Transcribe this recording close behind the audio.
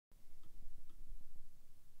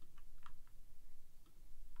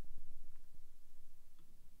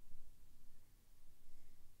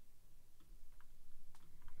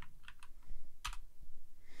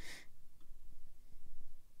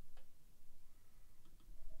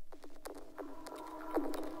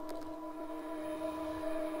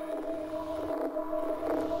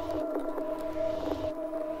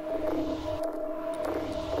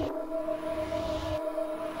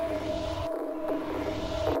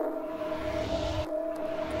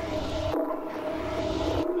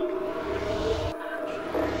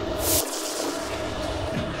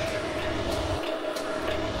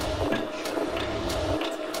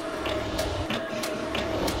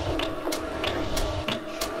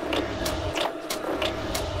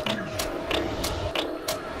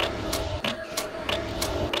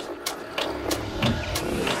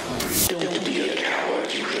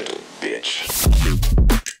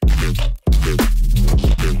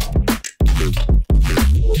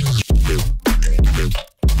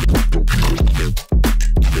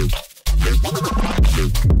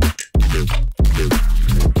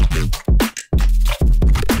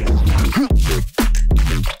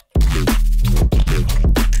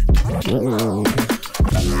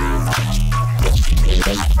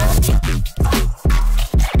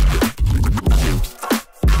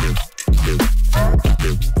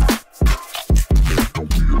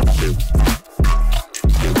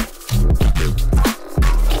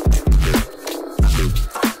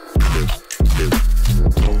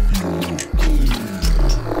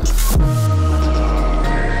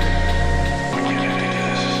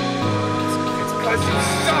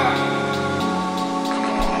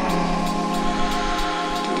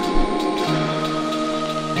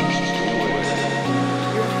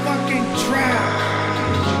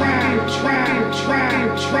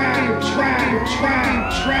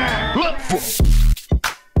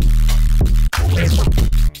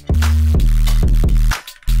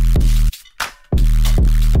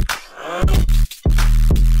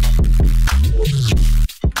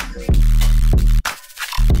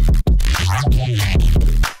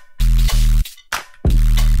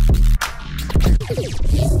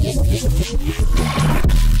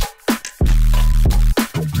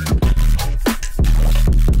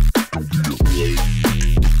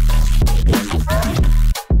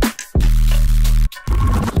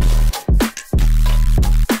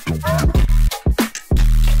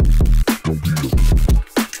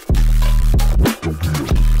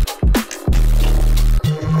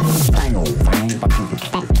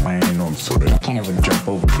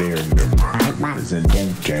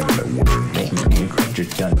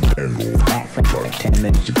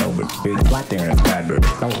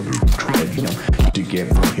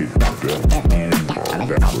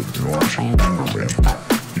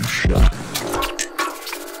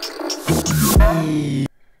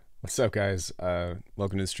What's up, guys?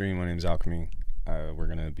 Welcome to the stream. My name is Alckemy. We're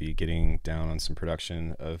going to be getting down on some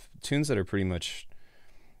production of tunes that are pretty much,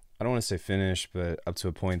 I don't want to say finished, but up to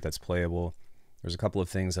a point that's playable. There's a couple of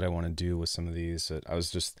things that I want to do with some of these. I was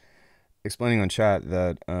just explaining on chat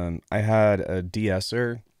that I had a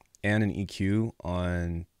de-esser and an EQ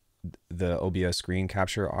on the OBS screen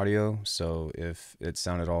capture audio, so if it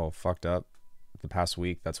sounded all fucked up the past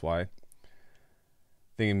week, that's why.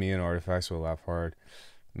 Thinking me and Artifacts will laugh hard.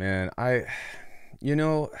 Man, I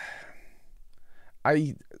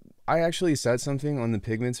actually said something on the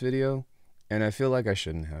Pigments video, and I feel like I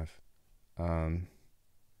shouldn't have.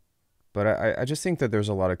 But I just think that there's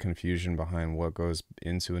a lot of confusion behind what goes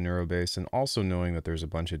into a neurobase, and also knowing that there's a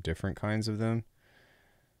bunch of different kinds of them.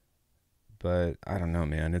 But I don't know,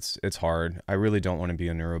 man. It's hard. I really don't want to be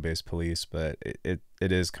a neurobase police, but it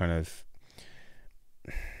is kind of.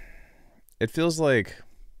 It feels like.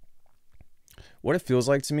 What it feels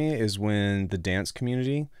like to me is when the dance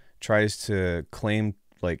community tries to claim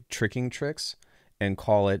like tricking tricks and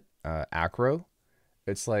call it acro.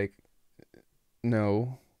 It's like,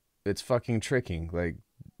 no, it's fucking tricking. Like,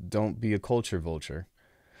 don't be a culture vulture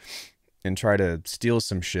and try to steal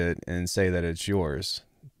some shit and say that it's yours.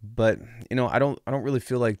 But you know, I don't really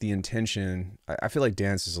feel like the intention. I feel like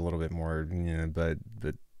dance is a little bit more, you know, but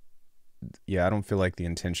yeah, I don't feel like the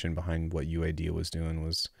intention behind what UAD was doing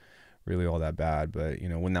was really all that bad. But you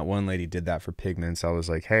know, when that one lady did that for Pigments, I was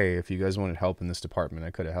like, hey, if you guys wanted help in this department, I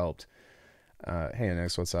could have helped. Hey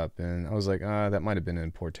NX, what's up? And I was like, that might have been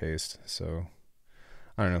in poor taste. So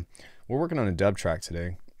I don't know. We're working on a dub track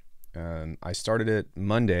today. I started it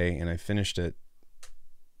Monday and I finished it.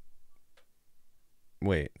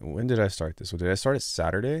 Wait, when did I start this? Did I start it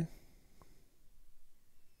Saturday?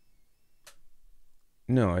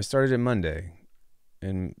 No, I started it Monday.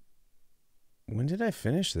 And when did I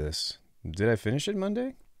finish this? Did I finish it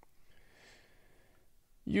Monday?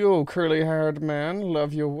 Yo, curly-haired man,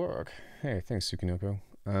 love your work. Hey, thanks, Tsukinoko.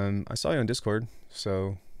 I saw you on Discord,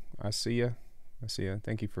 so I see ya.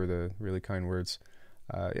 Thank you for the really kind words.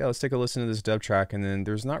 Yeah, let's take a listen to this dub track, and then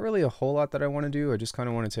there's not really a whole lot that I want to do. I just kind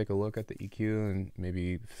of want to take a look at the EQ and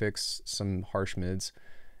maybe fix some harsh mids.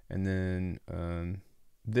 And then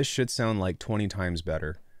this should sound like 20 times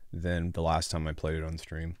better than the last time I played it on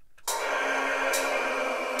stream.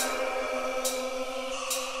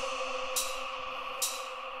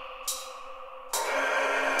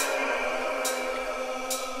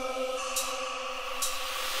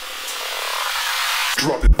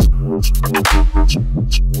 Drop it.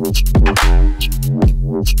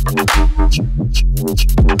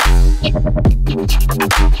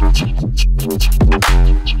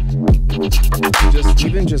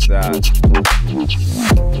 Even just that.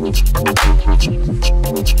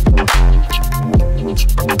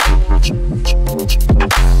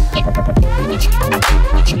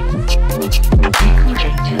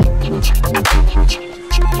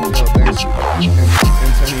 Yo, thanks.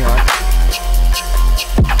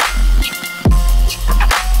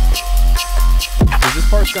 Is this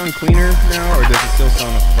part sound cleaner now, or does it still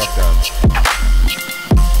sound fucked up?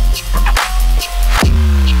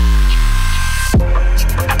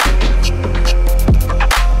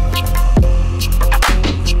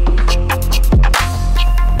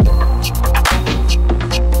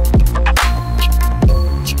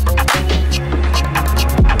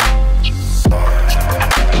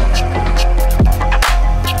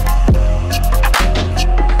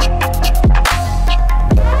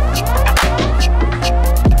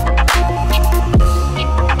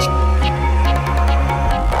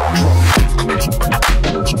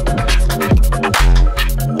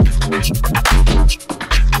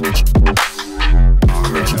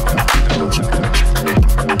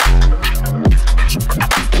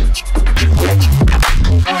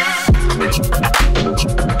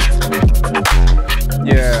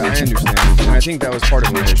 Yeah, I understand. And I think that was part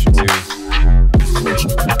of my issue too.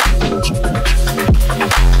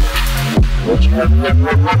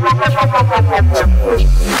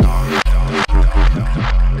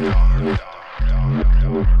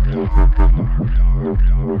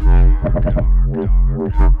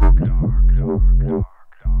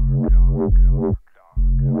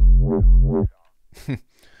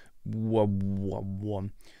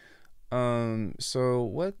 So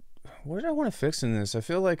what did I want to fix in this? I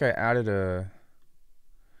feel like I added a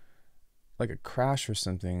crash or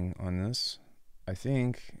something on this, I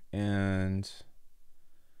think, and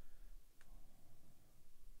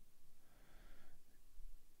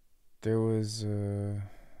there was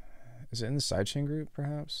is it in the sidechain group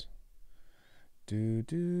perhaps? Do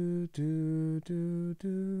do do do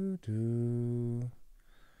do do.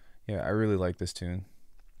 Yeah, I really like this tune.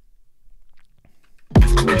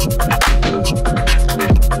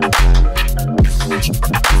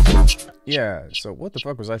 Yeah, so what the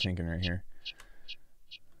fuck was I thinking right here?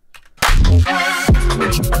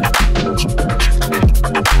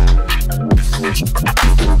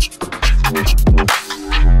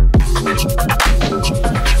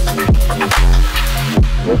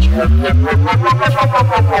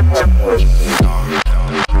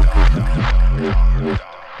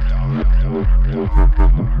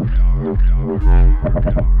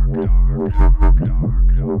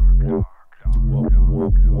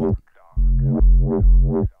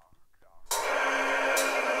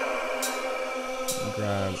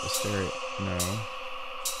 Grab a stereo. No.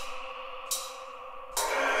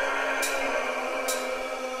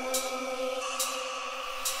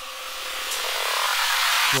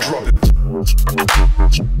 Drop it.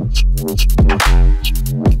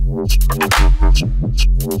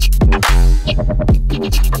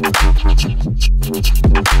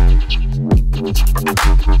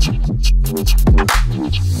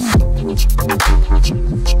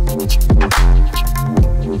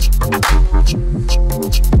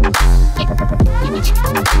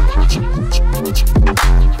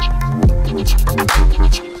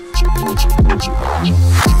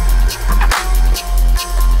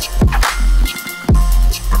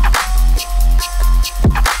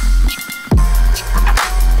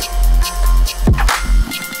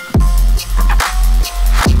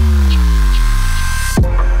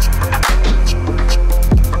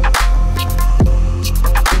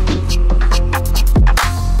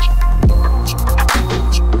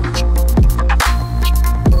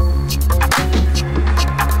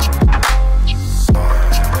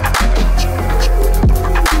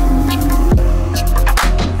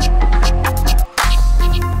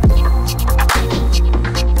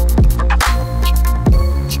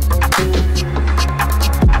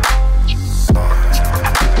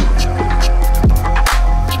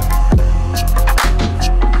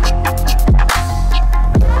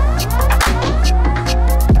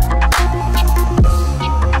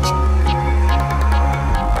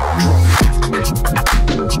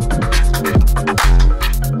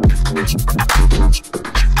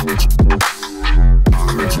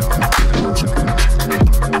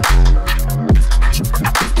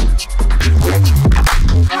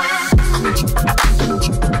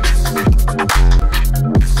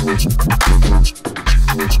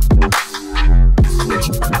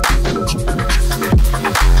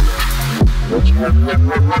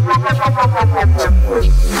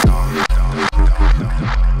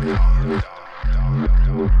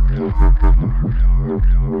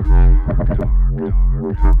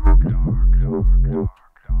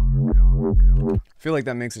 I feel like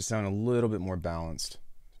that makes it sound a little bit more balanced.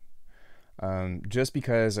 Just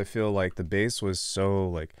because I feel like the bass was so,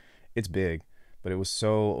 like, it's big, but it was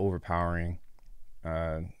so overpowering.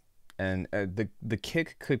 And the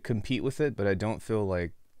kick could compete with it, but I don't feel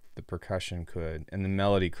like the percussion could, and the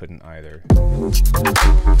melody couldn't either.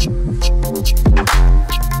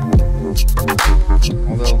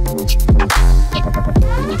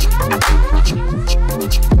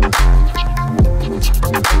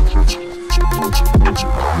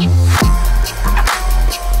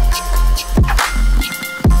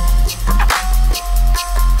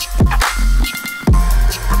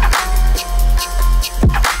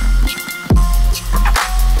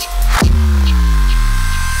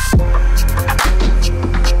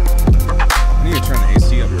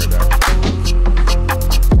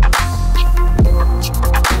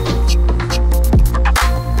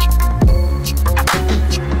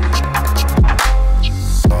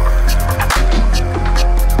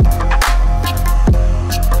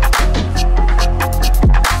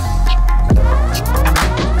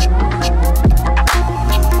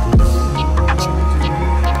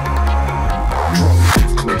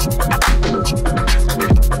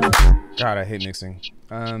 light mixing.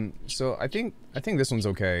 So I think this one's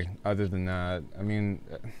okay. Other than that, I mean,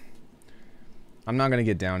 I'm not gonna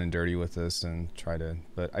get down and dirty with this and try to.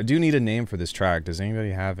 But I do need a name for this track. Does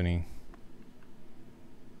anybody have any?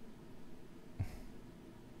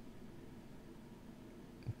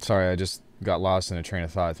 Sorry, I just got lost in a train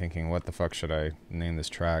of thought, thinking, what the fuck should I name this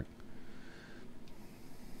track?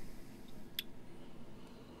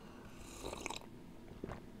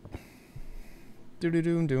 Do do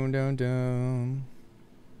do do do do.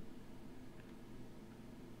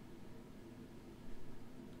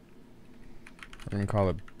 We're gonna call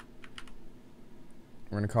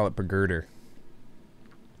it Begurter.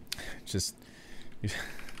 Just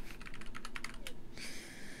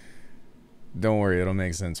don't worry, it'll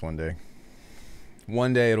make sense one day.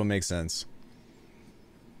 One day it'll make sense.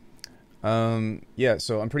 Yeah,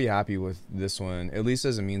 so I'm pretty happy with this one, at least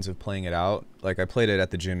as a means of playing it out. Like, I played it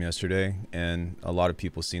at the gym yesterday, and a lot of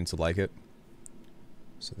people seem to like it.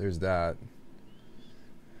 So there's that.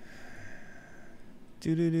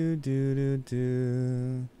 Do do do do do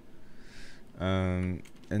do. And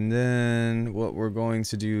then what we're going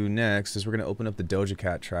to do next is we're going to open up the Doja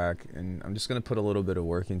Cat track, and I'm just going to put a little bit of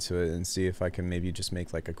work into it and see if I can maybe just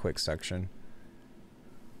make like a quick section.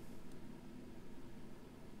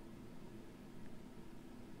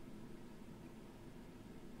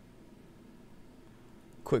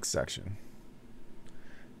 Quick section.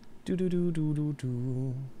 Do do do do do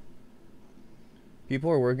do. People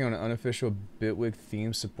are working on an unofficial Bitwig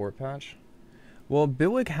theme support patch. Well,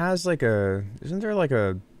 Bitwig has like a, isn't there like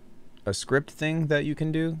a script thing that you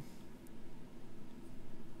can do?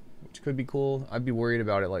 Which could be cool. I'd be worried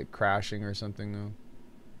about it like crashing or something though.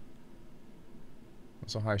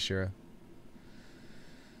 So hi Shira.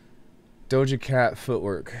 Doja Cat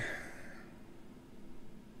footwork.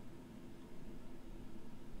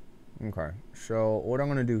 Okay, so what I'm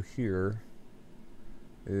gonna do here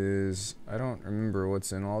is, I don't remember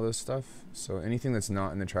what's in all this stuff, so anything that's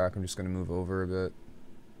not in the track I'm just gonna move over a bit.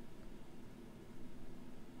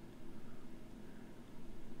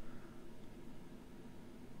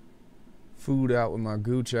 Food out with my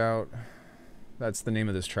gooch out. That's the name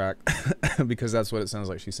of this track because that's what it sounds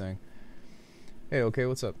like she's saying. Hey, okay,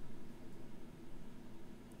 what's up?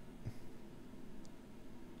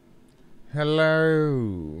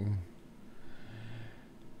 Hello.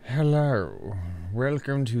 Hello.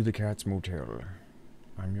 Welcome to the Cat's Motel.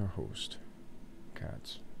 I'm your host,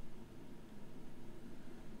 Cats.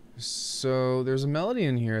 So there's a melody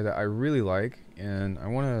in here that I really like, and I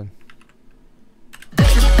want to...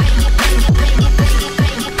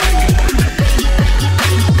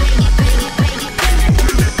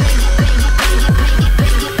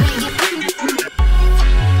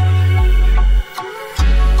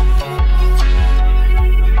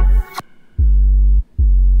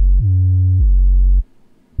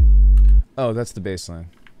 Oh, that's the bass line.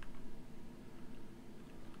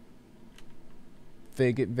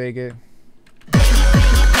 Fake it, fake it.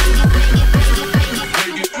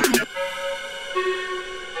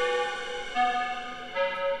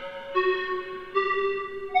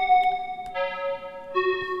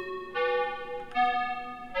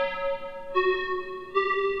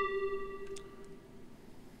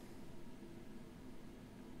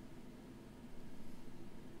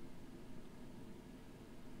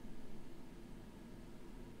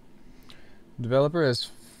 Developer is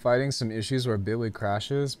fighting some issues where Bitwig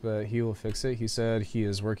crashes, but he will fix it. He said he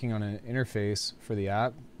is working on an interface for the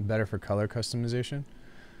app, better for color customization.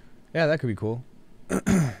 Yeah, that could be cool.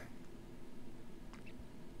 I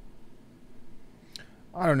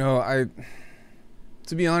don't know.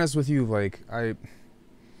 To be honest with you, like, I'd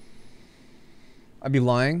be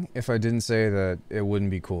lying if I didn't say that it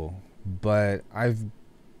wouldn't be cool. But I've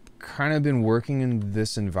kind of been working in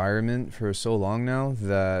this environment for so long now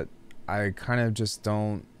that I kind of just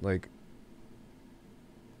don't, like,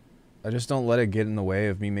 I just don't let it get in the way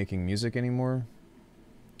of me making music anymore,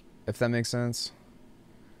 if that makes sense.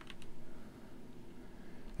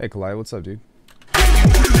 Hey, Kalai, what's up, dude?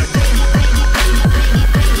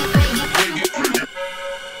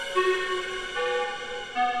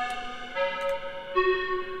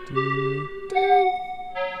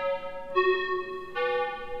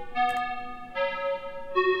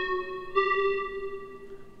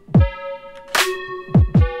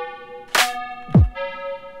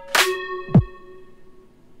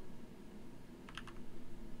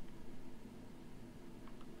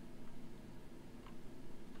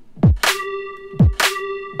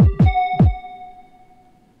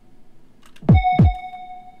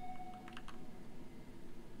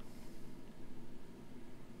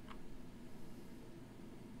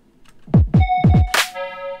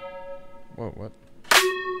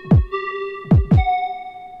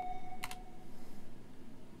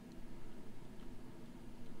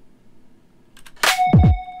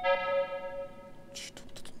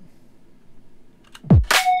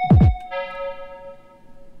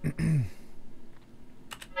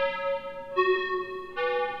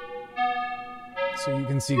 So you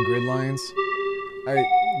can see grid lines.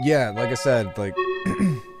 Yeah, like I said, like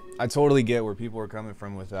I totally get where people are coming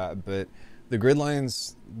from with that, but the grid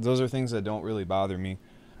lines, those are things that don't really bother me.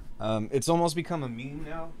 It's almost become a meme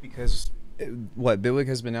now because Bitwig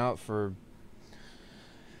has been out for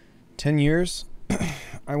 10 years,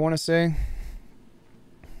 I want to say.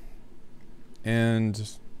 And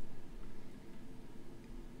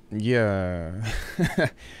yeah,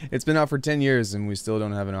 it's been out for 10 years and we still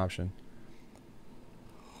don't have an option.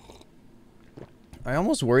 I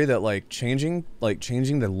almost worry that like changing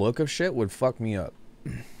the look of shit would fuck me up.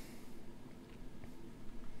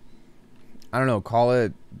 I don't know, call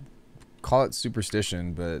it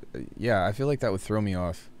superstition, but yeah, I feel like that would throw me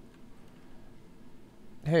off.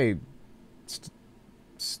 Hey,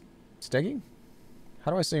 Steggy?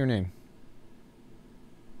 How do I say your name?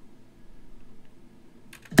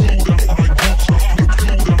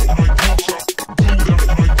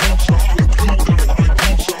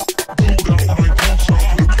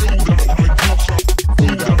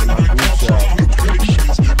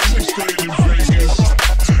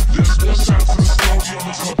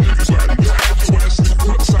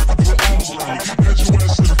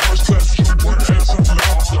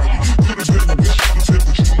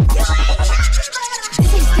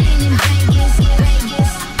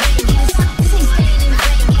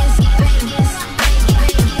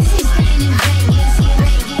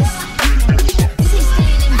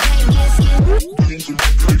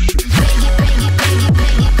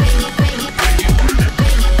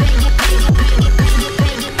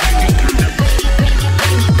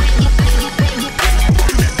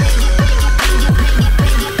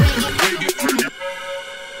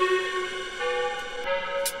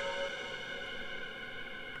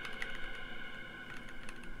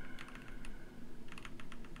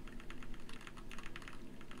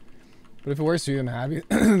 But if it works for you, I'm happy.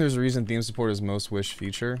 There's a reason theme support is most wished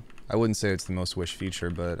feature. I wouldn't say it's the most wished feature,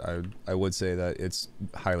 but I would say that it's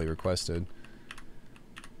highly requested.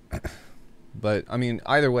 But I mean,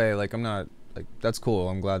 either way, like I'm not like that's cool.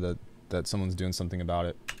 I'm glad that someone's doing something about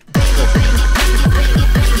it.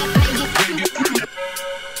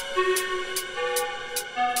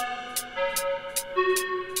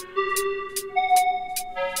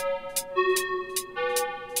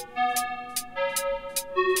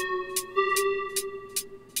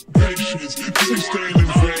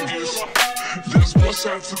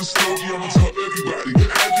 To the story, I'ma tell everybody.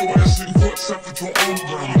 Had your ass in court, suffered your own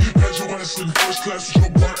brownie. Had your ass in first class with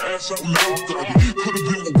your burnt ass out loud. Could've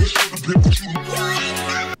been what we should've been, but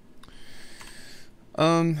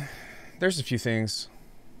you. There's a few things.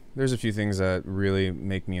 There's a few things that really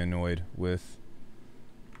make me annoyed with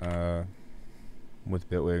Bitwig,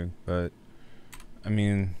 but I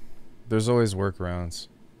mean, there's always workarounds.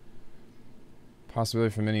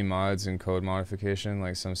 Possibility for many mods and code modification,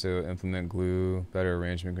 like some say will implement glue, better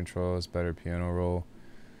arrangement controls, better piano roll.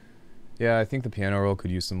 Yeah, I think the piano roll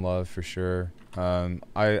could use some love for sure.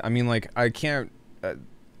 I mean, like I can't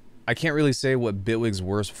really say what Bitwig's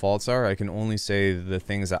worst faults are. I can only say the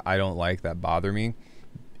things that I don't like that bother me.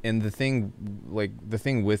 And the thing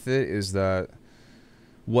with it is that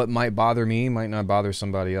what might bother me might not bother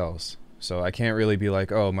somebody else. So I can't really be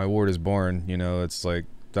like, oh, my ward is born. You know, it's like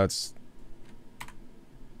that's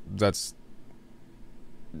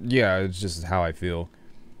yeah, it's just how I feel.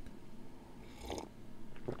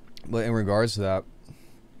 But in regards to that,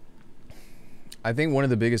 I think one of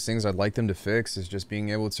the biggest things I'd like them to fix is just being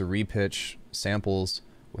able to repitch samples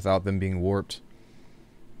without them being warped.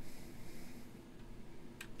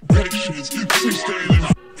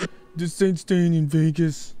 This ain't staying in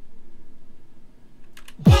Vegas.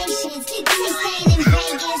 There's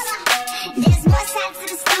more sides to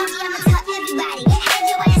the story, I'ma tell everybody. Had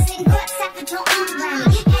your ass in court, suffered your own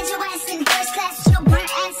brownie. Had your ass in first class with your burnt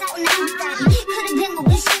ass out in Abu Dhabi. Could've been what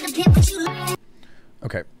we should've been, but you learned.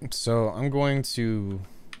 Okay, so I'm going to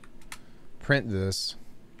print this.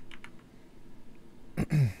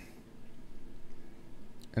 And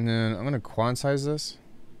then I'm gonna quantize this.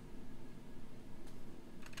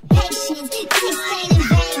 Patience, keep staying in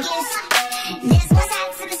Vegas. There's more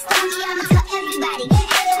sides to the story, I'ma tell everybody.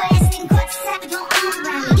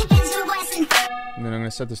 And then I'm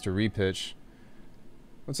gonna set this to repitch.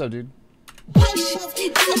 What's up, dude?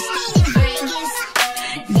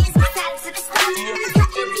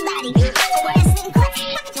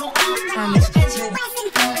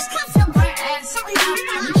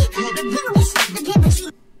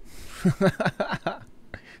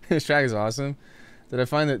 This track is awesome. Did I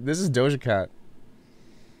find that this is Doja Cat?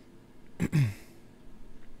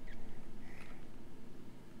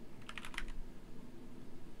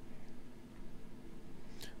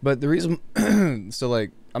 But the reason, so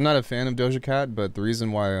like, I'm not a fan of Doja Cat, but the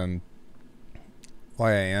reason why I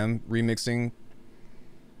am remixing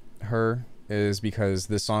her is because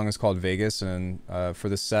this song is called Vegas, and for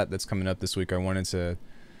the set that's coming up this week, I wanted to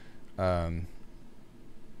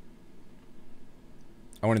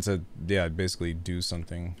yeah, basically do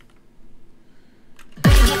something.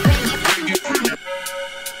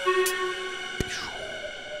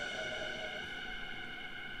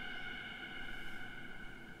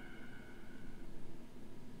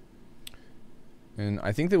 And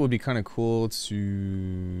I think that would be kind of cool to...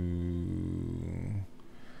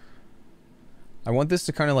 I want this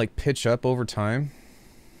to kind of like pitch up over time.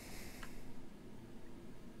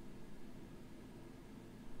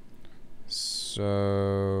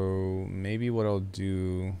 So maybe what I'll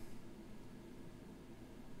do...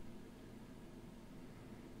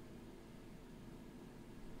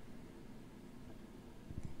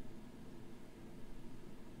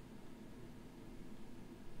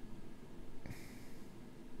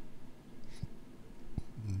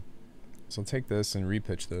 So I'll take this and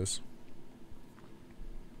repitch this.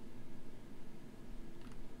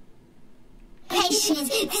 Patience,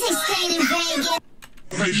 this is staying in Vegas.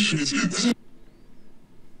 Patience.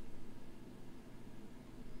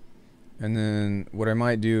 And then what I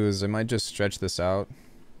might do is I might just stretch this out.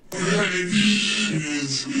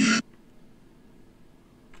 Patience.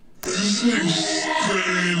 This is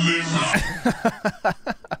staying in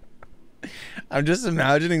I'm just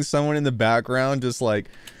imagining someone in the background just like...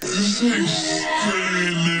 This is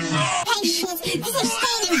staying in Patience, this is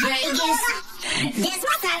staying in Vegas. There's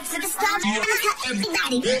my time to the stop.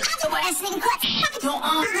 Everybody, the wrestling cut. Go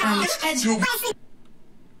on, wrestling cut.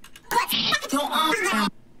 Go on.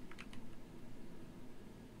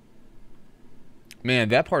 Man,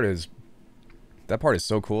 that part is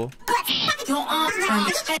so cool. Go on.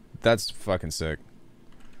 That's fucking sick.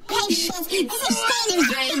 Patience, this is staying in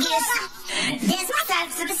Vegas. There's my time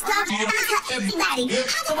to the stop. Everybody,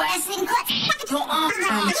 the wrestling cut. Go on.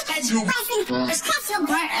 Wrestling cut your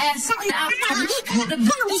burn ass.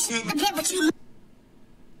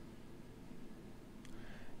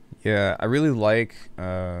 Yeah, I really like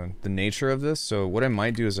the nature of this. So what I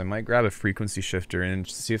might do is I might grab a frequency shifter and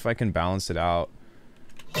see if I can balance it out.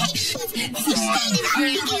 Patience, this is staying in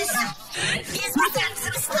Vegas. There's my time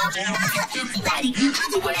to the stop. Everybody,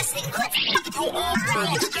 the wrestling cut. Go on.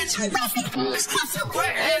 Wrestling cut your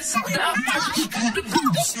burn ass.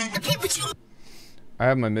 I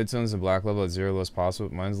have my midtones and black level at 0 low as possible,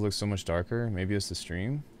 but mine looks so much darker. Maybe it's the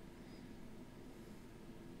stream.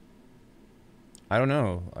 I don't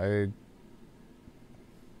know. I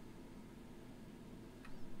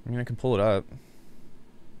mean, I can pull it up.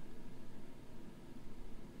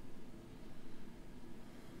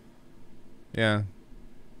 Yeah.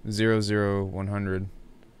 0, 0, 100.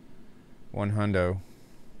 1 hundo.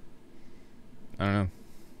 I don't know.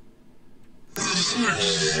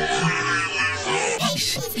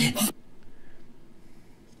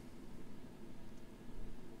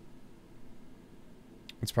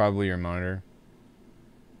 It's probably your monitor,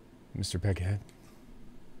 Mr. Baguette.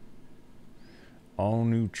 All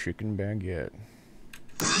new chicken baguette.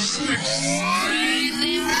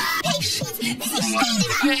 Patience, this is staying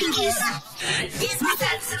in Vegas. There's my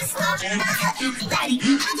time to the stop. Everybody,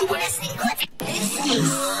 the wrestling cut. This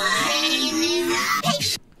is staying in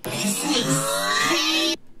Vegas. This is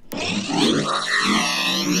staying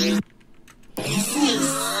in This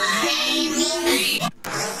is staying in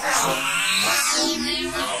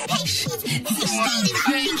Patience, this is staying in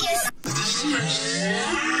Vegas.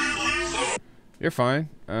 You're fine.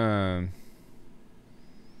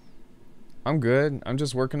 I'm good. I'm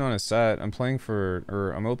just working on a set. I'm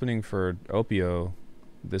opening for Opio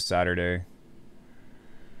this Saturday.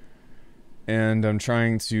 And I'm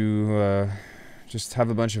trying to just have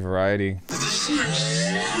a bunch of variety. Patience,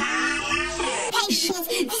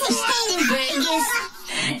 this is staying in Vegas.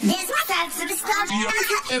 There's my time to the stop.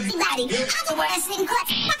 Everybody, the wrestling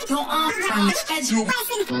cut. Go on. Wrestling cut your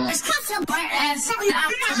burn ass.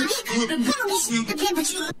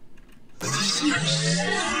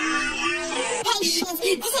 Patience,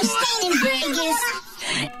 this is staying in Vegas.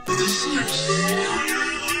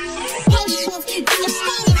 Patience, this is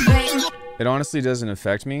staying in Vegas. It honestly doesn't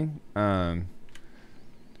affect me,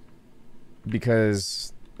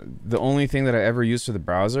 because the only thing that I ever use for the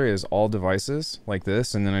browser is all devices like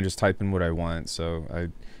this, and then I just type in what I want.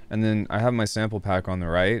 And then I have my sample pack on the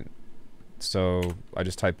right, so I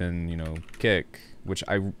just type in, you know, kick, which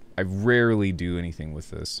I rarely do anything with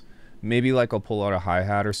this. Maybe like I'll pull out a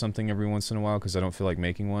hi-hat or something every once in a while because I don't feel like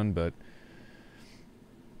making one, but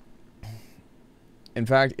In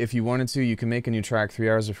fact, if you wanted to, you can make a new track 3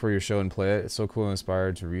 hours before your show and play it. It's so cool and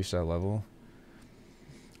inspired to reach that level.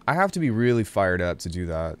 I have to be really fired up to do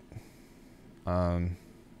that.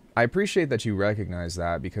 I appreciate that you recognize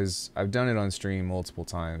that, because I've done it on stream multiple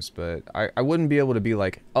times, but I wouldn't be able to be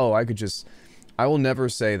like, oh, I will never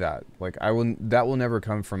say that. Like, that will never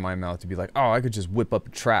come from my mouth to be like, oh, I could just whip up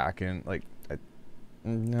a track and like,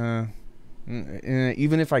 nah.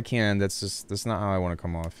 Even if I can, that's not how I want to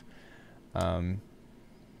come off.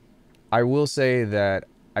 I will say that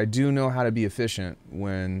I do know how to be efficient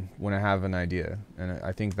when I have an idea, and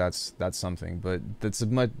I think that's something. But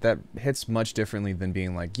that hits much differently than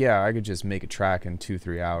being like, yeah, I could just make a track in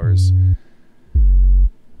 2-3 hours.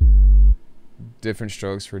 Different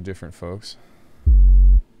strokes for different folks.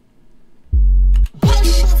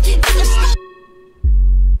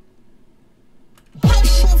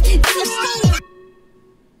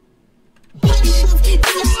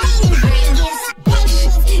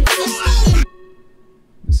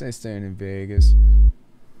 This ain't staying in Vegas.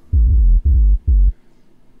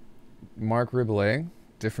 Mark Riblet,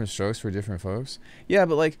 different strokes for different folks. Yeah,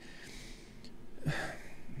 but like,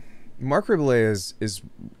 Mark Riblet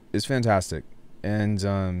is fantastic,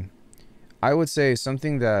 and I would say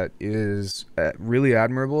something that is really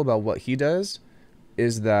admirable about what he does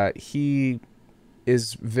is that he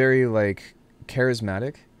is very like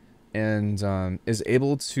charismatic, and is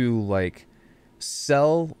able to like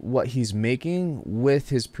sell what he's making with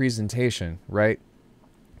his presentation, right?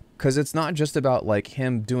 Because it's not just about like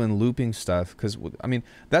him doing looping stuff, because I mean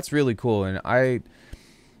that's really cool, and I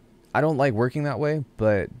don't like working that way,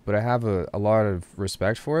 but I have a lot of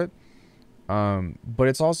respect for it. But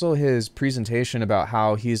it's also his presentation about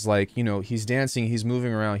how he's like, you know, he's dancing, he's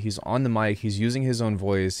moving around, he's on the mic, he's using his own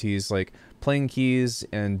voice, he's like playing keys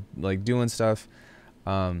and like doing stuff.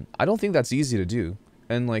 I don't think that's easy to do.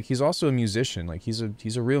 And like, he's also a musician, like he's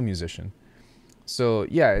a real musician. So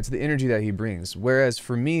yeah, it's the energy that he brings. Whereas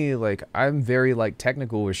for me, like, I'm very like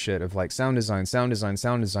technical with shit of like sound design,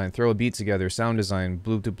 throw a beat together, sound design,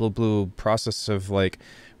 blue, process of like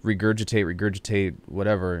regurgitate,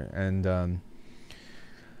 whatever. And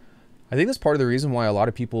I think that's part of the reason why a lot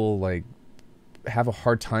of people like have a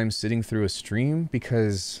hard time sitting through a stream,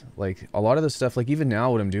 because like a lot of the stuff, like even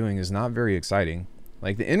now what I'm doing is not very exciting.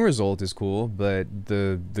 Like the end result is cool, but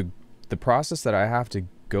the process that I have to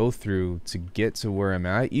go through to get to where I'm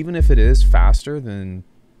at, even if it is faster than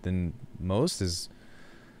most,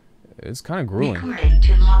 it's kind of grueling.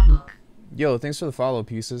 Yo, thanks for the follow,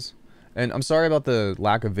 Pieces. And I'm sorry about the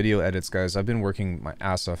lack of video edits, guys. I've been working my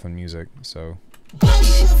ass off on music, so.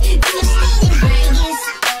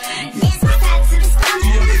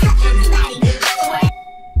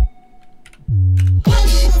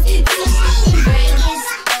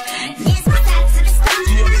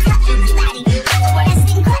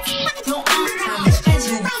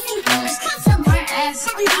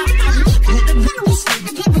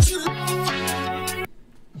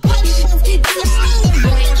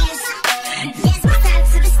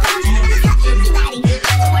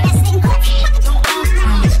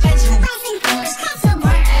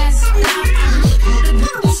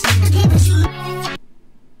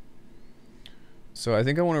 So I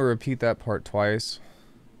think I want to repeat that part twice.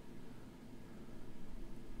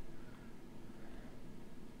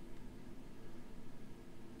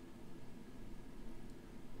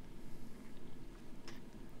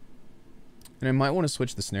 And I might want to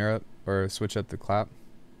switch the snare up, or switch up the clap.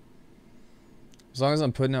 As long as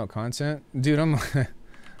I'm putting out content. Dude, I'm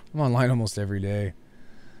online almost every day.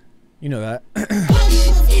 You know that.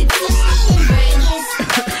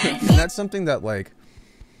 And that's something that like,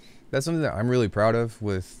 that's something that I'm really proud of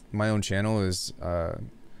with my own channel is, I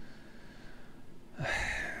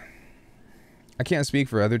can't speak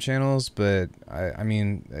for other channels, but I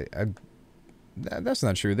mean, that's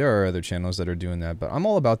not true. There are other channels that are doing that, but I'm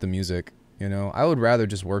all about the music, you know? I would rather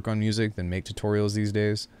just work on music than make tutorials these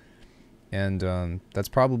days. And that's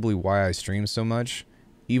probably why I stream so much,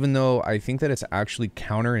 even though I think that it's actually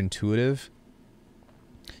counterintuitive.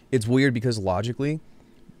 It's weird because logically,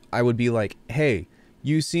 I would be like, hey,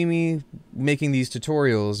 you see me making these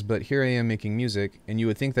tutorials, but here I am making music, and you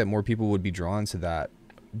would think that more people would be drawn to that.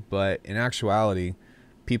 But in actuality,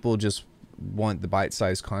 people just want the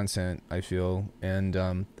bite-sized content, I feel. And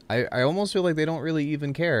I almost feel like they don't really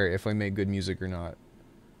even care if I make good music or not.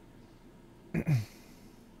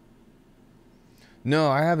 No,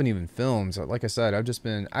 I haven't even filmed. Like I said, I've just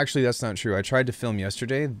been... Actually, that's not true. I tried to film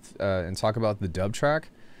yesterday and talk about the dub track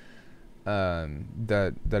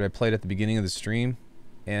that I played at the beginning of the stream.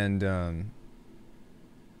 And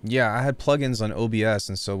Yeah, I had plugins on OBS,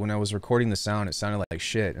 and so when I was recording the sound, it sounded like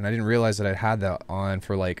shit, and I didn't realize that I had that on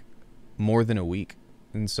for like more than a week.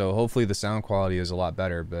 And so hopefully the sound quality is a lot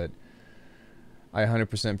better, but I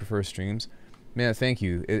 100% prefer streams. Man, thank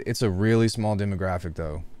you. It's a really small demographic,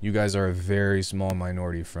 though. You guys are a very small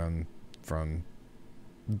minority from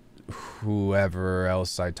whoever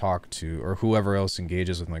else I talk to or whoever else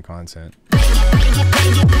engages with my content.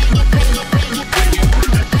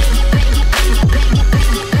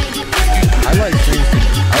 I like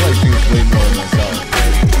streams way more than myself.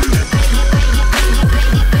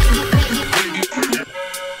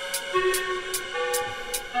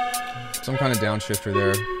 Some kind of downshifter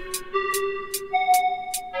there.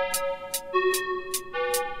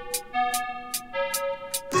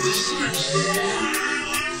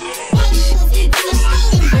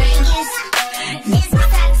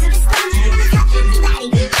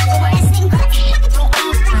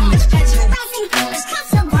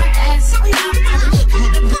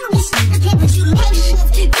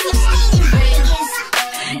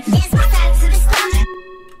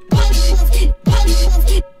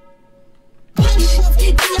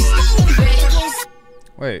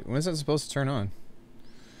 Wait, when is that supposed to turn on?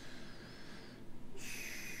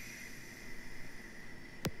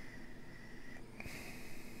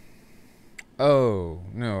 Oh,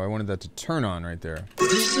 no, I wanted that to turn on right there.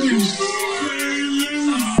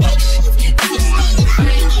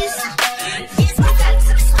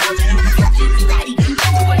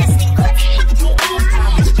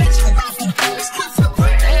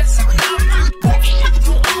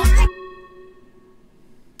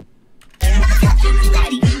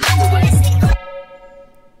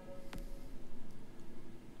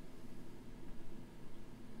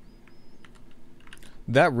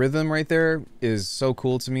 That rhythm right there is so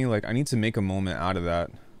cool to me. Like, I need to make a moment out of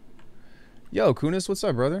that. Yo, Kunis, what's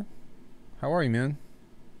up, brother? How are you, man?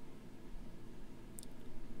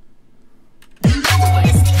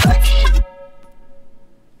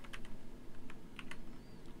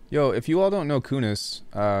 Yo, if you all don't know Kunis,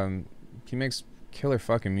 he makes killer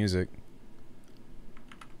fucking music.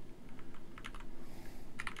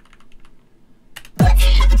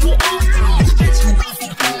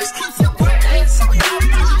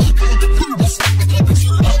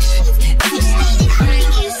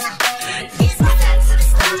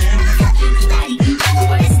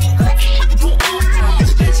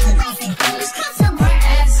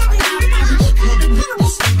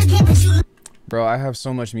 Bro, I have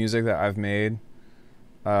so much music that I've made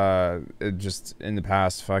just in the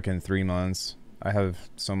past fucking 3 months. I have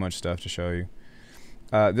so much stuff to show you.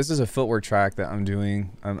 This is a footwork track that I'm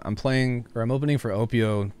doing. I'm playing, or I'm opening for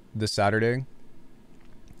Opio this Saturday.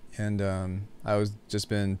 And I was just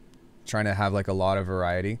been trying to have like a lot of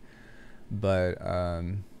variety. But,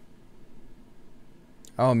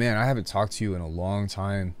 oh man, I haven't talked to you in a long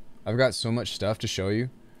time. I've got so much stuff to show you.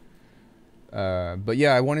 But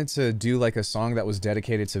yeah, I wanted to do like a song that was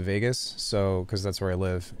dedicated to Vegas, so because that's where I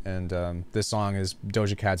live, and this song is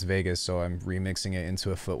Doja Cat's Vegas, so I'm remixing it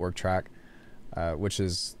into a footwork track, which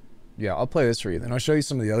is, yeah, I'll play this for you, then I'll show you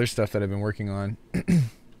some of the other stuff that I've been working on.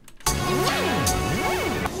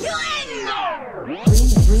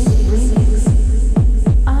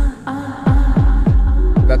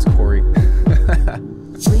 That's Corey.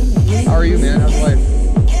 How are you, man? How's life?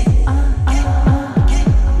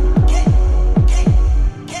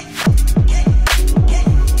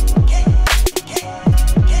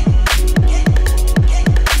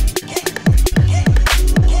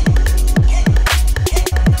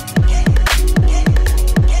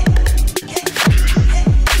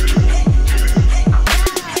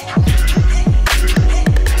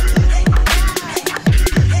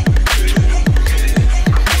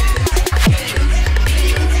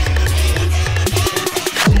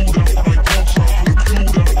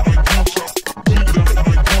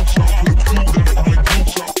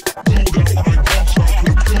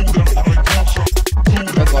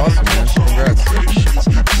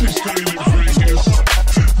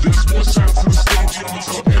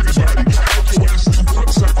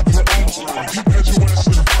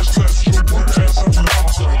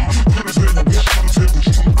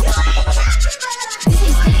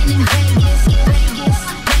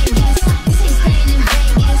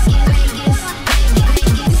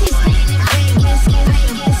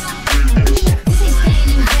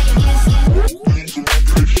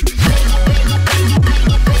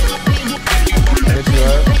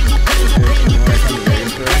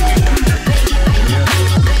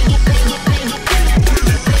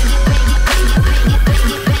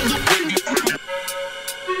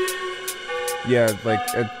 yeah, like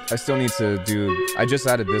I still need to do. I just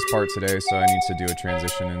added this part today, so I need to do a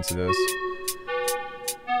transition into this.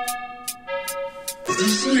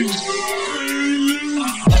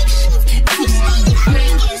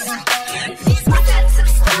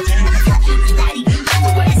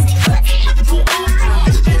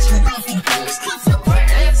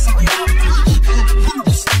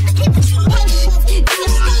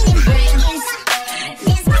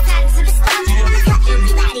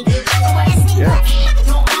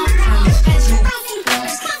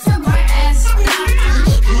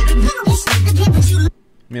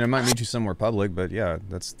 I mean, I might meet you somewhere public, but yeah,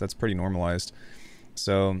 that's pretty normalized.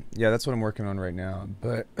 So yeah, that's what I'm working on right now.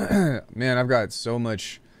 But man, I've got so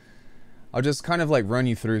much. I'll just kind of like run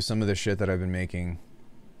you through some of the shit that I've been making.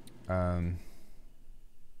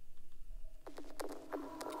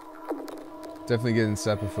 Definitely getting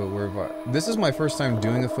step of footwork. This is my first time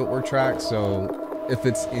doing a footwork track, so if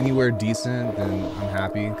it's anywhere decent, then I'm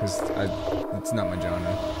happy, because it's not my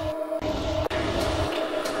genre.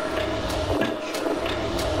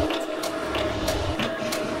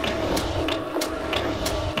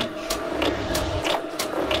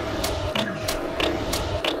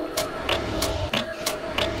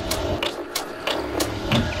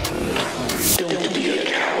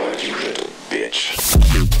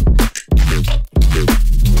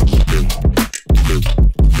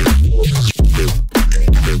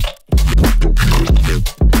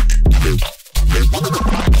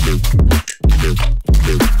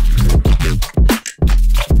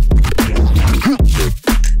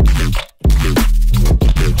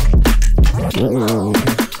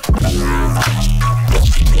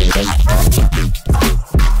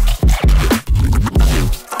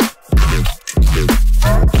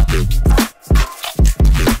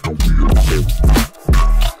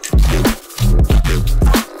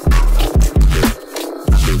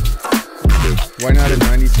 Why not a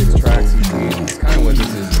 96 tracks EP? It's kind of what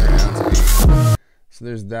this is turning out to be. So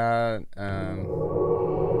there's that.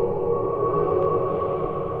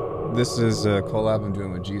 This is a collab I'm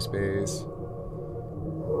doing with G-Space.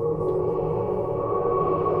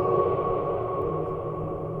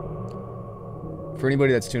 For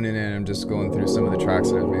anybody that's tuning in, I'm just going through some of the tracks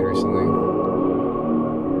that I've made recently.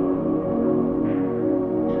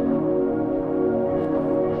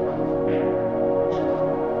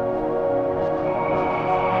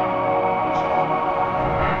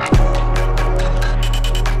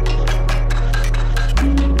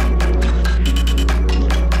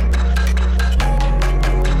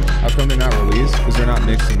 Because they're not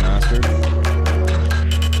mixed and mastered.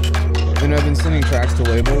 Then I've been sending tracks to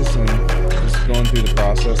labels and just going through the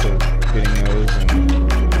process of getting those and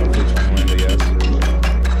hopefully trying to land a yes.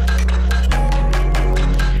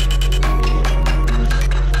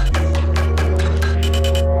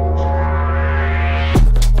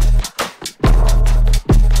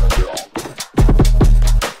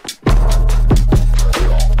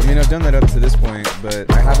 I mean, I've done that up to this point,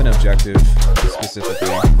 but I have an objective specifically.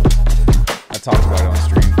 I talked about it on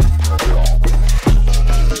stream.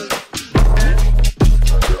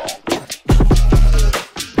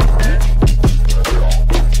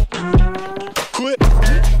 Quit.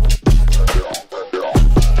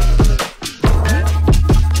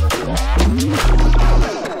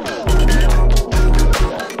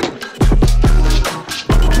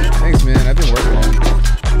 Thanks, man. I've been working on it.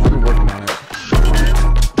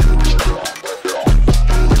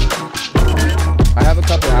 I have a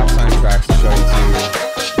couple halftime tracks to show you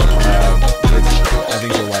too.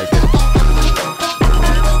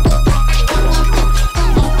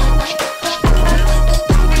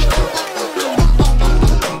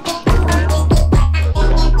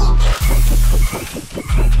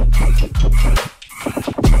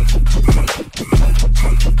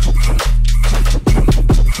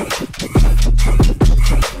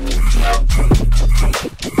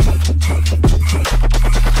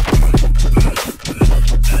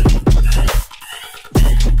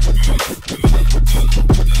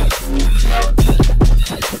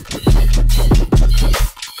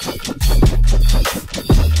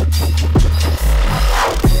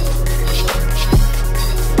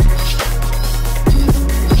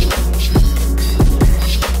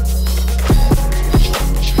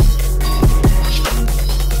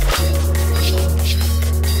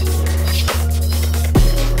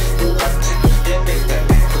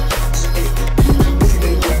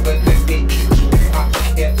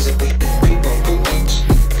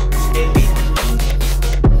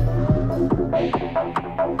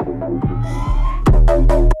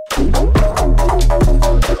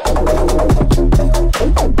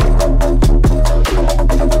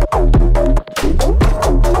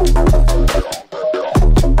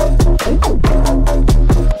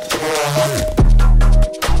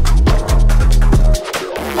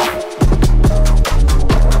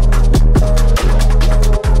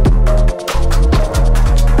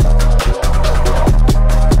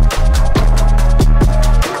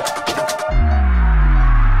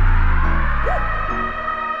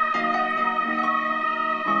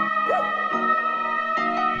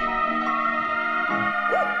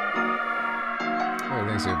 Hey,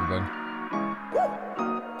 thanks everybody.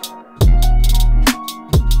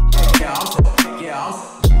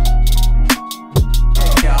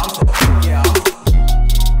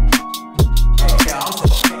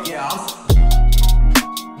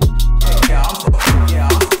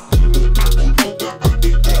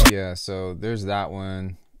 Yeah, so there's that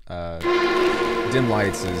one. Dim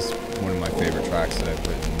Lights is one of my favorite tracks that I've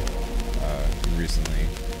written recently.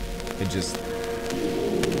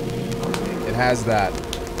 It has that.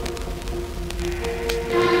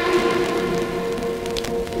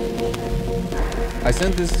 I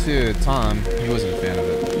sent this to Tom. He wasn't a fan of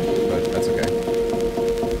it, but that's okay.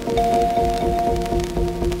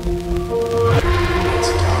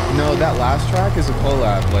 No, that last track is a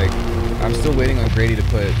collab. Like, I'm still waiting on Grady to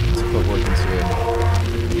put work into it.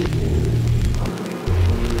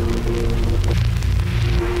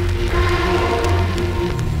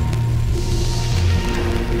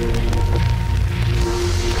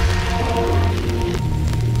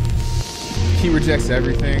 He rejects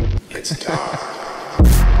everything. It's dark.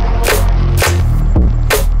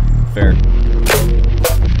 Fair.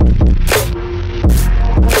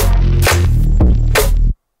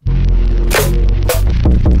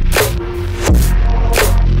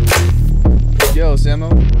 Yo, Samo.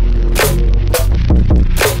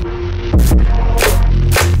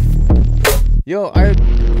 Yo,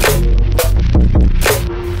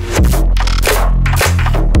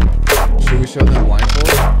 should we show them blindfold?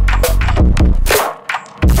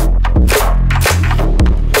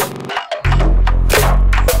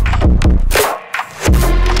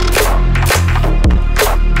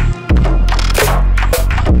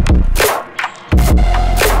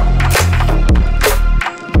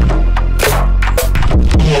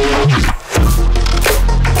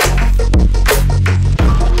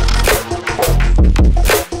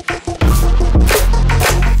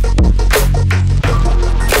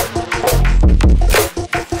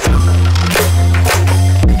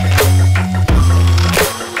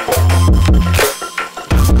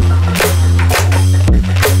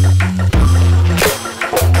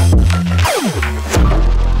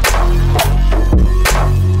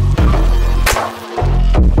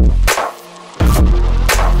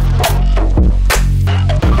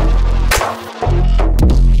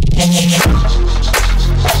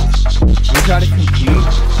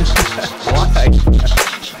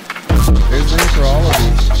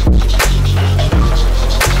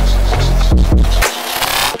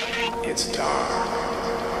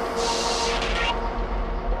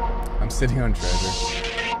 Sitting on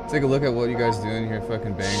treasure. Take a look at what you guys doing here,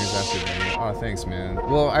 fucking bangers after bangers. Oh, thanks, man.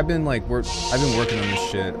 Well, I've been working on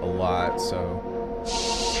this shit a lot, so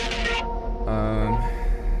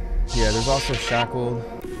yeah. There's also Shackled.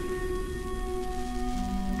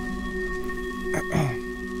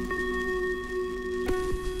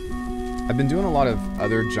 I've been doing a lot of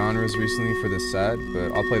other genres recently for this set,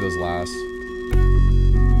 but I'll play those last.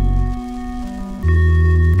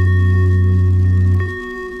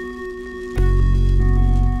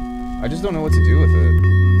 I just don't know what to do with it.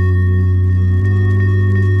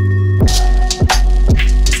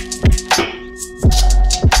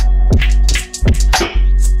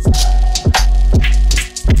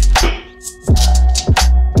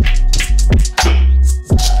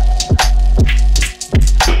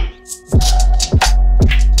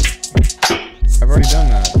 I've already done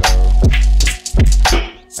that, though.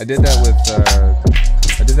 I did that with,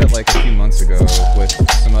 I did that like a few months ago with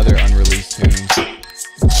some other unreleased tunes.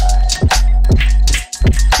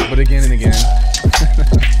 But again and again.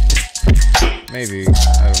 Maybe.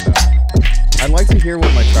 I don't know. I'd like to hear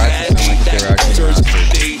what my tracks would sound like if they were actually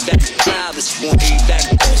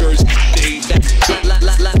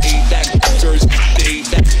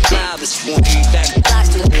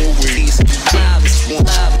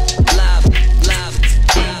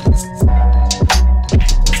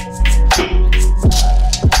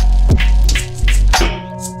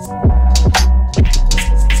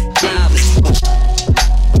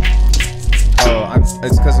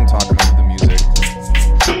It's because I'm talking over the music.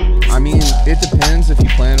 I mean, it depends if you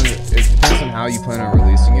plan. It depends on how you plan on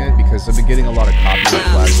releasing it, because I've been getting a lot of copyright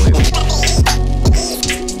flags lately.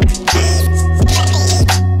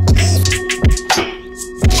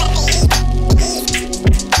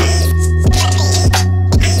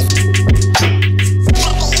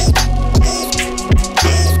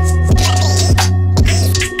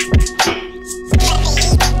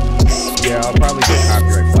 Yeah, I'll probably get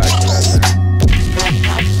copyright flags for that, man.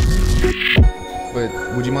 But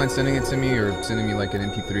would you mind sending it to me, or sending me like an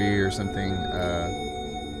MP3 or something,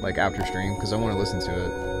 like after stream? Because I want to listen to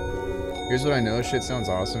it. Here's what I know: shit sounds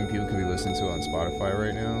awesome. People could be listening to it on Spotify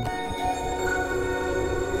right now.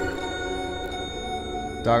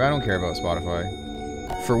 Dog, I don't care about Spotify.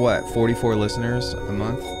 For what? 44 listeners a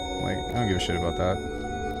month? Like, I don't give a shit about that.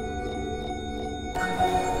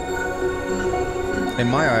 In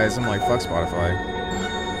my eyes, I'm like, fuck Spotify.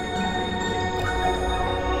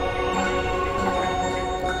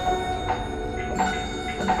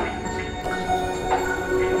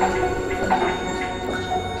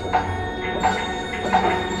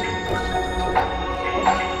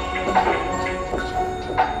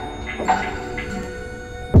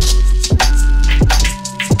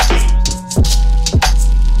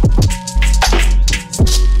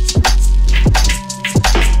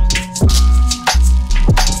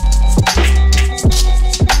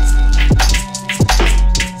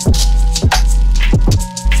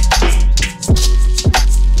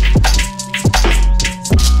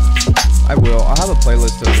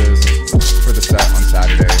 Playlist of this for the set on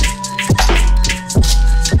Saturday.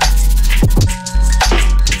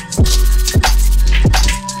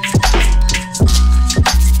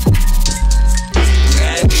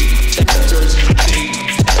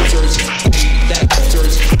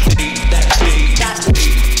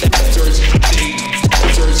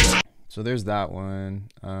 So there's that one.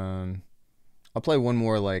 I'll play one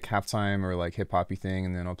more like halftime or like hip hoppy thing,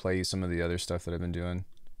 and then I'll play you some of the other stuff that I've been doing.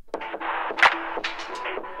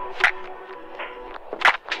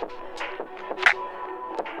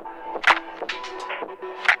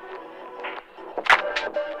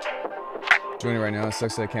 Doing it right now. It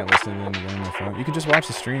sucks that I can't listen to them again on my phone. You can just watch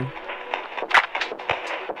the stream.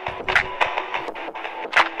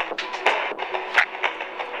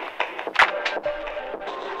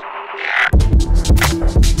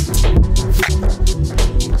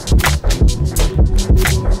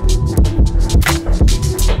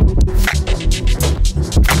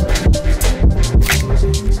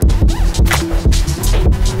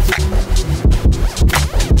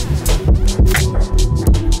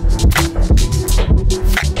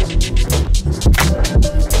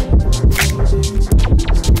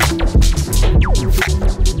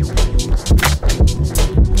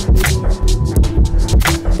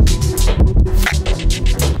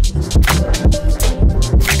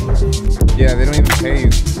 Yeah, they don't even pay you.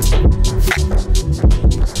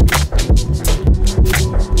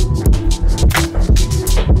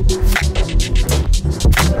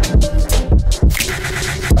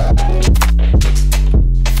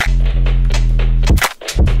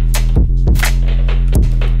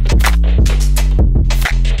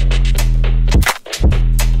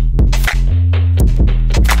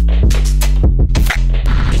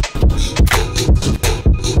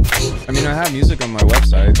 I mean, I have music on my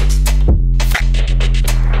website.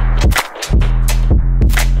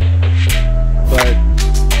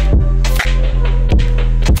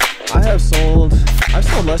 I've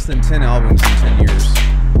sold less than 10 albums in 10 years.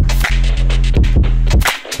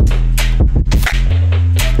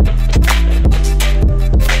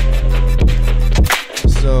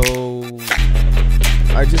 So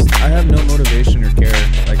I have no motivation or care.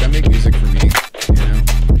 Like, I make music for me, you know?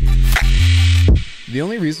 The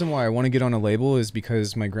only reason why I want to get on a label is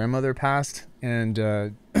because my grandmother passed, and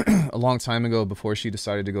a long time ago, before she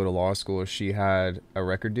decided to go to law school, she had a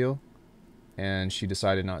record deal. And she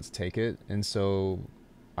decided not to take it, and so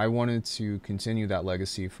I wanted to continue that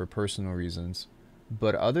legacy for personal reasons.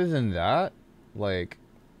 But other than that, like,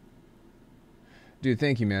 dude,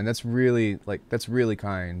 thank you, man. That's really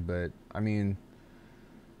kind. But I mean,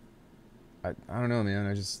 I don't know, man.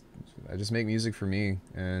 I just make music for me,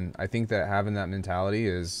 and I think that having that mentality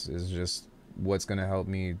is just what's gonna help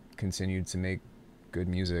me continue to make good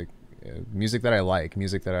music, music that I like,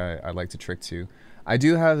 music that I like to trick to. I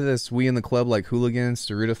do have this We in the Club like Hooligans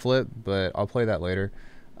Daruda flip, but I'll play that later.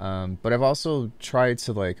 But I've also tried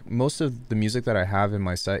to, like, most of the music that I have in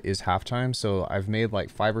my set is halftime, so I've made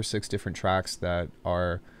like 5 or 6 different tracks that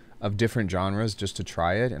are of different genres just to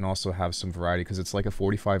try it and also have some variety, because it's like a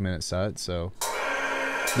 45-minute set. So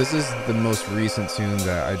this is the most recent tune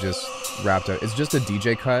that I just wrapped up. It's just a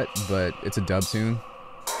DJ cut, but it's a dub tune.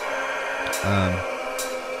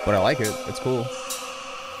 But I like it. It's cool.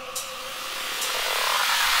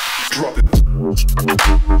 Drop it. Well,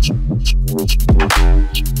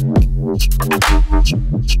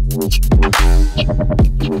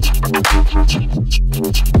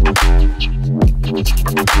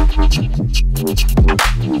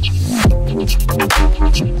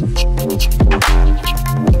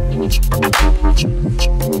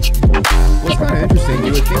 it's kind of interesting.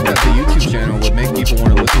 You would think that the YouTube channel would make people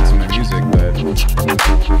want to listen to my music, but that is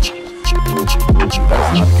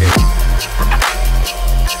not the case.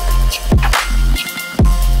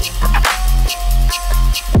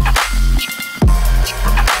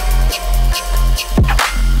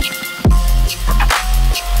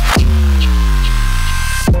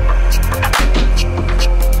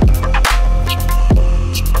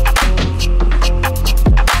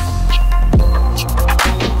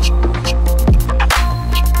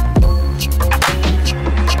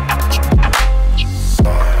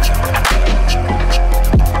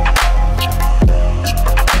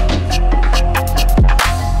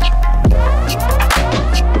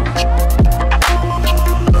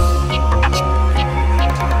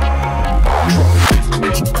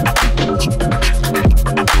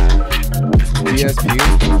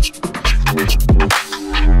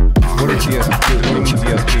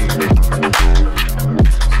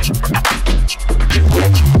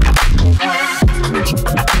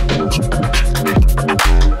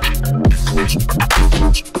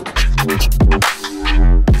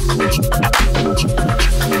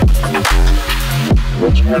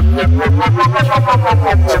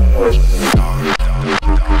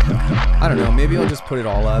 I don't know, maybe I'll just put it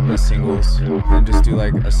all up as singles and just do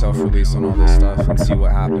like a self-release on all this stuff and see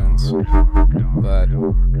what happens. But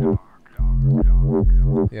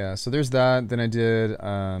yeah, so there's that. Then I did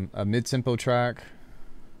a mid-tempo track.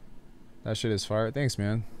 That shit is fire. Thanks,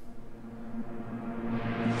 man.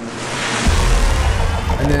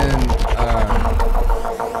 And then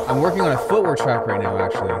I'm working on a footwork track right now,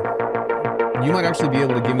 actually. You might actually be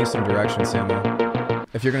able to give me some direction, Samuel,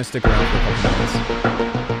 if you're going to stick around for a couple minutes.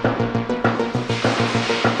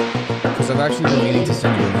 Because I've actually been meaning to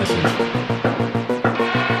send you a message.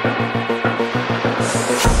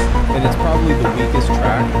 And it's probably the weakest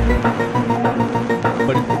track,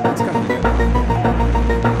 but it's coming together.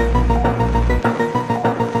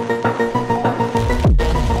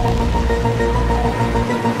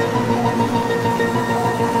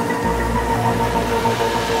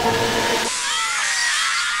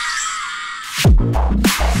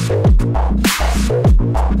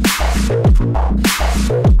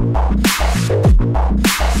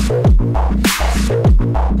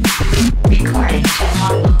 Recording to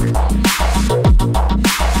logbook.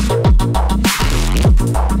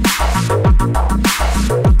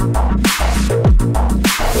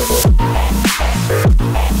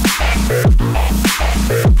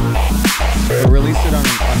 So release it on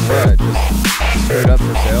what? Just put it up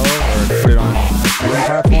for sale, or put it on a streaming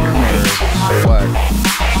platform, or what?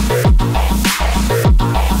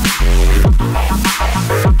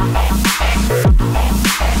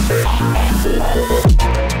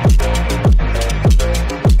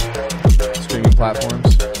 Streaming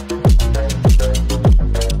platforms.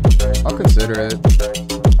 I'll consider it.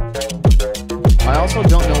 I also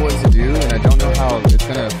don't know what to do, and I don't know how it's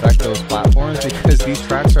going to affect those platforms because these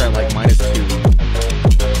tracks are at like -2.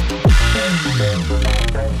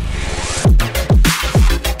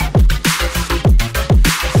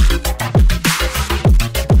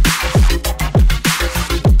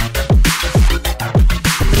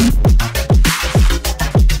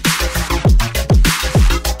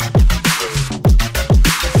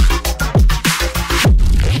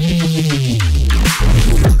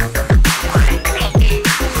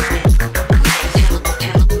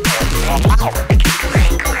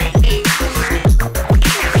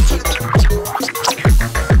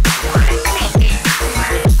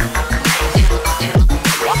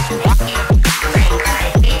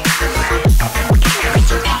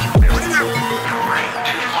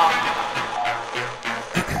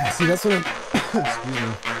 That's what I'm excuse me.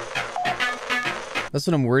 That's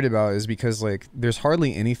what I'm worried about, is because like there's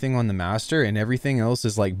hardly anything on the master and everything else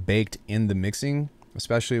is like baked in the mixing,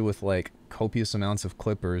 especially with like copious amounts of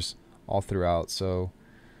clippers all throughout. So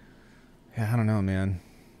yeah, I don't know, man.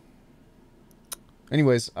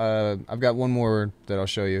 Anyways, I've got one more that I'll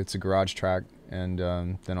show you. It's a garage track, and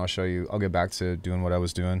then I'll get back to doing what I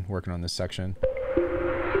was doing, working on this section.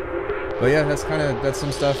 But yeah, that's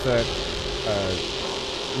some stuff that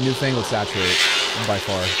Newfangled Saturate by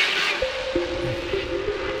far.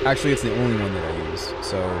 Actually, it's the only one that I use.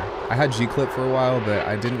 So I had G-Clip for a while, but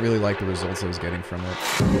I didn't really like the results I was getting from it.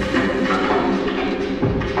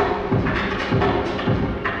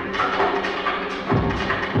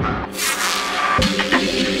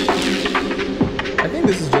 I think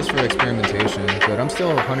this is just for experimentation, but I'm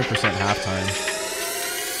still 100% halftime.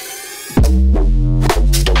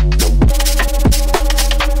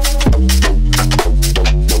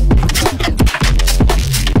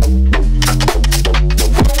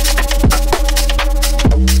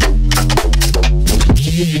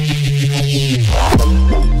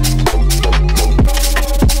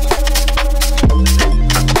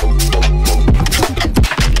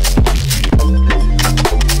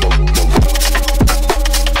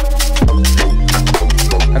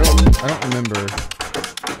 I don't remember.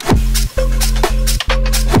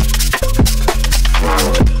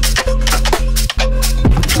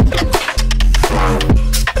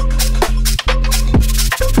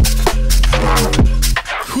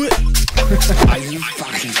 Are you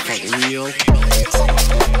fucking for real?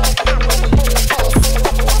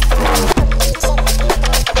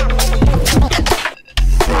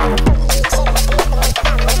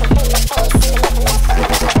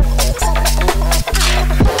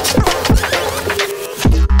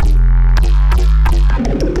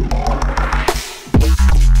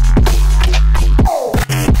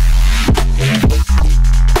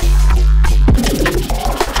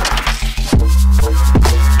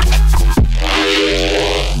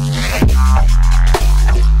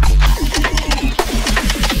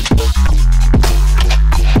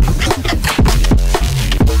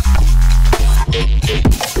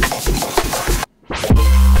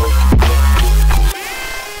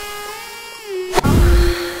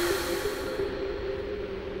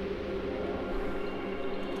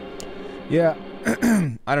 Yeah,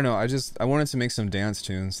 I don't know. I wanted to make some dance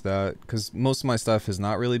tunes that, because most of my stuff has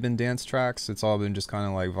not really been dance tracks. It's all been just kind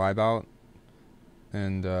of like vibe out,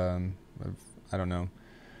 and I don't know.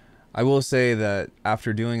 I will say that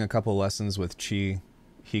after doing a couple lessons with Chi,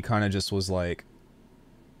 he kind of just was like,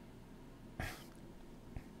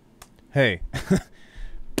 "Hey,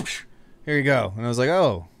 here you go," and I was like,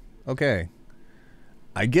 "Oh, okay,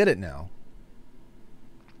 I get it now."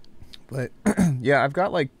 But yeah, I've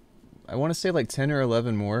got like, I want to say like 10 or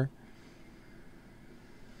 11 more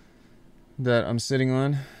that I'm sitting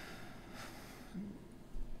on.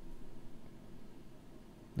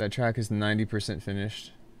 That track is 90%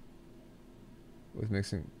 finished with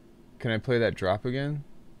mixing. Can I play that drop again?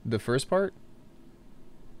 The first part?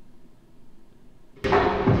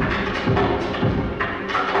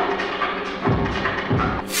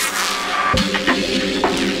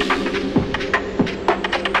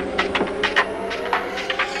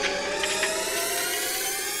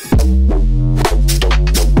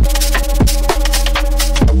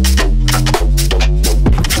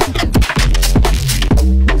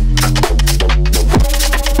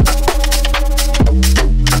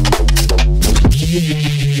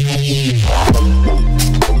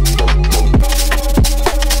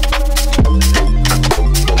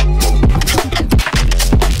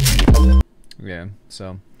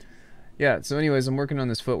 So anyways, I'm working on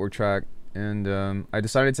this footwork track, and I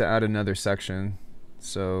decided to add another section.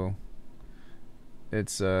 So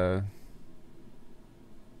it's sounds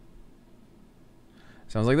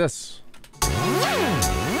like this.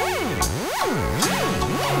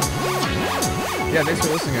 Yeah, thanks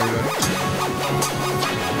for listening, everybody.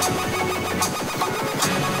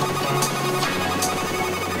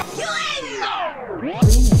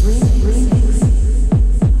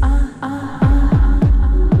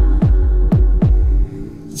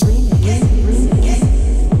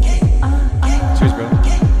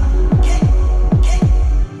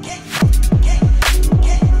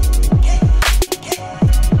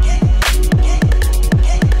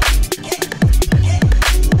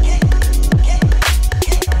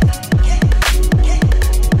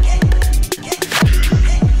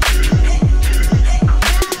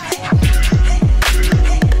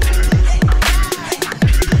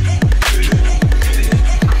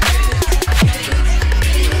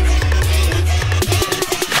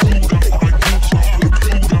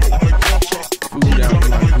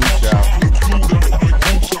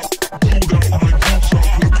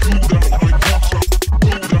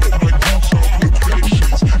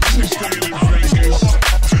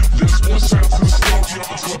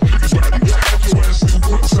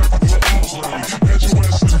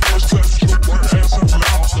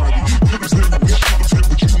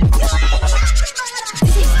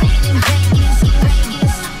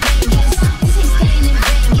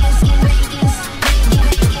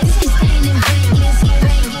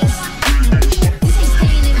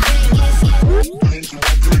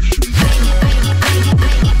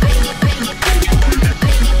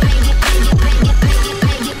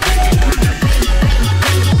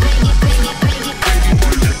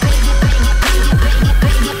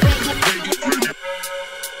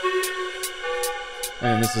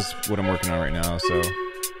 And this is what I'm working on right now, so.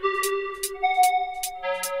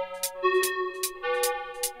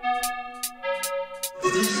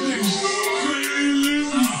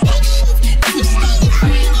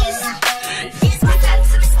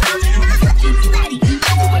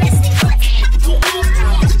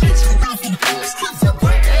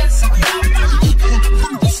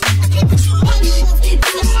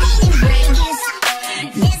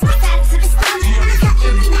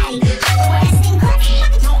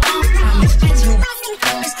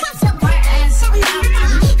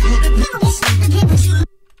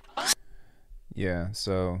 Yeah,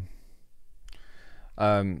 so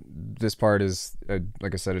this part is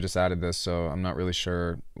like I said, I just added this, so I'm not really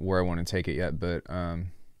sure where I want to take it yet, but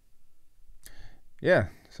yeah,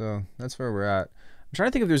 so that's where we're at. I'm trying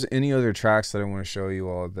to think if there's any other tracks that I want to show you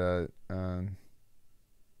all that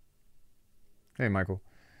hey Michael.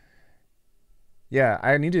 Yeah,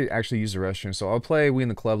 I need to actually use the restroom, so I'll play We in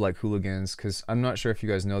the Club Like Hooligans, because I'm not sure if you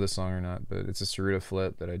guys know this song or not, but it's a Sarita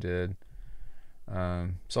flip that I did.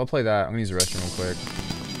 So I'll play that. I'm gonna use the restroom real quick.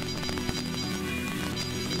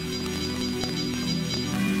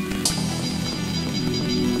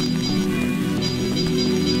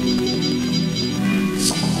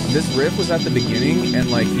 This riff was at the beginning,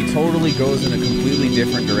 and like he totally goes in a completely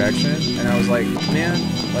different direction, and I was like, man,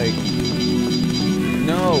 like,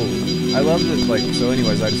 no, I love this. Like, so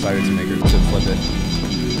anyways, I decided to make it, to flip it.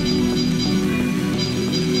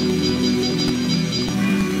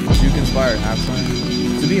 Juke inspired half sign.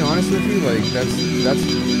 To be honest with you, like that's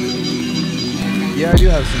yeah, I do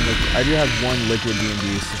have one Liquid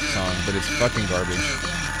D&D song, but it's fucking garbage.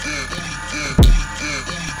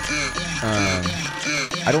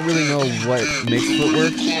 I don't really know what makes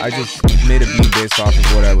footwork. I just made a beat based off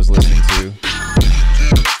of what I was listening to.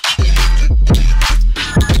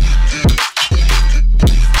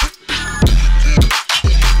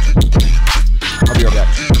 I'll be right back.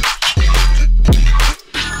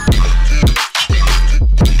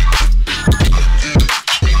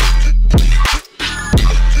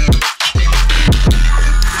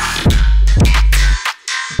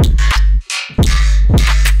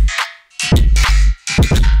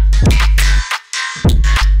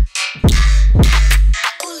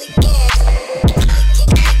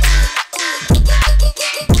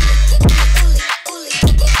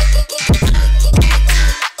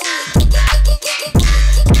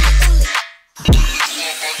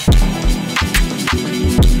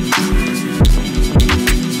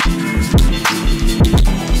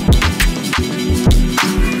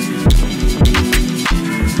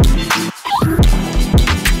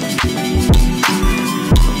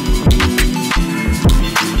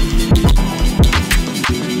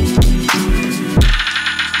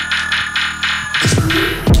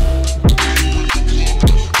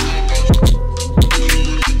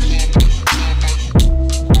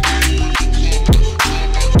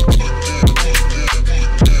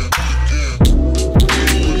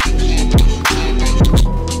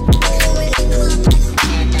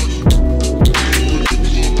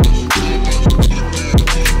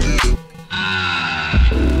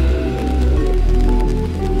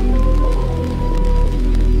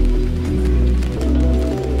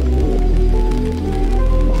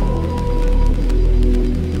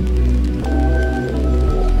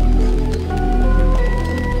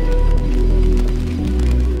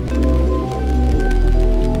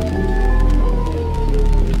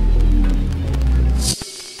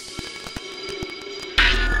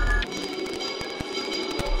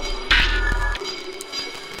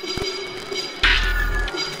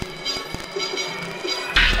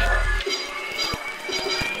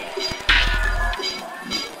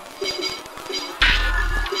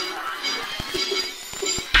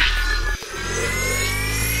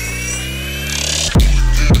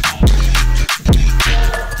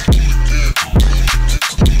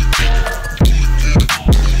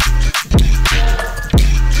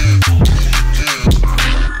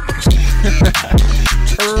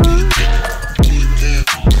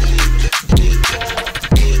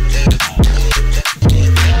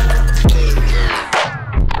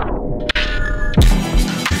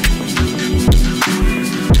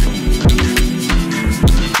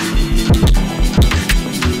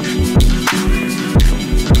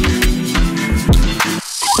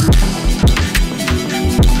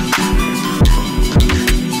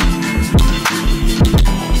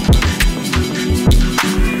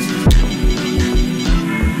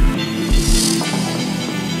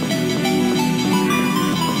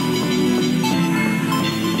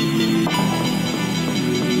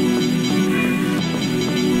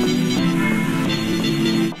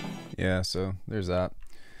 So there's that.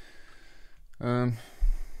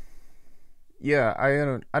 Yeah,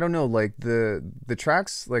 I don't know, like the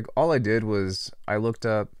tracks, like all I did was I looked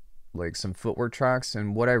up like some footwork tracks,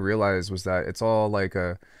 and what I realized was that it's all like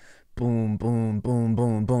a boom boom boom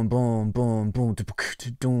boom boom boom boom boom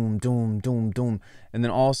doom doom doom doom, and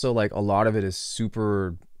then also like a lot of it is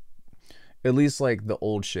super, at least like the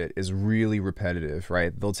old shit is really repetitive,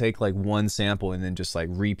 right? They'll take like one sample and then just like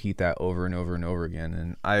repeat that over and over and over again,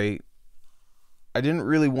 and I didn't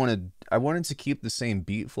really want to, I wanted to keep the same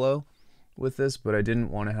beat flow with this, but I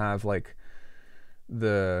didn't want to have like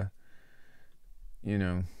the, you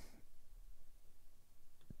know,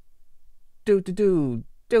 you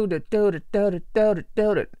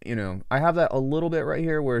know, I have that a little bit right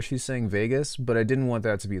here where she's saying Vegas, but I didn't want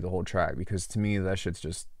that to be the whole track, because to me that shit's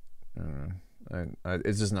just,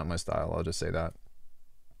 it's just not my style. I'll just say that.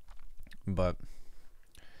 But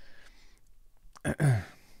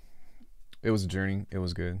it was a journey. It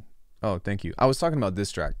was good. Oh, thank you. I was talking about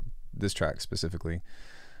this track specifically.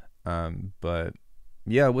 But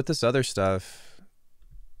yeah, with this other stuff,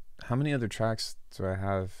 how many other tracks do I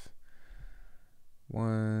have?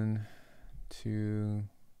 1, 2.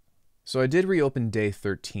 So I did reopen day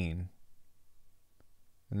 13.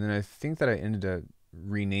 And then I think that I ended up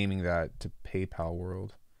renaming that to PayPal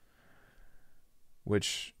World,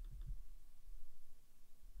 which,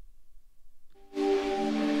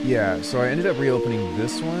 yeah, so I ended up reopening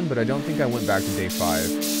this one, but I don't think I went back to day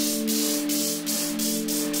 5.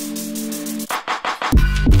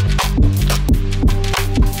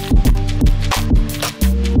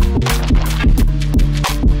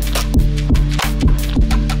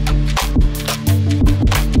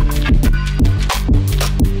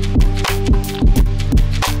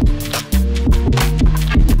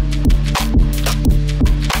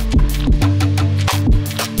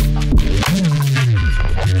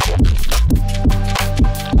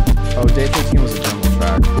 Oh, Day 13 was a jungle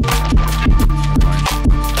track. Never mind.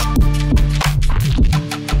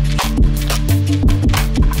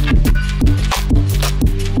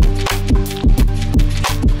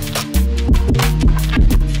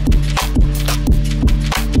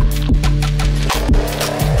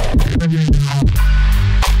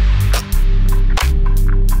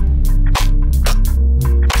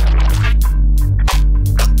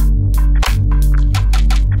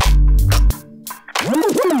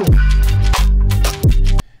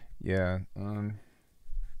 Yeah,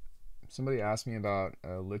 somebody asked me about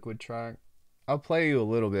a liquid track. I'll play you a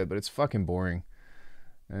little bit, but it's fucking boring.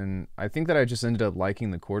 And I think that I just ended up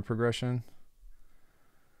liking the chord progression.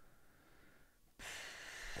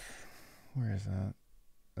 Where is that?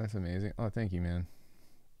 That's amazing. Oh, thank you, man.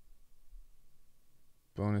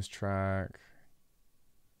 Bonus track.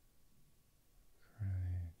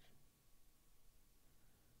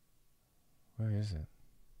 Where is it?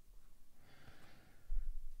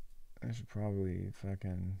 I should probably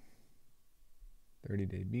fucking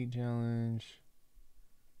 30-day beat challenge.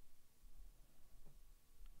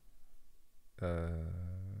 Some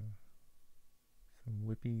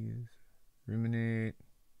whippies. Ruminate.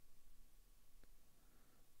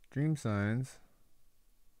 Dream signs.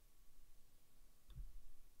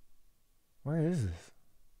 Where is this?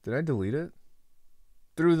 Did I delete it?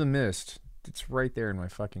 Through the mist. It's right there in my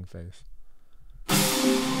fucking face.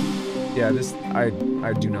 Yeah, this I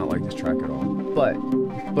do not like this track at all. But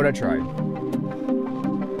I tried.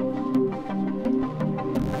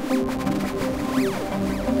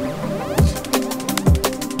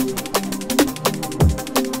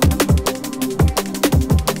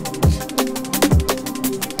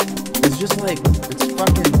 It's just like it's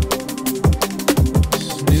fucking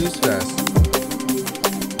snooze fest.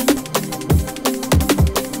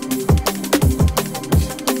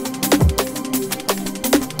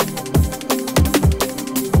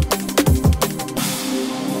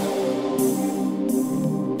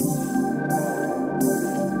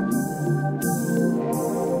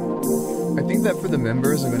 That for the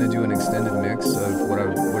members, I'm going to do an extended mix of what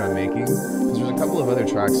I'm making, because there's a couple of other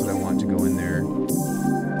tracks that I want to go in there.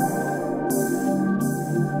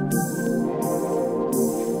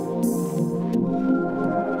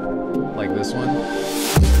 Like this one.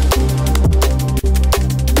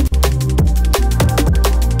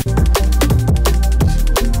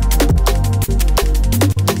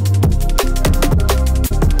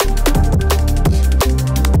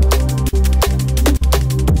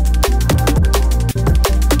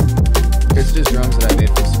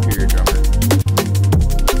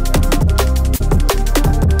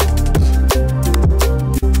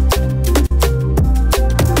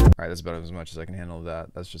 As I can handle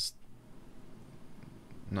that. That's just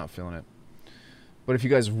not feeling it. But if you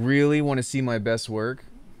guys really want to see my best work,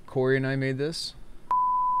 Corey and I made this.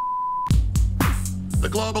 The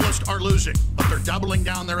globalists are losing, but they're doubling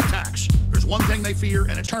down their attacks. There's one thing they fear,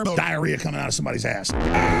 and it's turbo diarrhea coming out of somebody's ass.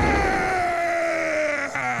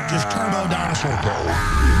 Just turbo dinosaur.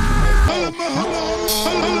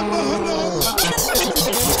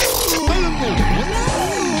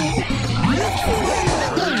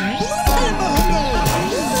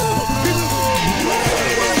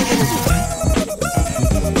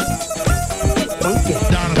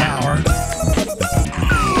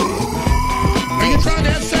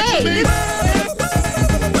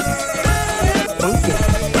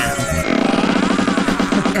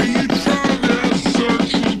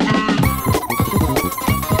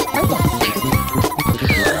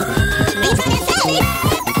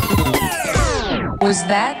 Was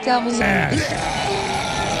that devil's ass?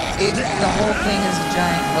 The whole thing is a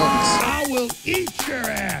giant hoax. I will eat your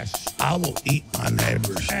ass. I will eat my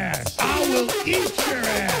neighbor's ass. I will eat your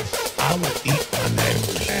ass. I will eat my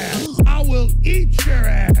neighbor's ass. I will eat your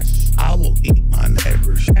ass. I will eat my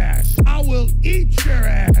neighbor's ass. I will eat your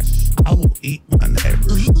ass. I will eat my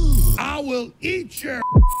neighbor's. I will eat your.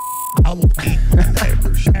 I will eat my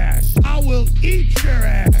neighbor's ass. I will eat your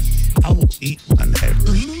ass. I will eat my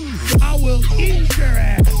neighbor's. I will eat your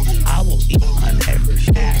ass. I will eat my neighbor's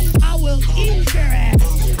ass. I will eat your ass.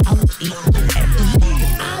 I will eat my neighbor's.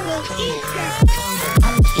 I will eat your ass.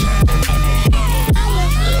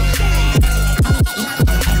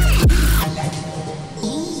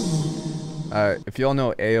 If y'all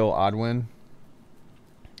know A.O. Odwin,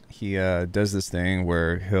 he does this thing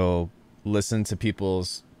where he'll listen to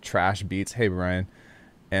people's trash beats. Hey, Brian.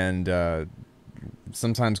 And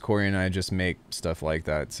sometimes Corey and I just make stuff like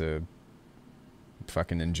that to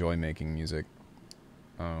fucking enjoy making music.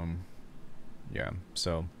 Yeah,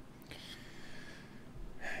 so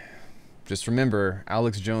just remember,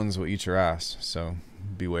 Alex Jones will eat your ass, so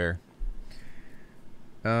beware.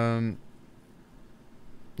 Yeah,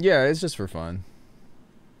 it's just for fun.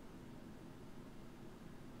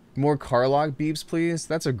 More car lock beeps, please.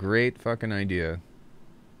 That's a great fucking idea.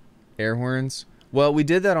 Air horns. Well, we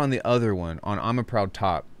did that on the other one, on I'm a Proud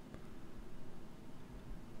Top.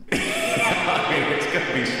 I mean, it's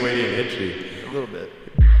gonna be sweaty and itchy. A little bit.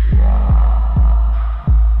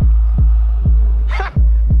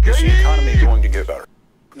 Is the economy going to get better?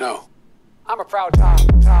 No. I'm a proud top.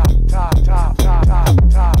 I'm a proud top.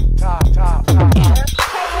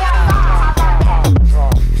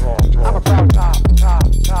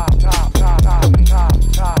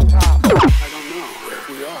 I don't know where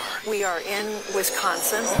we are. We are in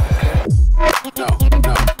Wisconsin. No.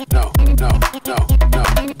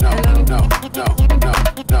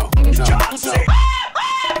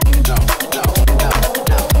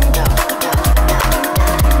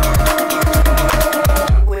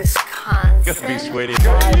 Wisconsin. It's gonna be sweaty.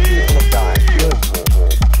 Five people have died.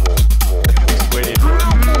 Sweaty.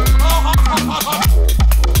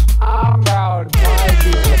 I'm proud. 5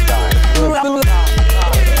 people have died.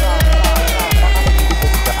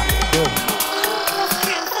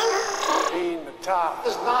 Being the top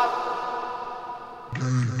is not.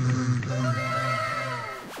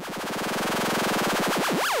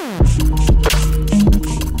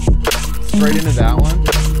 Straight into that one.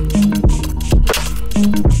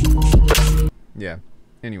 Yeah.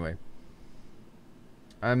 Anyway.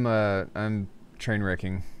 I'm train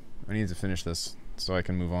wrecking. I need to finish this so I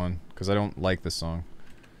can move on, because I don't like this song.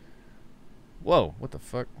 Whoa, what the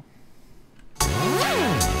fuck?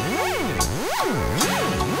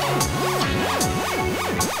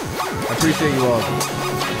 I appreciate you all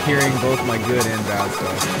hearing both my good and bad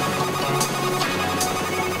stuff.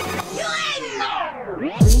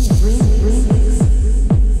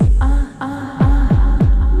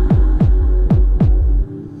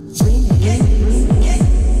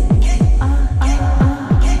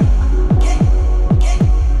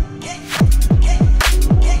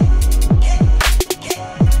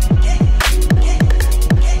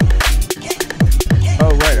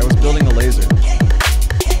 Oh right, I was building a laser.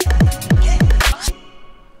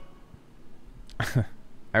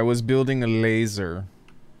 I was building a laser.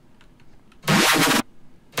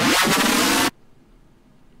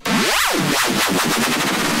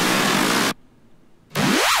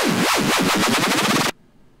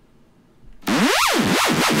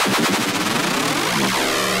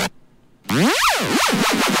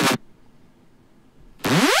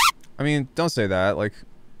 I mean, don't say that. Like,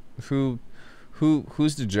 who's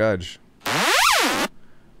to judge?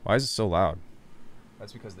 Why is it so loud?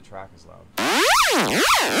 That's because the track is loud.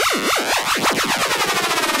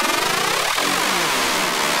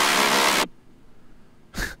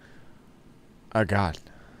 Oh god.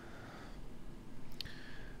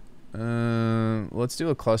 Let's do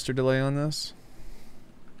a cluster delay on this.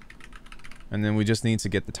 And then we just need to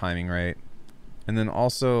get the timing right. And then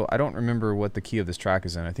also, I don't remember what the key of this track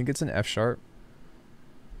is in. I think it's an F sharp.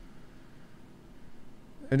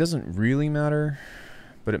 It doesn't really matter,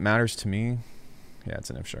 but it matters to me. Yeah, it's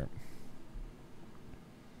an F sharp.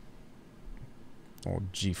 Or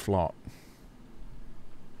G flat.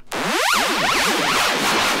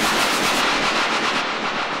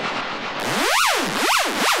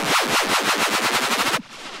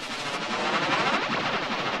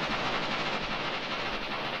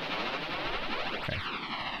 Okay.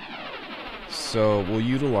 So we'll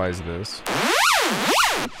utilize this.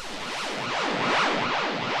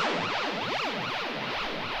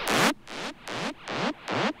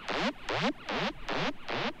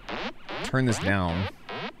 Turn this down.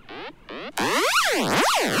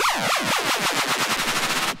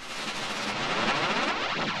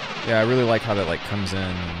 Yeah, I really like how that like comes in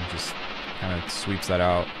and just kind of sweeps that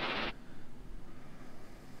out.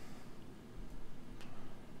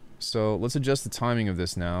 So let's adjust the timing of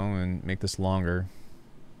this now and make this longer.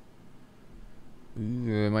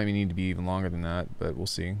 Ooh, it might need to be even longer than that, but we'll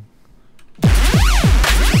see.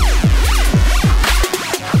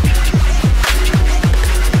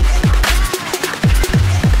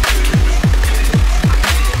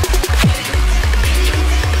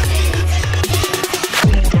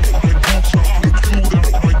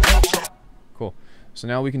 Cool. So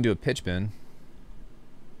now we can do a pitch bend.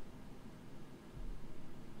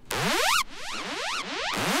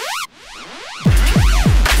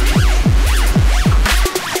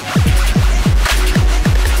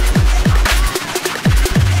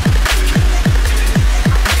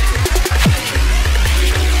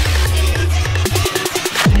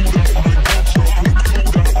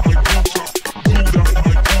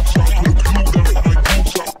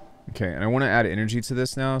 Okay, and I want to add energy to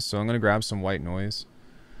this now, so I'm going to grab some white noise.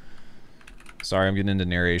 Sorry, I'm getting into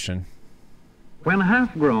narration. When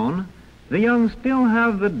half grown, the young still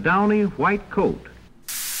have the downy white coat.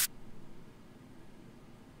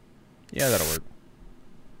 Yeah, that'll work.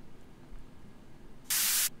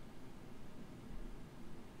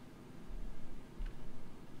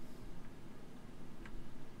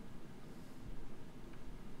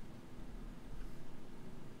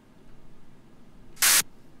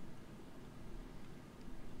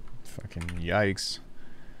 Fucking yikes.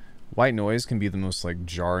 White noise can be the most, like,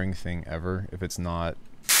 jarring thing ever if it's not...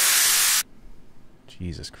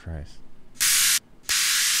 Jesus Christ.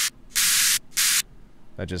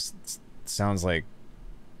 That just sounds like...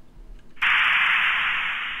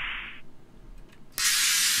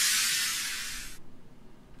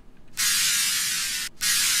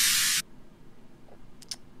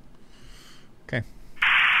 Okay.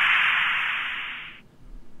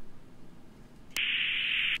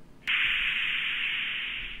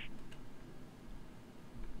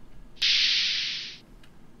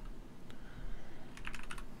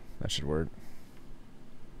 That should work.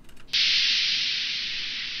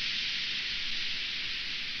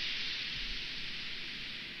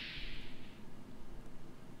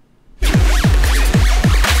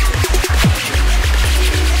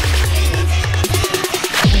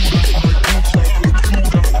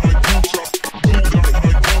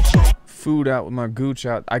 Food out with my gooch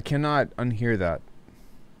out. I cannot unhear that.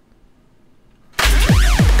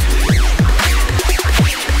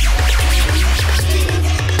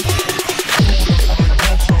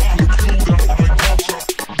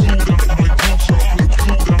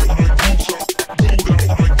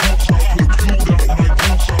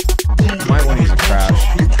 Might want to use a crash.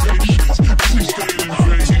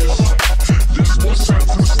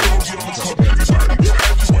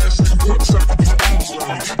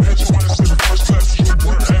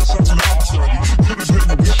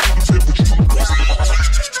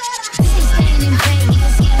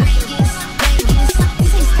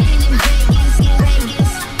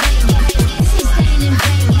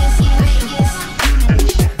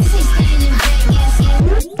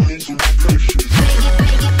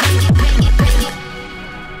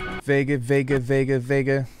 Vega, Vega, Vega,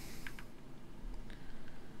 Vega.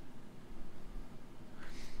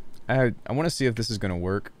 I want to see if this is going to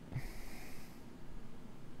work.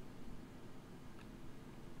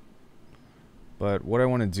 But what I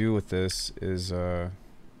want to do with this is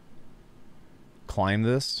climb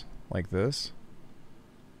this like this.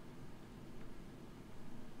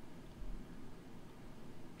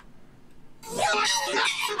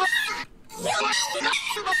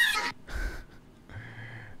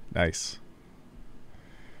 Nice.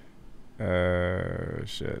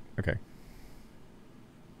 Shit. Okay.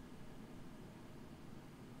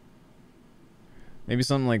 Maybe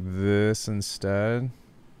something like this instead.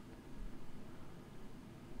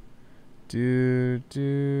 Do.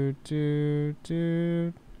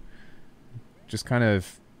 Just kind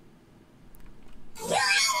of.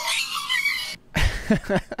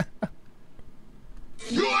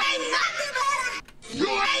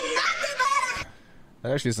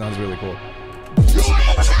 That actually sounds really cool.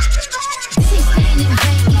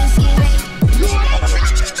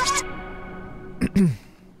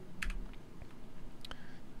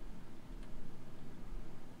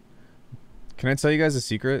 Can I tell you guys a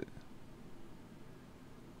secret?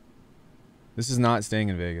 This is not staying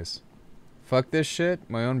in Vegas. Fuck this shit.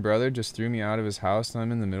 My own brother just threw me out of his house and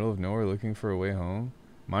I'm in the middle of nowhere looking for a way home.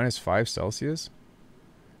 -5 Celsius?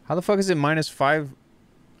 How the fuck is it -5?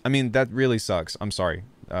 I mean, that really sucks. I'm sorry.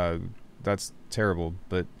 That's terrible,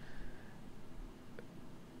 but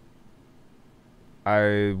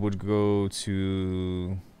I would go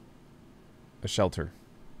to a shelter.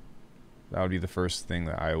 That would be the first thing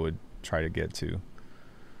that I would try to get to.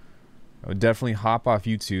 I would definitely hop off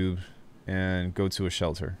YouTube and go to a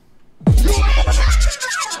shelter.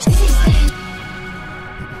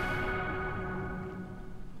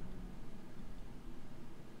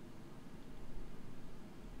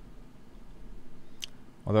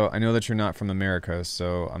 Although I know that you're not from America,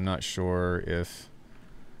 so I'm not sure if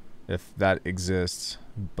that exists,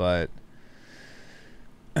 but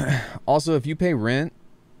also if you pay rent,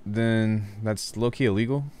 then that's low-key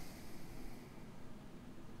illegal.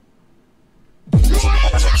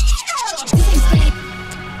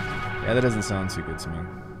 Yeah, that doesn't sound too good to me.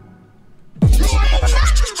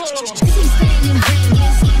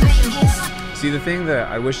 See, the thing that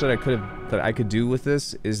I wish that I could do with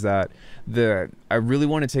this is that I really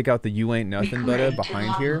want to take out the "you ain't nothing but"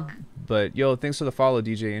 behind here. But yo, thanks for the follow,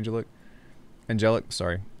 DJ Angelic.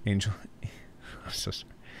 Sorry, Angel. I'm so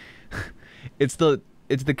sorry. It's the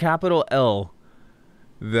capital L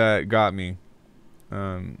that got me.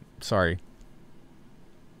 Sorry.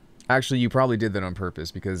 Actually, you probably did that on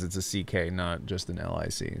purpose because it's a CK, not just an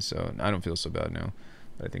LIC. So I don't feel so bad now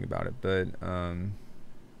that I think about it. But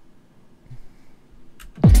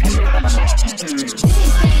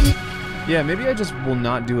yeah, maybe I just will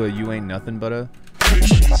not do a "You Ain't Nothing But a."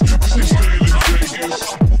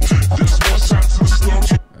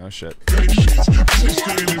 Oh shit.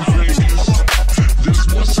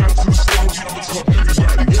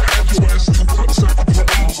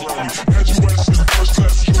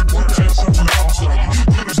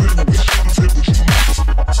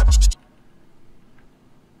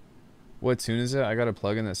 What tune is it? I got a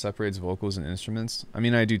plugin that separates vocals and instruments. I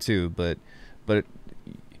mean, I do too, but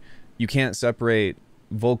you can't separate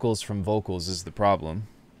vocals from vocals is the problem.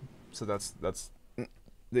 So that's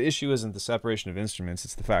the issue isn't the separation of instruments,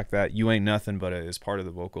 it's the fact that "You Ain't Nothing But a" is part of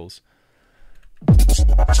the vocals.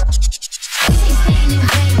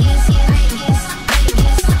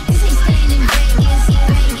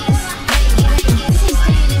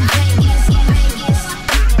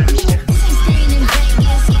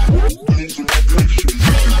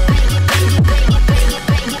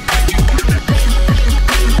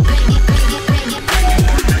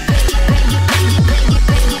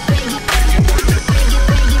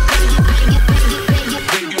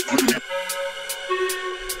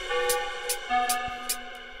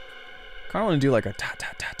 Kind of want to do like a ta ta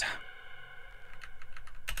ta ta.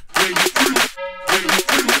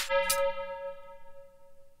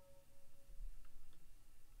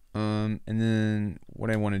 And then what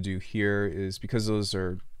I want to do here is, because those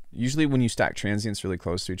are usually when you stack transients really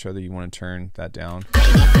close to each other, you want to turn that down.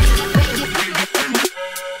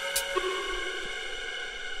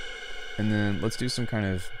 And then let's do some kind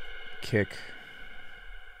of kick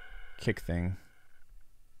thing.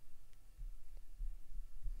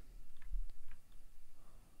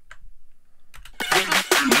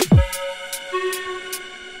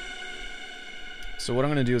 So what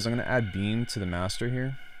I'm going to do is I'm going to add beam to the master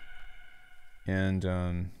here. And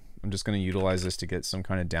I'm just going to utilize this to get some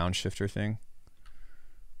kind of downshifter thing.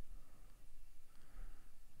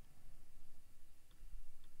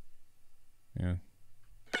 Yeah.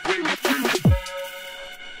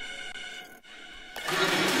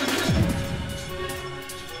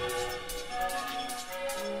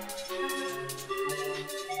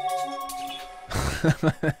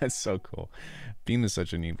 That's so cool. Beam is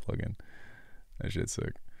such a neat plugin. That shit's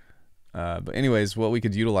sick. But anyways, what we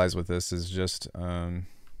could utilize with this is just a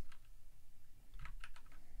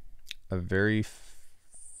very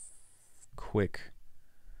quick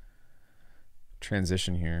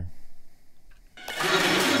transition here.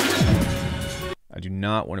 I do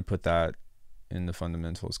not want to put that in the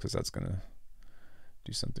fundamentals because that's going to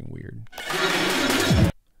do something weird.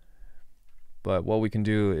 But what we can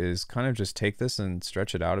do is kind of just take this and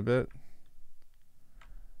stretch it out a bit.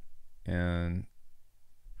 And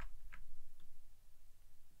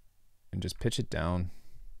just pitch it down.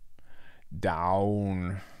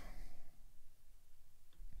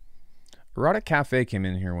 Erotic Cafe came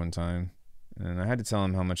in here one time, and I had to tell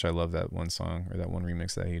him how much I love that one song, or that one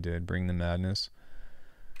remix that he did, Bring the Madness.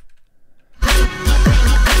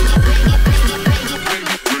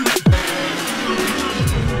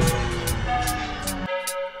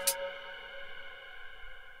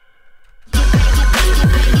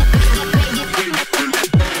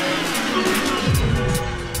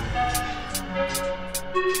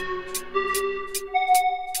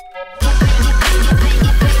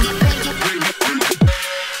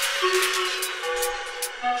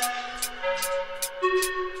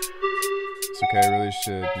 Okay, I really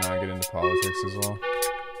should not get into politics as well.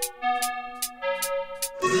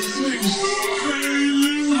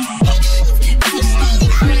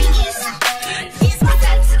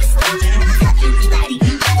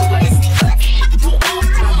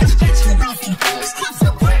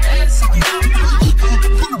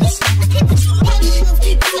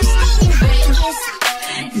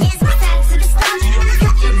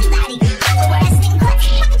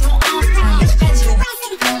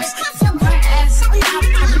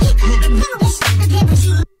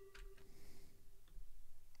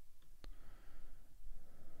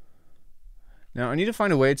 Now I need to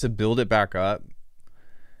find a way to build it back up.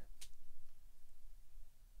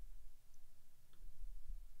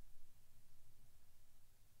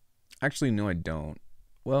 Actually, no, I don't.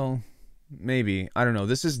 Well, maybe. I don't know.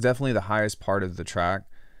 This is definitely the highest part of the track.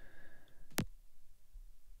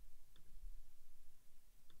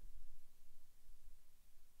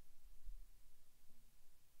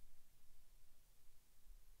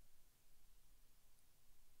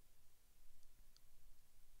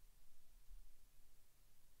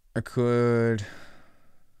 I could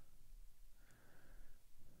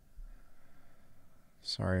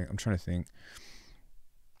Sorry, I'm trying to think.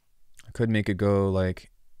 I could make it go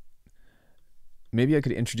like, maybe I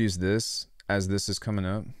could introduce this as this is coming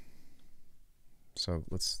up. So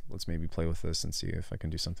let's maybe play with this and see if I can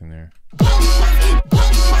do something there.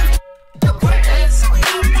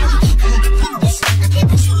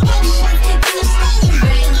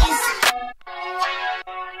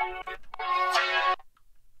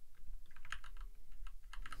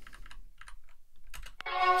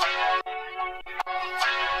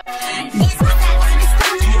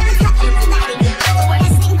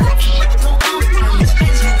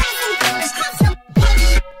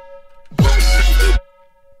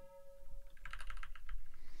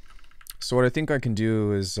 So what I think I can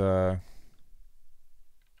do is okay,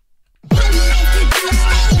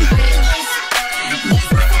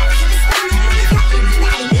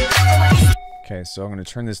 so I'm going to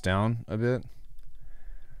turn this down a bit,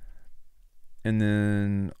 and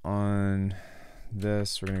then on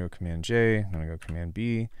this we're going to go Command J, I'm going to go Command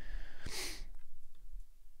B,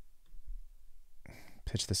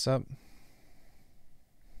 pitch this up,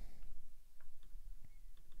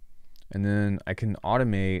 and then I can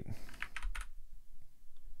automate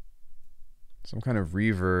some kind of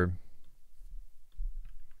reverb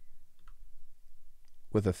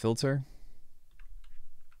with a filter.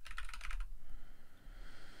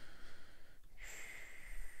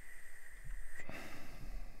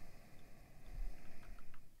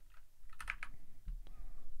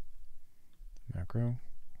 Macro.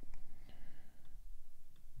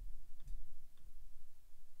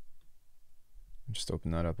 Just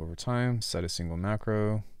open that up over time, set a single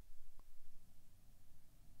macro.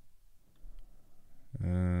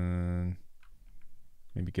 And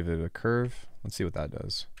maybe give it a curve. Let's see what that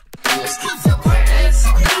does.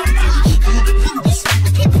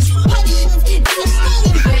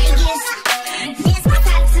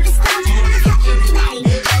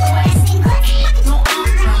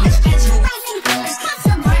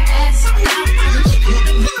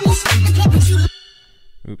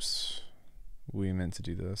 Oops, we meant to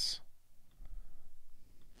do this.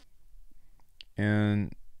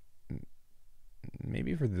 And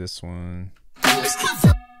maybe for this one,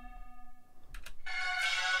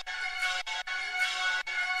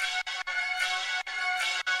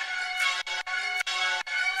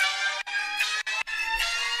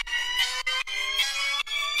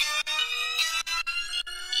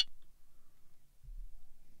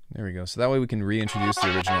 there we go. So that way we can reintroduce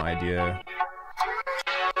the original idea.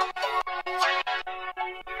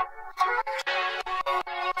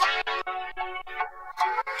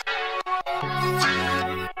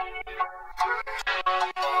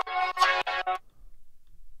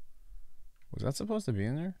 Was that supposed to be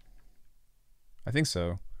in there? I think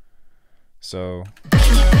so. So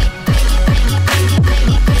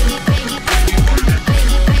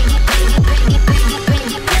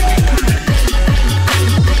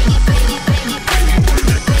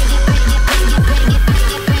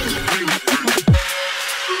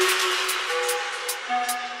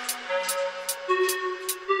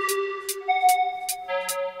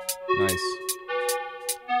nice.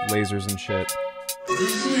 Lasers and shit.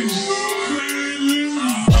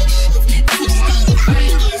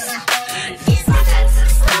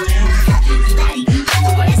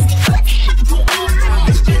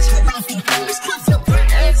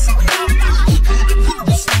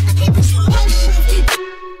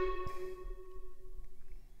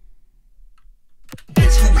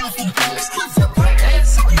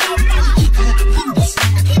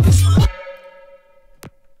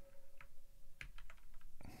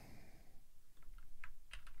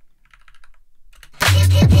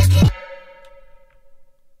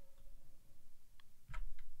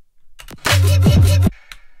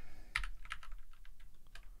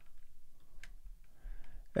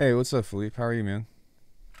 Hey, what's up, Philippe? How are you, man?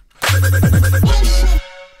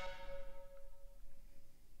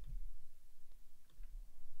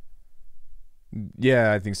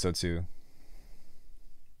 Yeah, I think so too.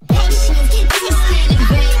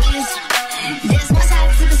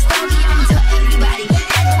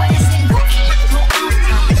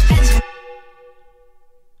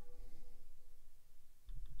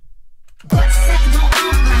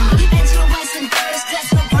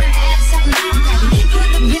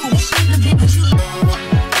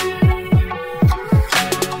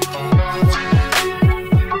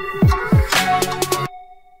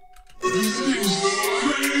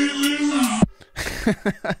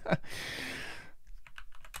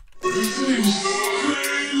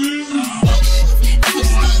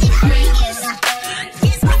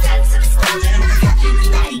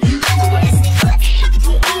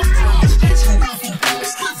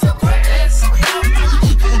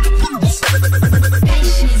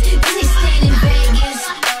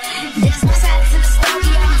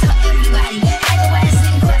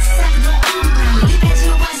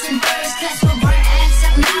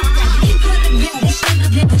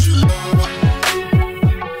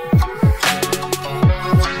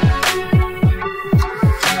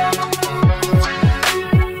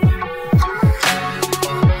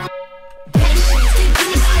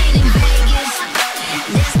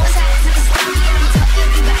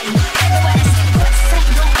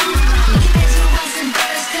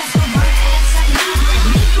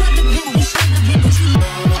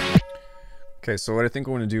 Okay, so what I think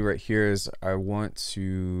I want to do right here is I want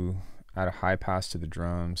to add a high pass to the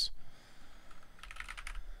drums.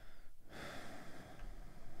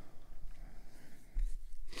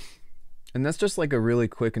 And that's just like a really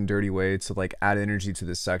quick and dirty way to like add energy to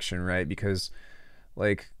this section, right? Because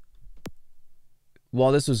like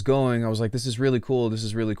while this was going, I was like, this is really cool,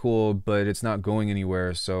 but it's not going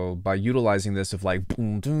anywhere. So by utilizing this of like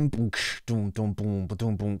boom, boom, boom, boom, boom, boom,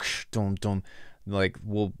 boom, boom, boom, boom, like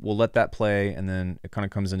we'll let that play, and then it kind of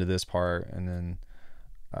comes into this part, and then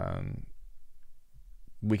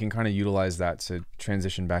we can kind of utilize that to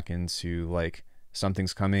transition back into like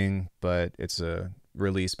something's coming, but it's a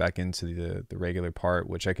release back into the regular part,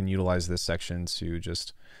 which I can utilize this section to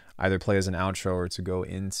just either play as an outro or to go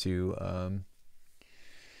into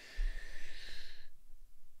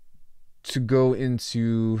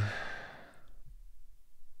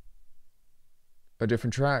a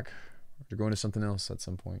different track, or to go into something else at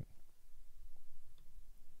some point.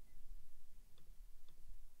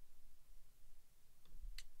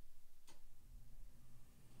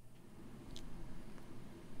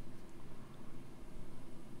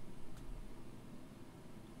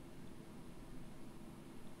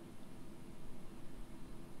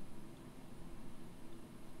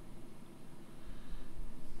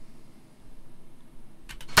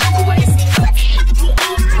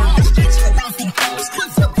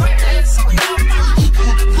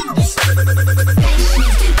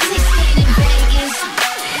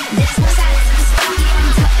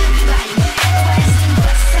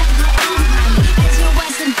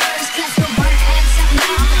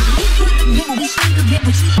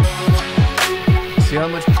 See how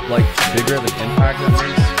much like bigger of an impact that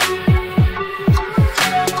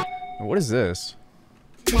makes? What is this?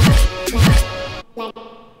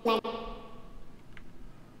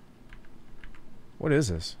 What is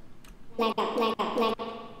this?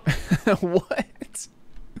 What?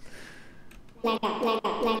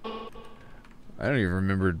 I don't even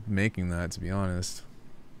remember making that, to be honest.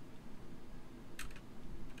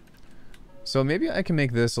 So maybe I can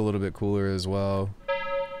make this a little bit cooler as well.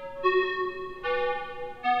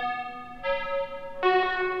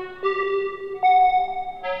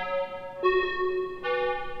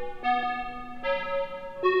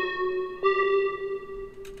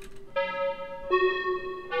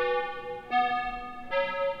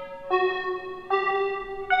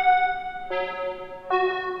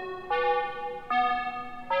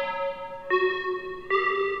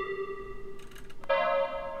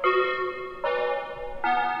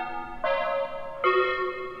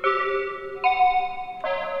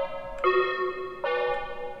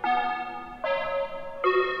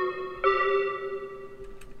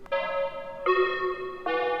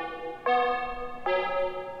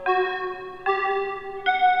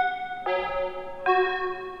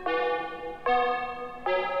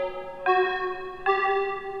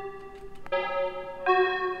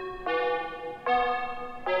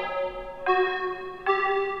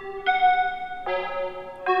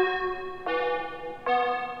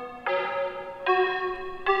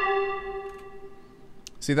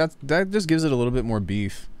 See, that just gives it a little bit more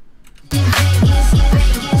beef.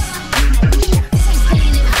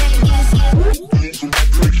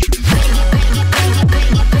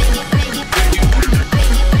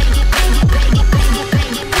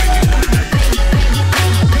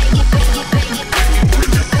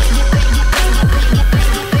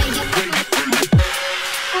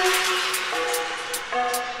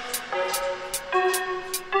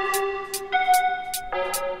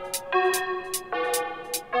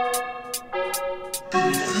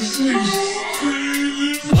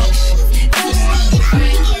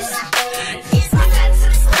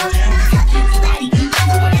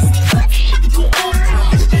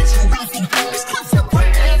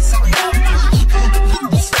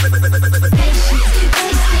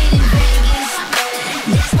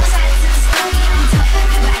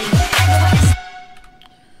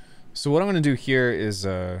 So what I'm gonna do here is,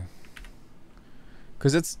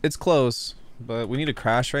 cause it's close, but we need a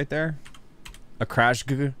crash right there, a crash,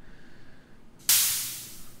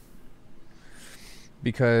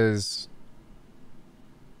 because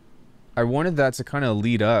I wanted that to kind of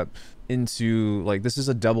lead up into, like, this is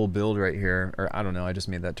a double build right here, or I don't know, I just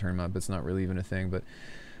made that term up. It's not really even a thing, but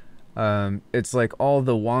it's like all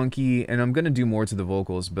the wonky, and I'm gonna do more to the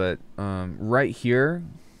vocals, but right here,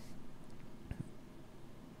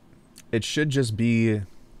 it should just be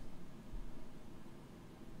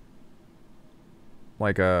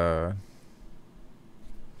like a...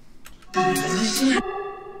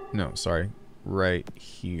 No, sorry. Right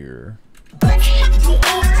here.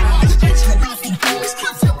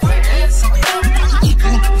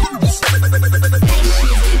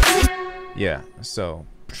 Yeah, so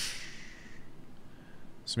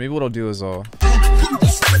maybe what I'll do is I'll...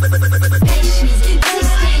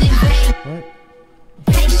 What?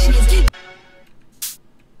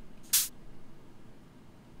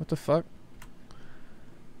 What the fuck?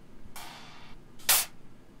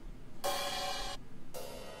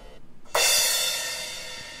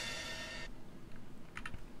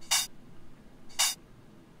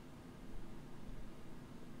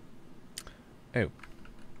 Oh.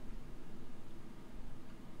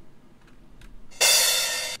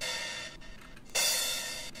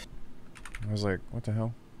 I was like, what the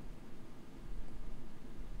hell?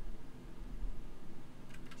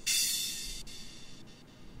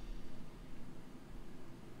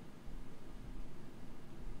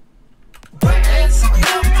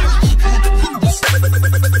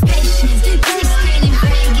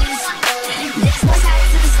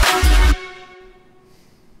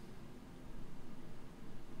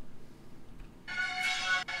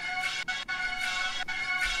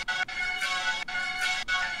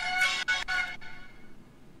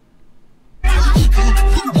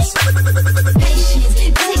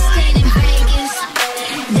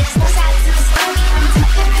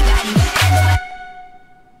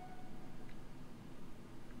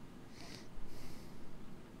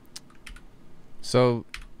 So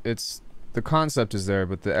it's the concept is there,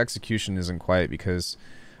 but the execution isn't quite, because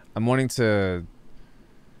I'm wanting to...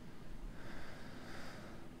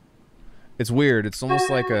 It's weird. It's almost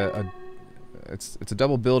like it's a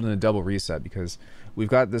double build and a double reset, because we've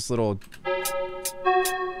got this little,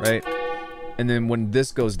 right? And then when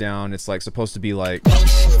this goes down, it's like supposed to be like,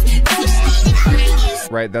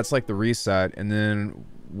 right? That's like the reset. And then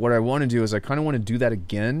what I want to do is I kind of want to do that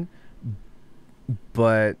again,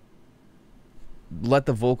 but let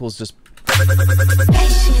the vocals just...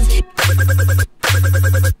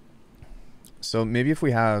 So maybe if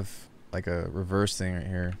we have like a reverse thing right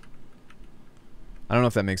here. I don't know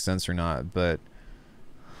if that makes sense or not, but...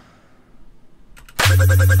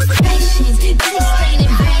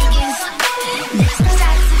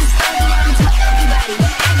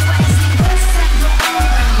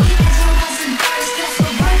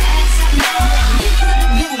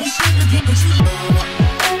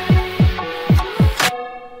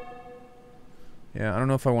 Yeah, I don't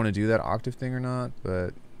know if I want to do that octave thing or not,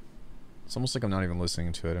 but it's almost like I'm not even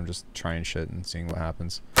listening to it. I'm just trying shit and seeing what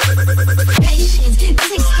happens.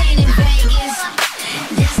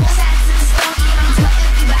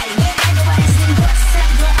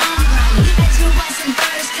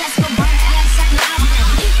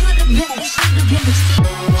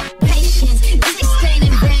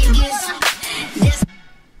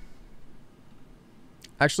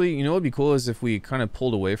 Actually, you know what would be cool is if we kind of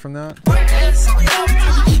pulled away from that.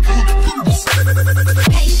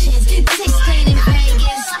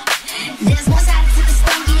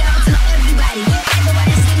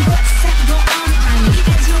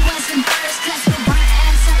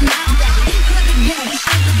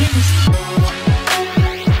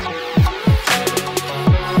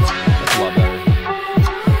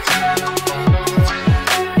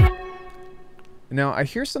 Now, I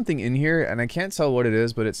hear something in here, and I can't tell what it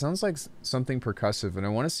is, but it sounds like something percussive, and I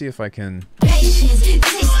want to see if I can...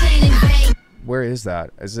 Where is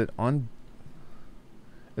that? Is it on...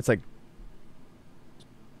 It's like...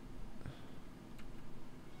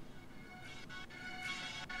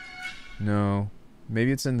 No.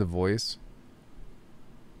 Maybe it's in the voice.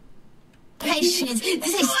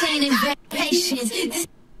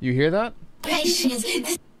 You hear that?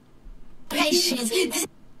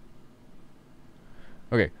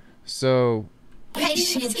 Okay, so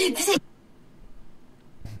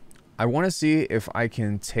I want to see if I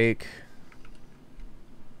can take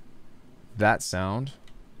that sound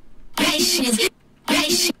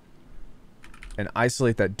and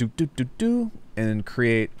isolate that do do do do and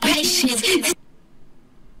create.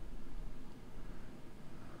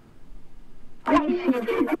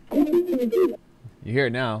 You hear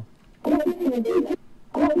it now.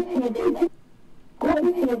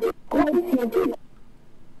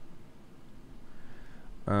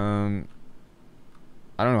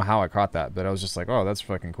 I don't know how I caught that, but I was just like, oh, that's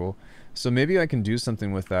fucking cool. So maybe I can do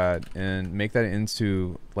something with that and make that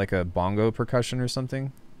into like a bongo percussion or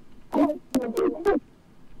something.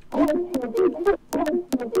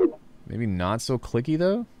 Maybe not so clicky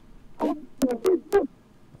though.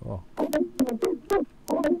 Oh.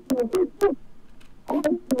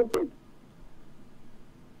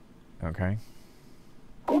 Okay.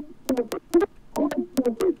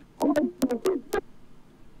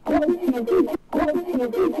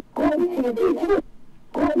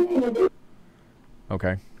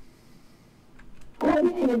 Okay.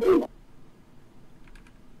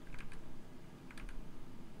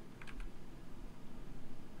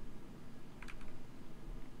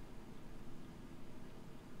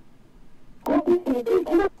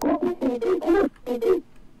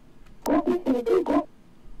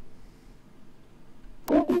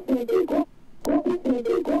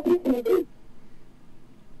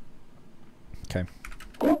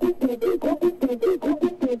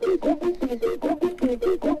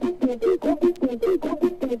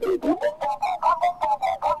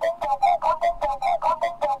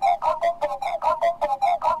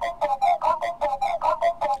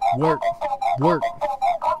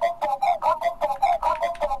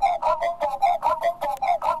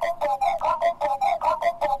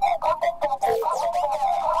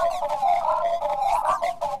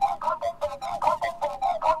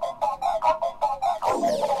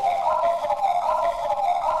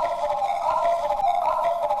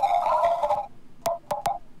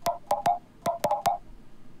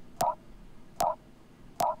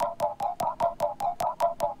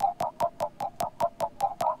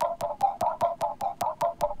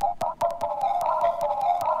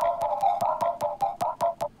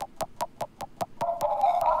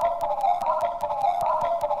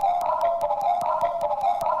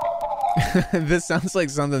 This sounds like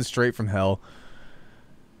something straight from hell.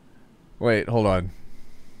 Wait, hold on.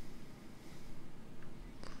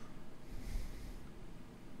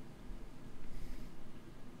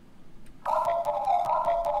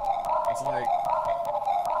 It's like...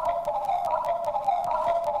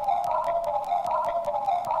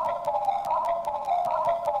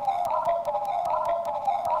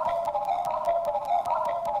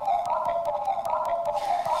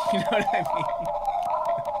 You know what I mean?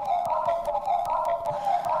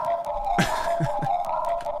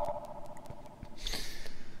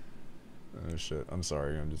 Oh shit, I'm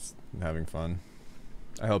sorry, I'm just having fun.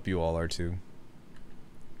 I hope you all are too.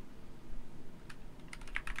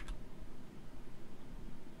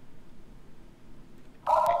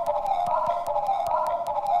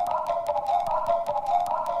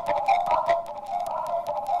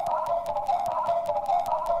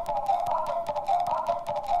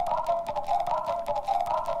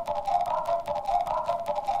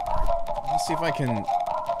 Let's see if I can...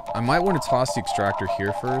 I might want to toss the extractor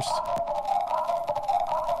here first.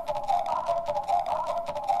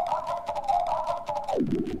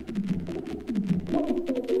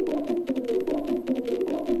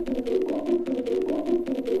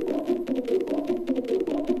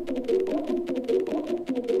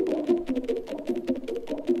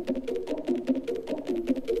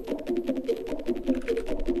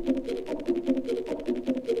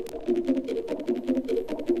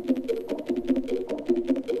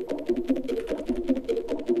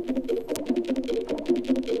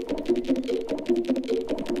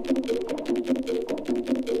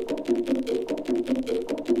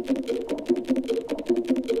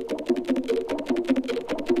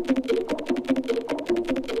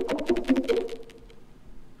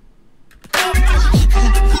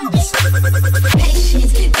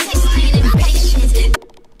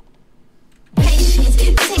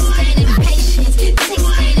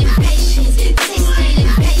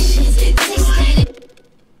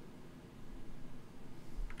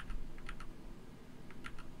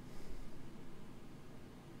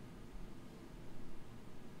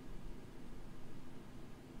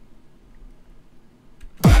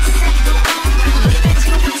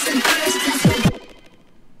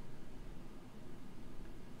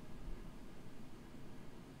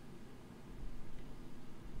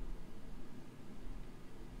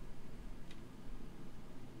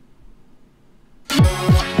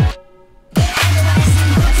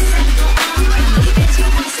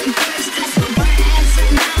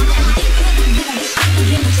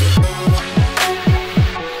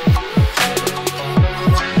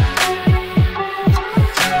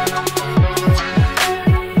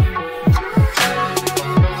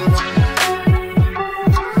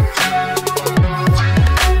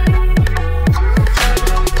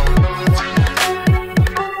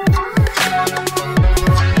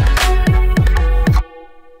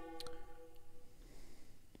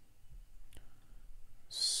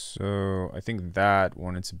 So I think that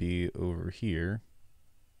wanted to be over here.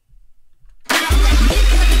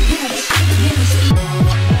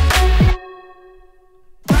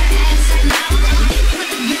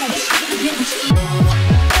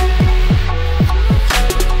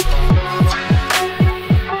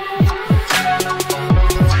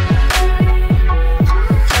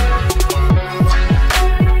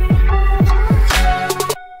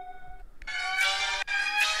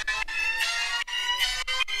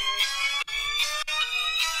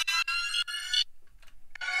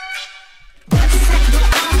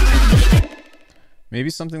 Maybe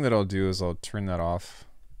something that I'll do is I'll turn that off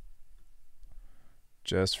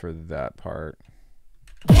just for that part.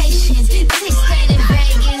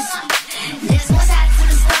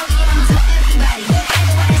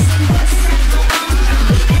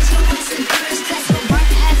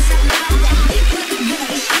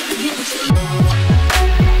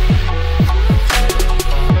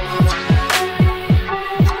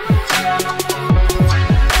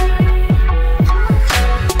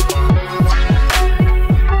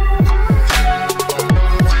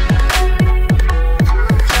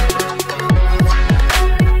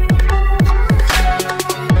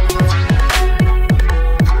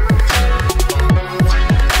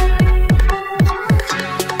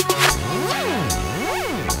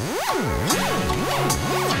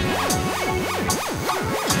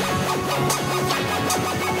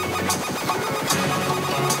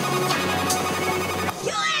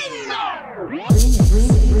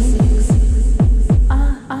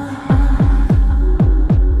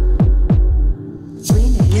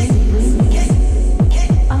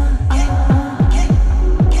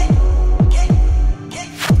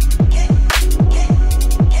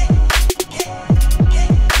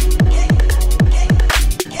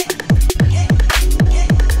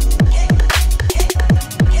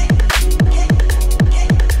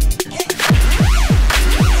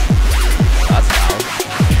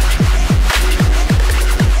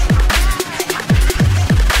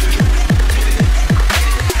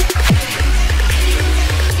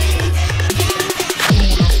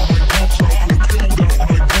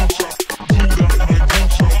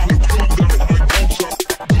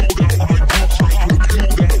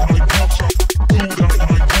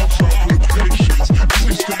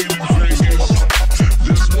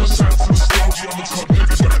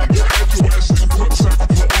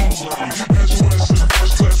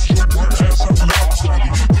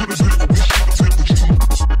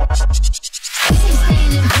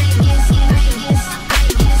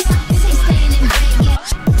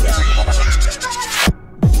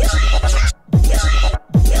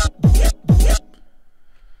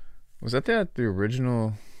 Was that the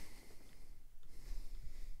original?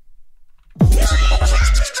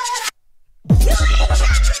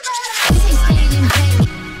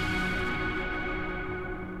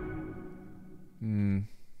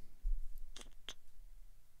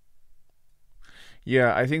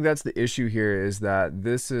 Yeah, I think that's the issue here, is that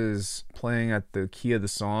this is playing at the key of the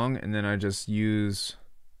song, and then I just use...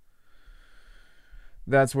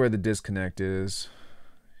 That's where the disconnect is.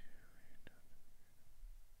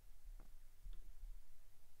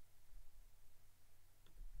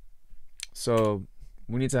 So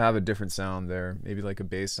we need to have a different sound there, maybe like a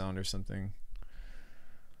bass sound or something.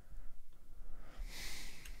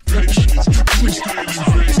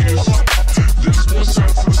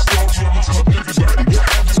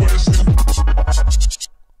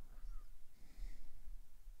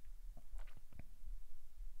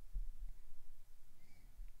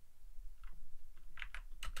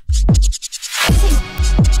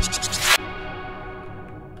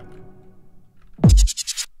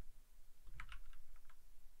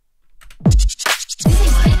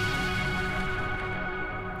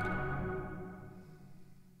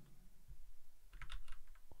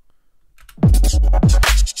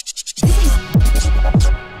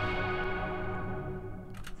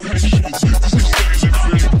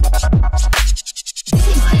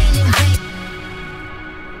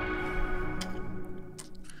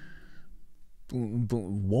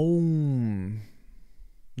 Whoa.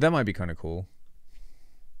 That might be kind of cool.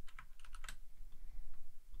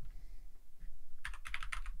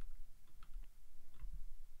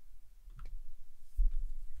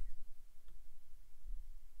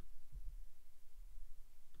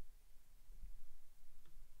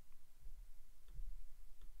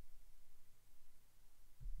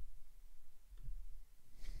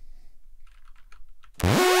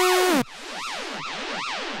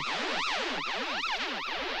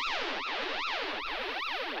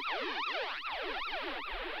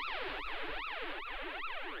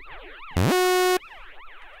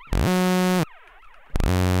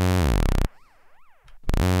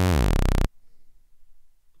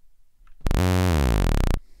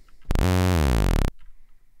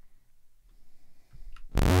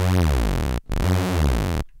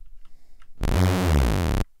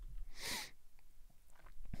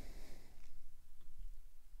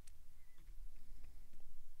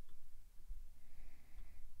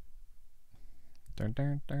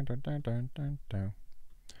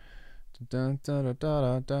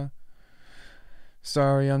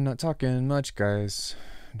 Sorry, I'm not talking much, guys.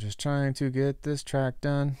 I'm just trying to get this track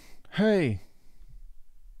done. Hey!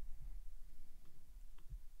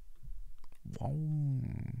 Whoa.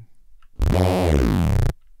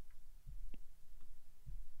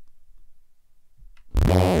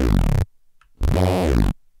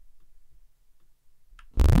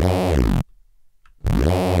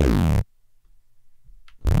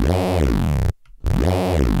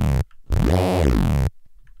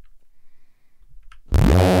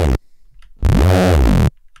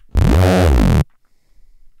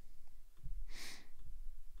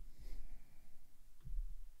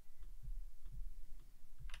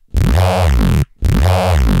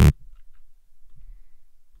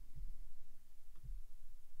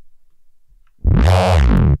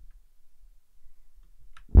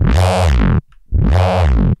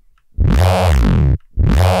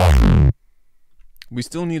 We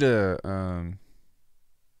still need a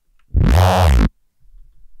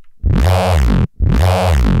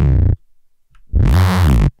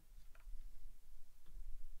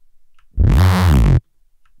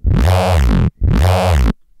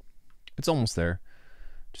it's almost there.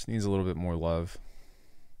 Just needs a little bit more love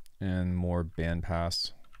and more band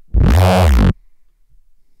pass.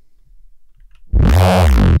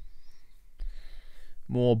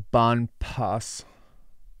 More band pass.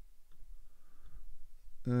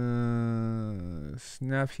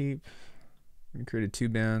 Snap heap. We create a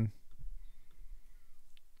 2-band.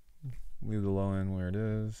 Leave the low end where it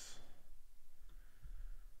is.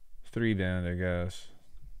 3-band, I guess.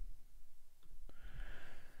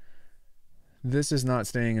 This is not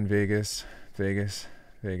staying in Vegas. Vegas.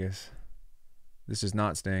 Vegas. This is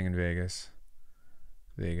not staying in Vegas.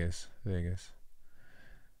 Vegas. Vegas.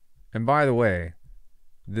 And by the way,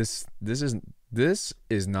 this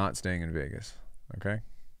is not staying in Vegas. Okay?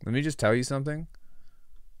 Let me just tell you something.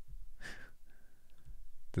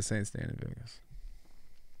 This ain't staying in Vegas.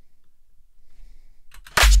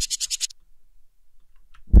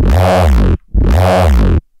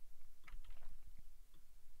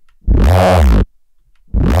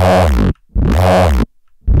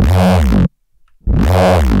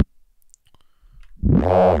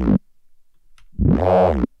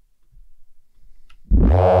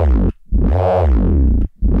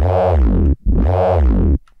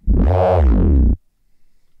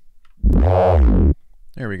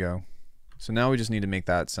 There we go. So now we just need to make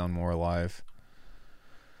that sound more alive.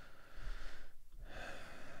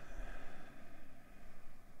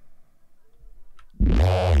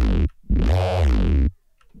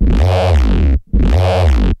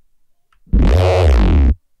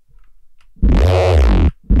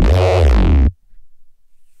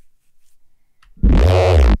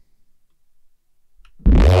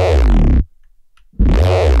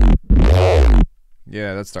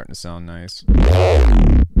 Yeah, that's starting to sound nice.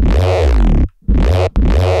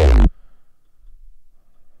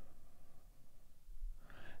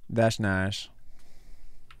 That's nice.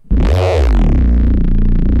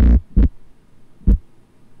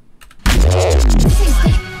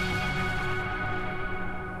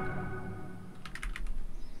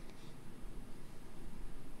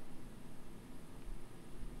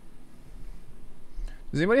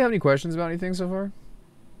 Does anybody have any questions about anything so far?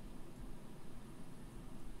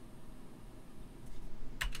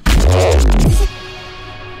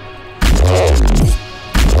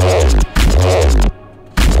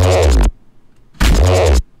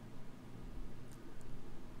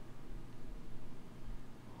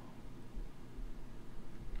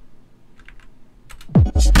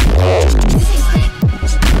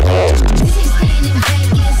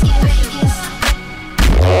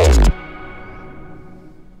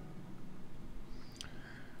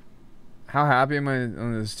 How happy am I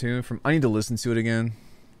on this tune? I need to listen to it again.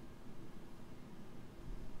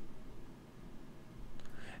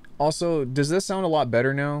 Also, does this sound a lot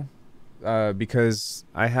better now? Because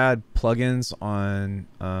I had plugins on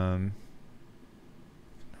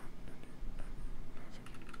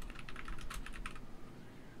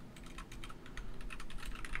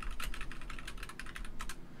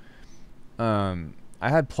I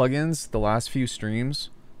had plugins the last few streams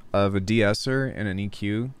of a de-esser and an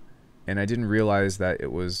EQ, and I didn't realize that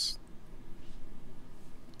it was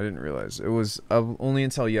only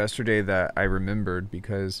until yesterday that I remembered,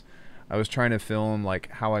 because I was trying to film like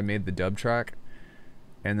how I made the dub track,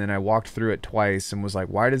 and then I walked through it twice and was like,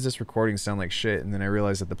 why does this recording sound like shit? And then I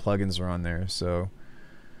realized that the plugins are on there. So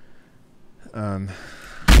yeah,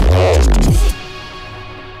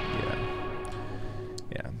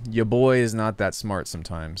 your boy is not that smart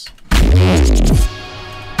sometimes.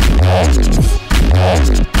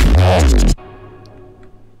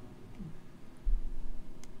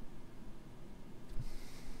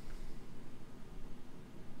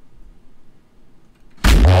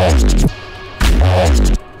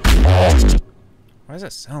 Why does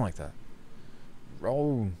that sound like that?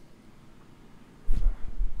 Roll.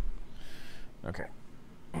 Okay.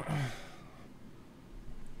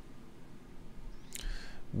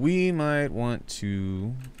 We might want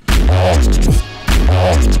to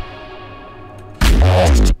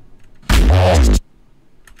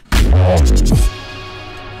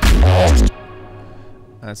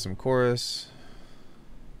add some chorus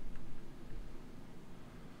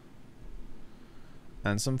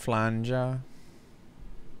and some flanger.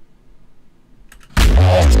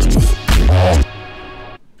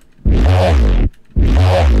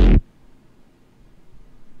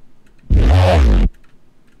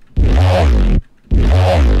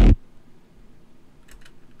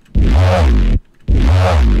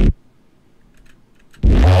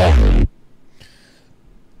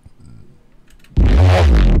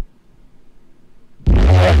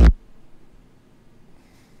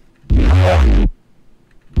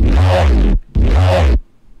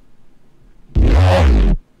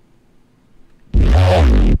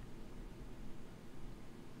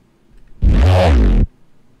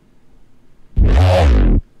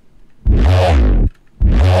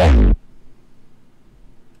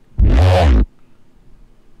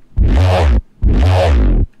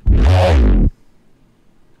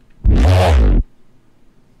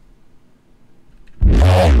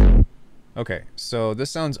 Okay, so this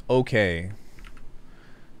sounds okay,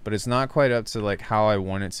 but it's not quite up to like how I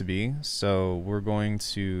want it to be. So we're going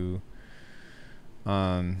to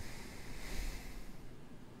we're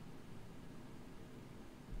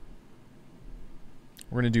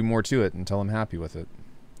going to do more to it until I'm happy with it.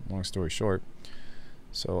 Long story short.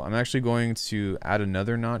 So I'm actually going to add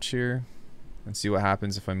another notch here and see what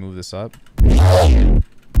happens if I move this up.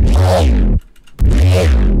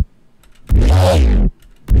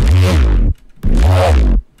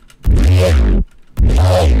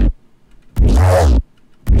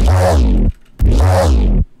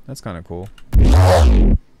 That's kind of cool.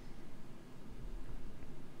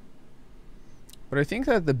 But I think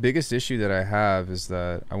that the biggest issue that I have is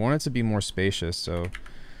that I want it to be more spacious, so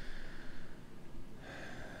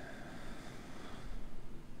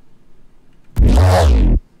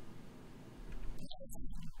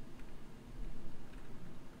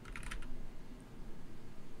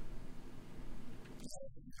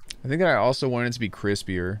I think I also want it to be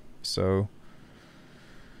crispier, so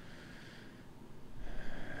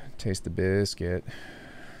taste the biscuit.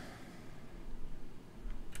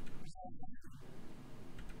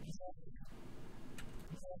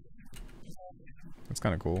 That's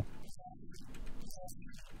kind of cool.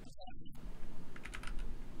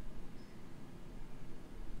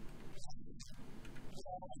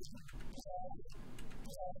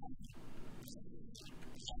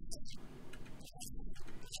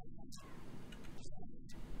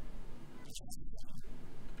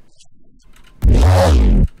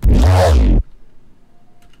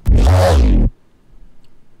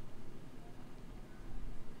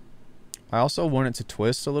 I also want it to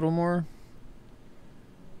twist a little more.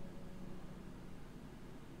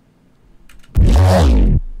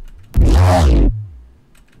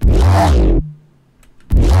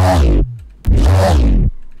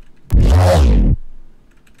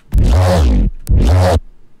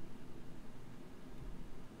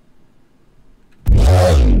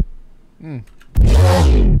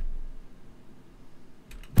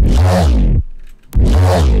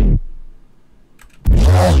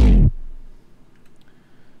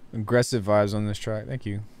 Aggressive vibes on this track. Thank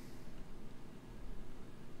you.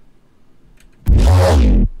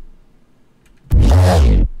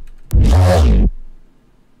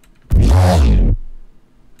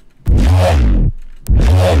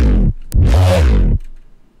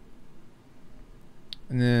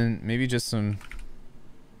 And then maybe just some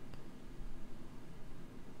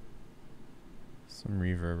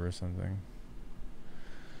reverb or something.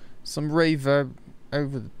 Some reverb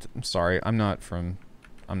over the I'm sorry, I'm not from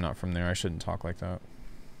there. I shouldn't talk like that.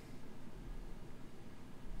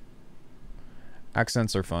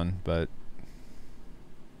 Accents are fun, but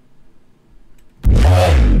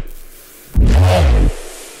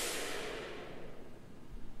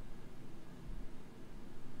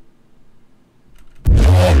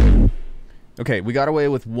okay, we got away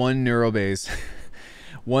with one neurobass.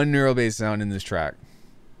 One neurobass sound in this track.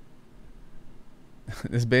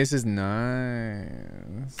 This bass is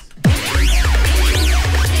nice.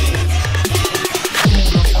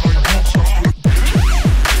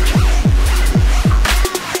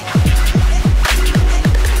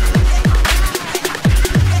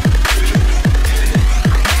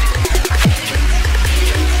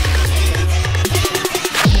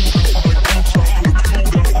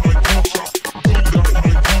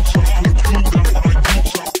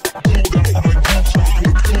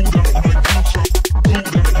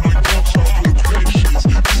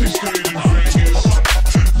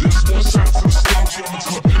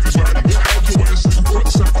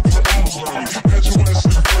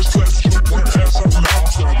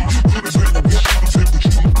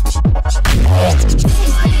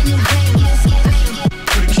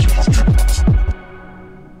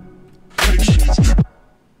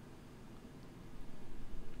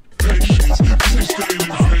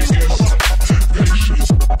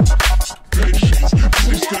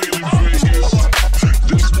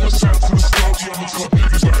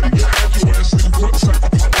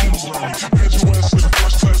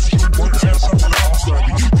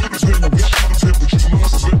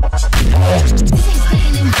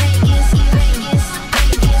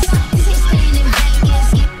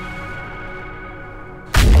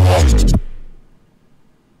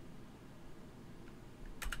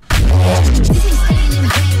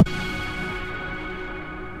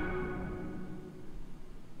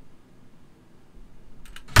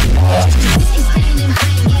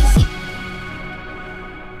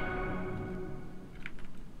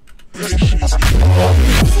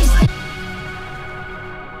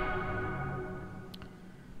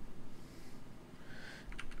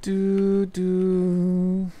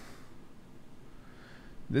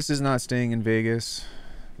 This is not staying in Vegas.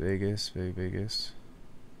 Vegas. You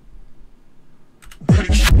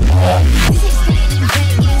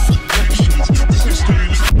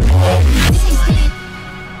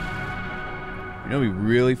know, it'd be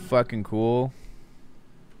really fucking cool.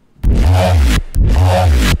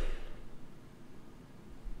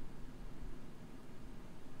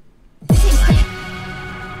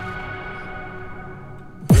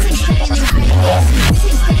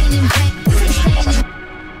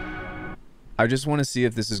 I just want to see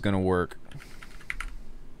if this is going to work.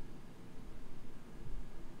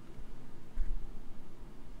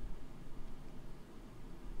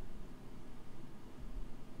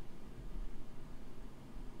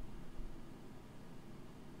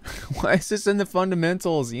 Why is this in the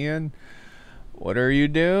fundamentals, Ian? What are you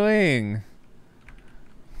doing?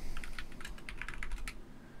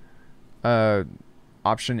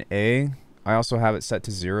 Option A, I also have it set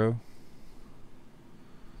to 0.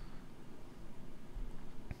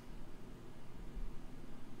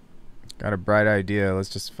 Got a bright idea. Let's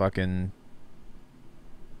just fucking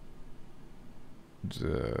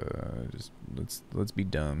let's be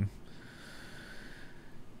dumb.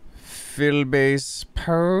 Fill base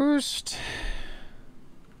post.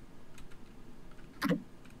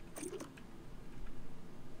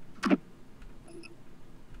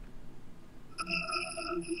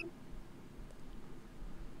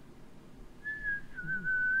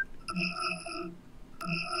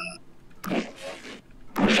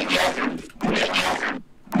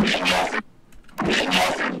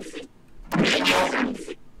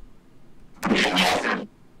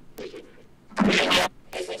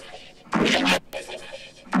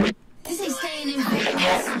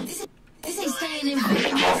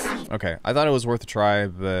 Okay, I thought it was worth a try,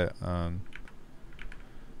 but I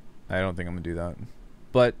don't think I'm gonna do that.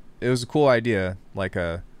 But it was a cool idea, like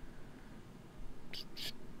a,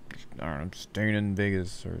 I don't know, staying in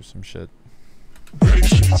Vegas or some shit.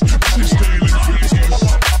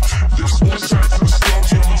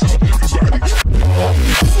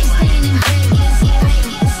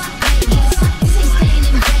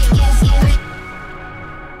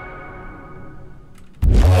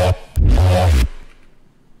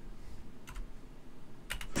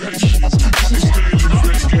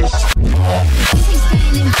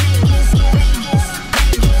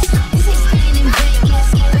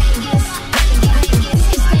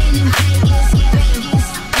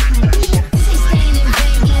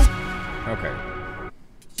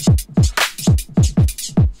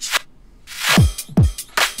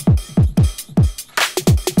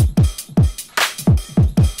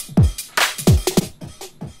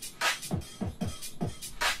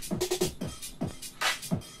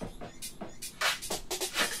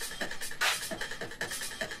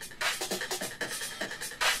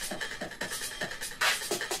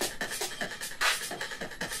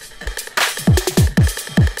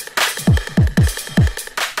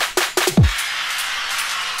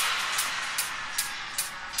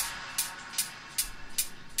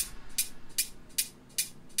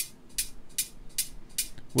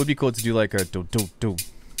 Would be cool to do like a do.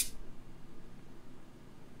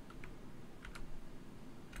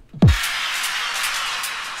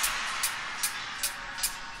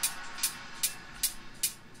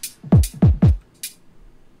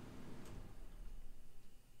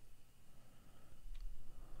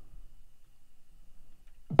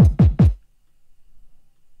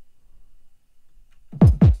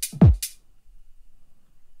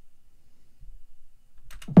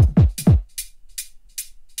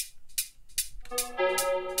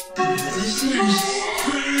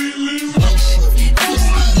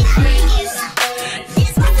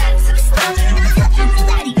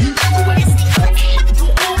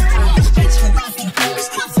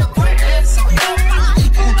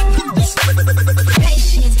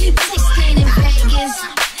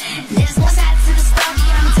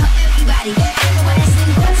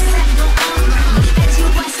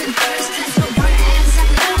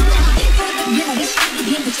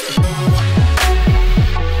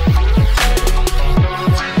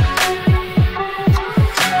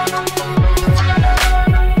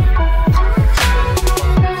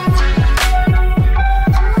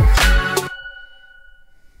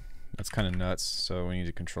 That's kind of nuts, so we need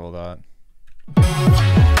to control that.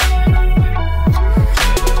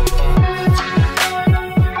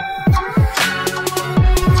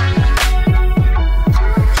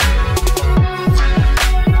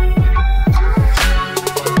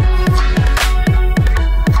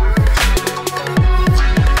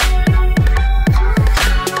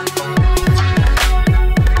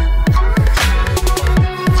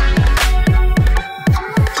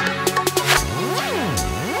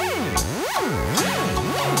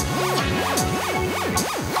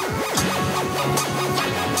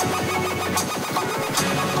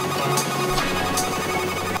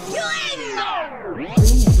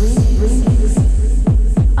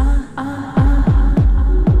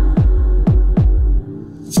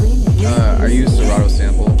 I used Serato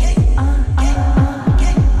sample.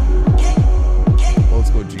 Old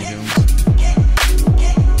school G-Tunes.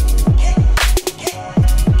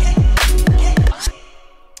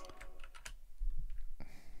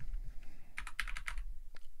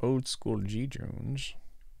 Old school G-Tunes.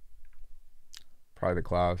 Probably the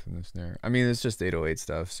cloud from the snare. I mean, it's just 808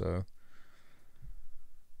 stuff, so.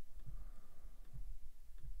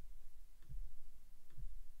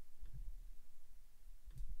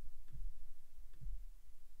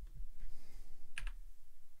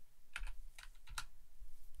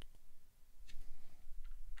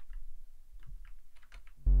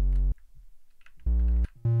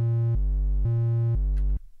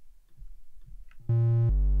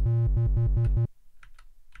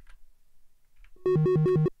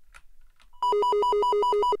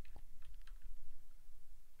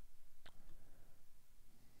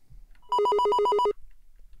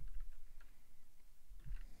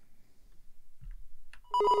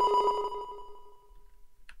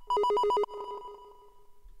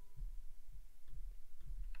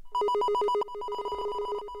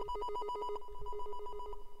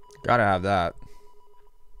 Gotta have that.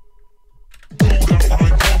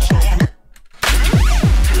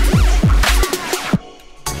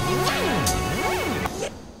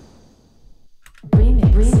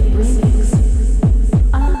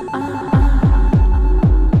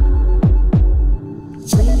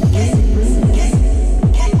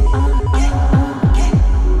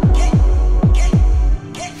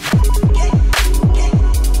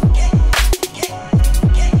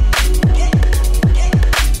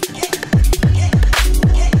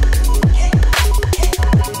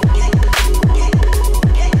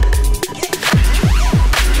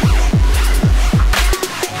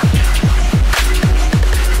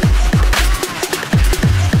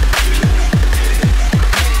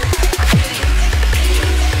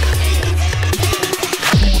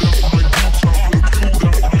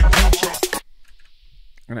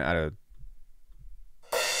 I'm gonna add a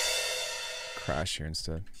crash here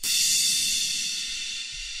instead.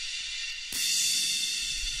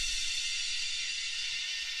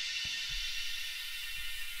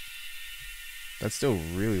 That's still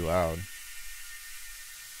really loud.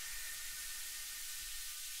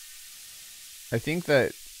 I think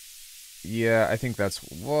that, yeah, I think that's,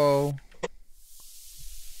 whoa.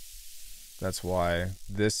 That's why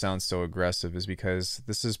this sounds so aggressive, is because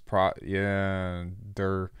this is yeah,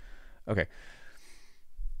 they're, okay.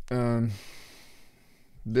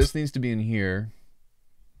 This needs to be in here.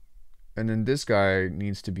 And then this guy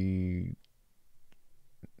needs to be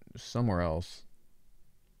somewhere else.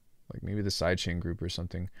 Like maybe the sidechain group or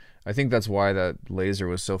something. I think that's why that laser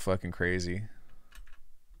was so fucking crazy.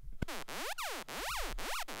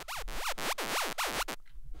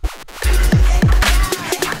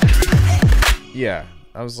 Yeah,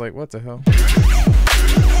 I was like, what the hell?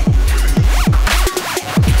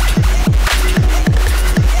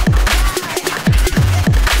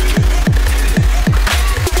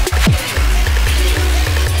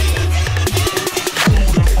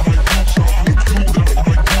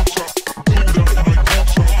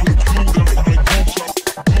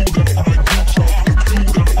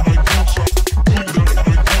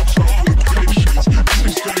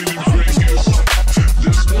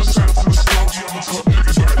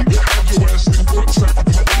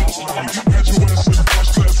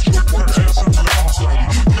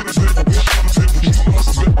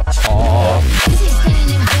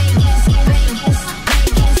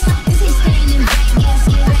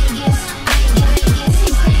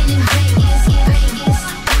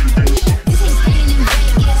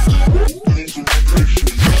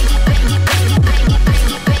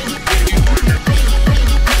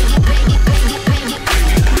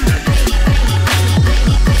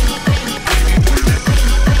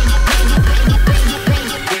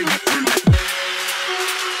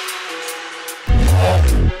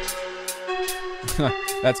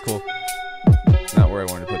 That's cool. Not where I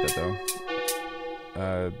wanted to put that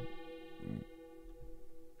though.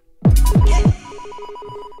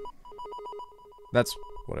 That's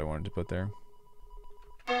what I wanted to put there.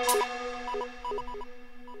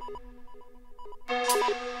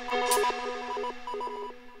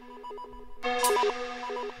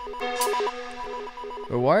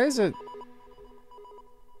 But why is it...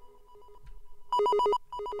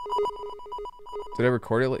 Did I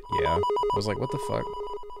record it? Yeah. I was like, what the fuck?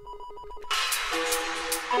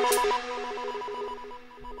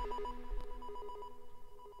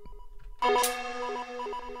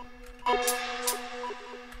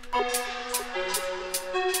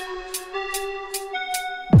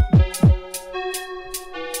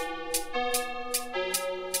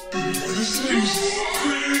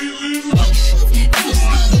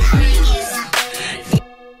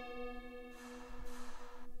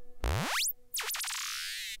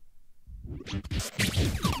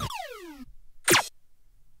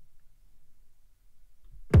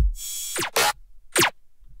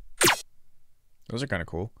 Those are kind of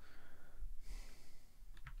cool.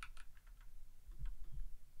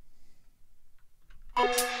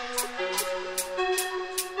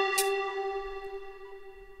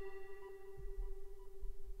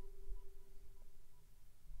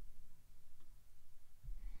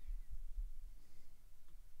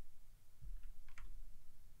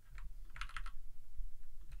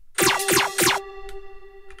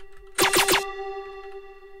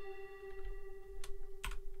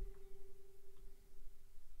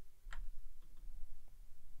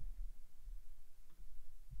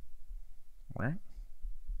 Right?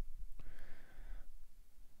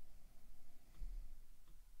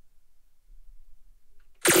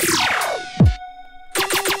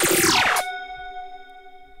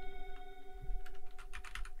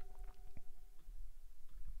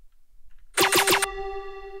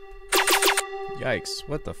 Yikes,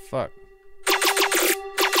 what the fuck?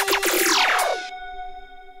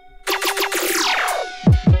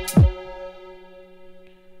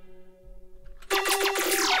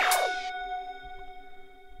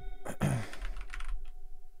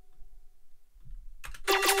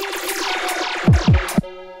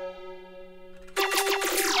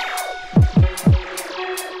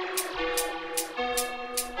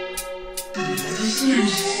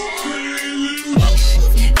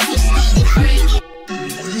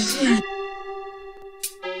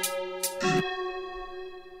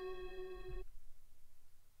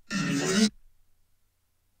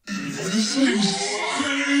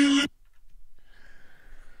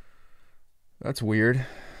 That's weird.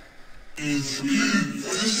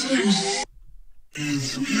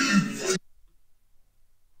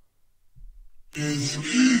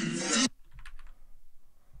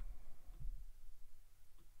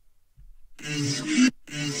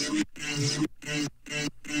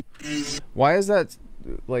 Why is that,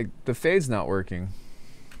 like, the fade's not working?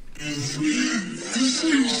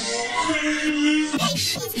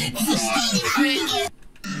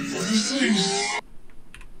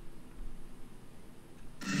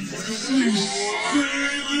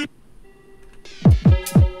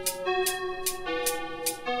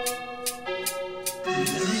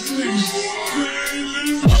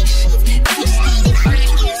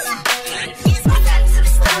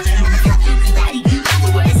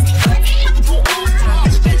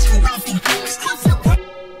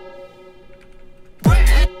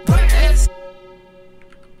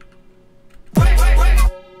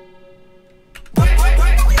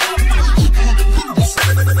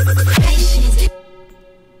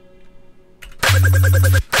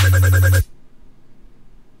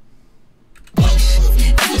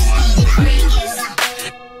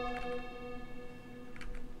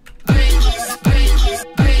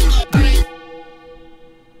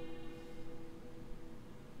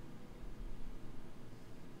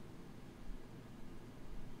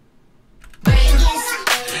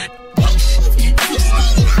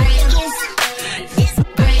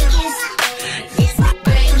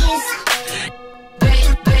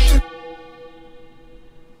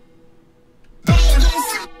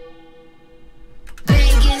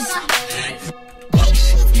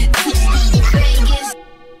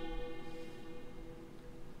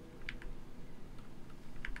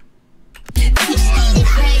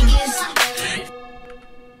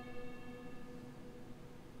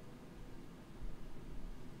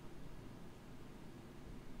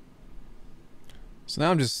 So now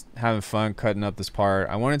I'm just having fun cutting up this part.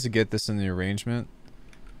 I wanted to get this in the arrangement,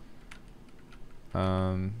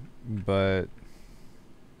 but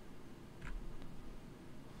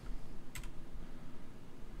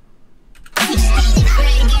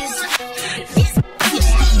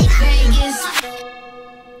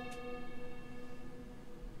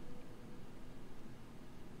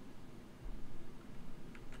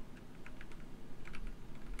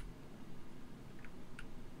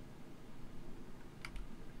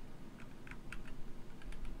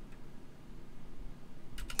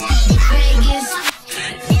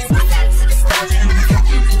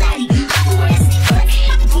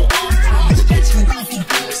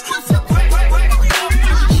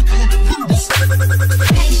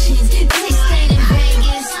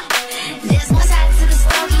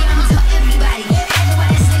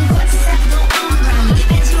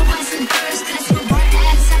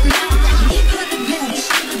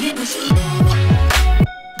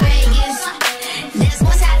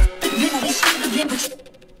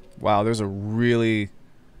wow, there's a really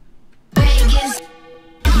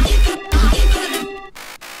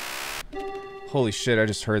holy shit, I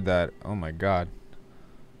just heard that. Oh my god.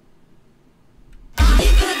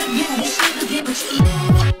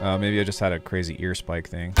 Maybe I just had a crazy ear spike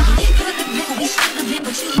thing.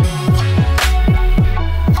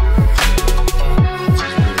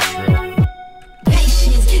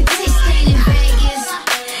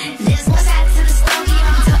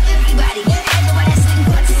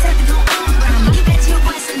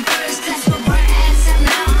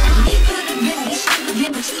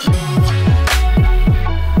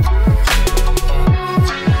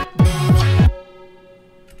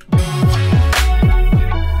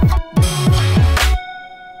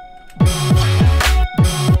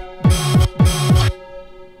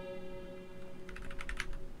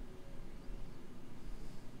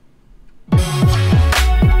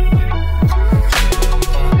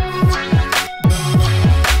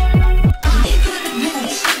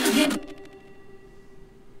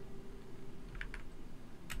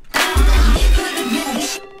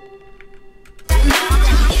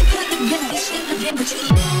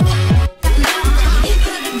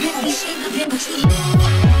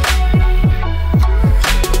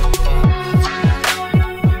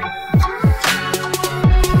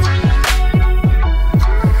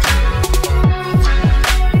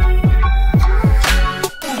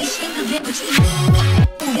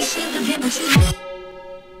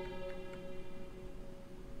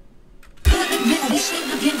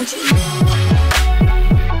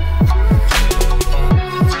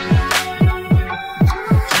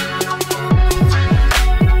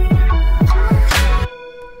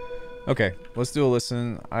 Okay, let's do a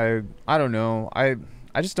listen. I don't know. I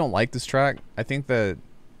just don't like this track. I think that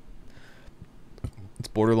it's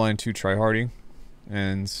borderline too tryhardy,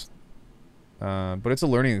 and but it's a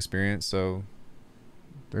learning experience, so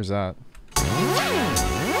there's that.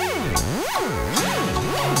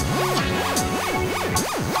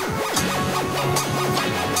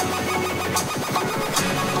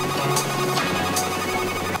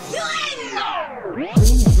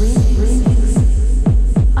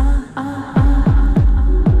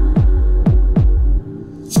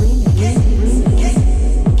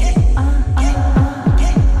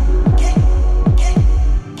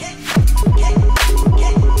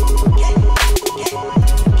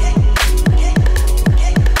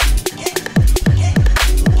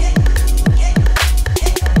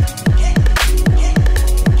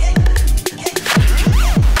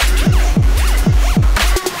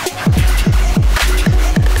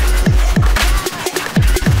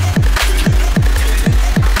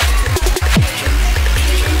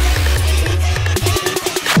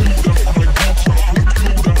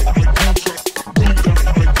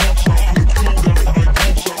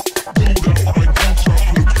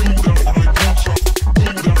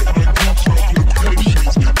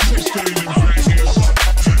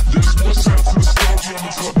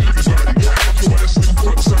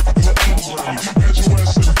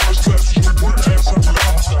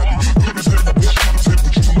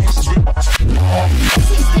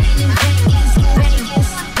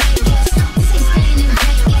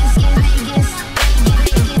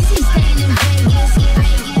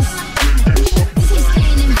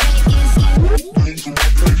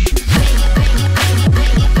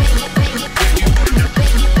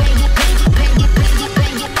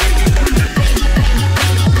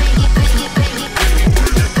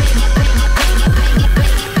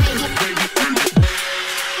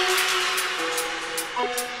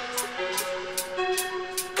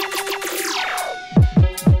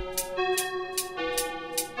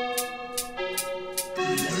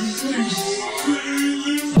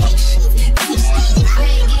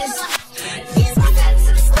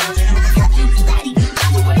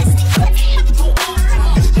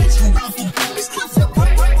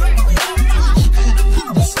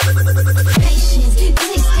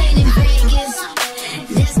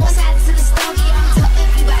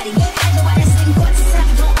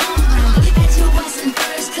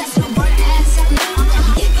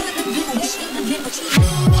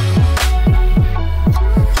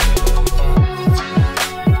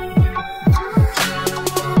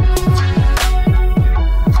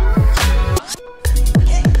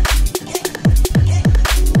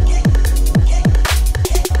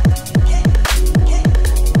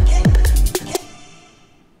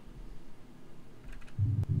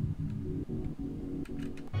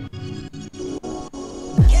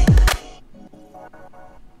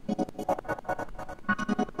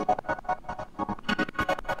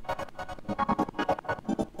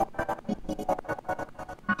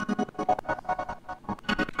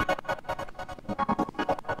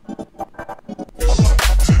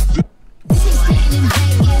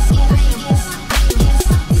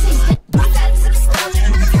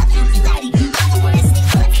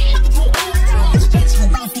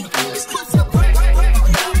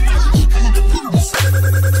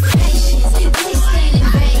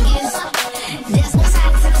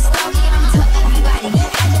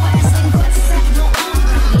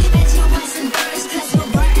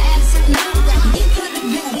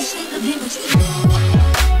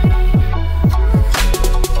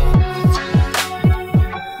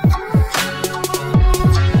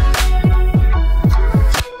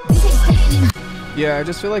 Yeah, I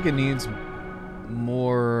just feel like it needs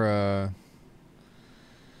more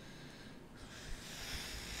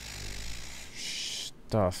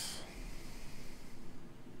stuff.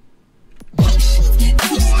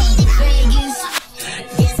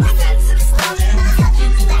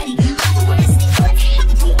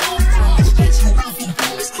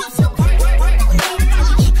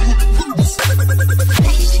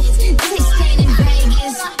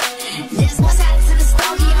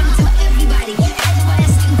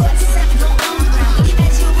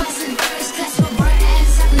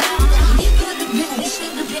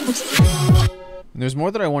 There's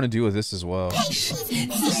more that I want to do with this as well.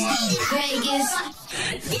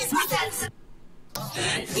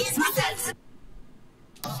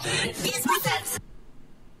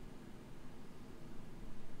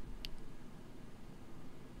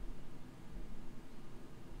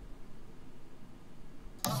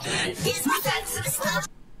 Here's my time to the slow.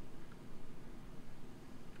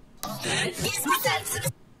 Here's my time to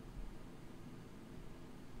the.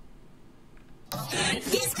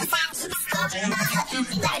 Here's my time to the slow.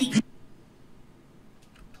 Everybody.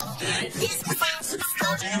 Here's my time to the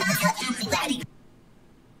slow. Everybody.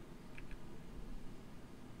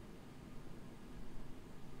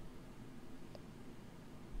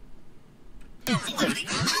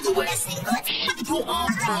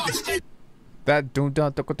 That don't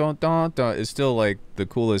is still like the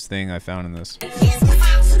coolest thing I found in this.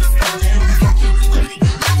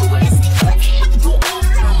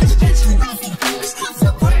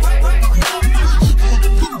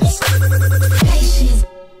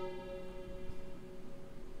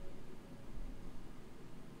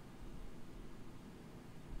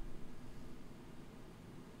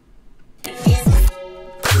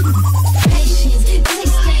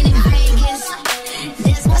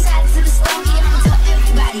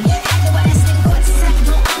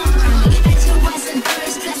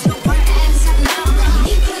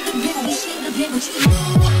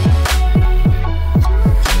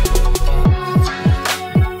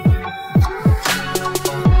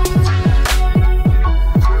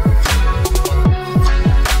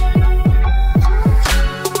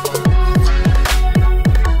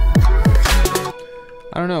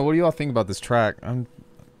 I don't know. What do y'all think about this track? I'm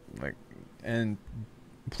like, and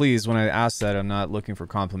please, when I ask that, I'm not looking for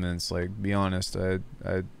compliments. Like, be honest. I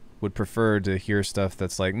would prefer to hear stuff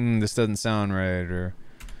that's like, this doesn't sound right, or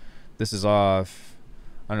this is off.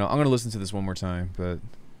 I don't know. I'm gonna listen to this one more time. But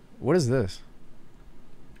what is this?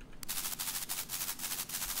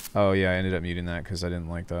 Oh yeah, I ended up muting that because I didn't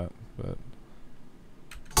like that. But.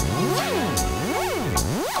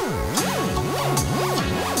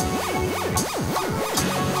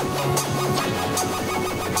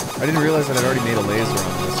 I didn't realize that I'd already made a laser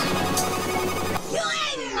on this.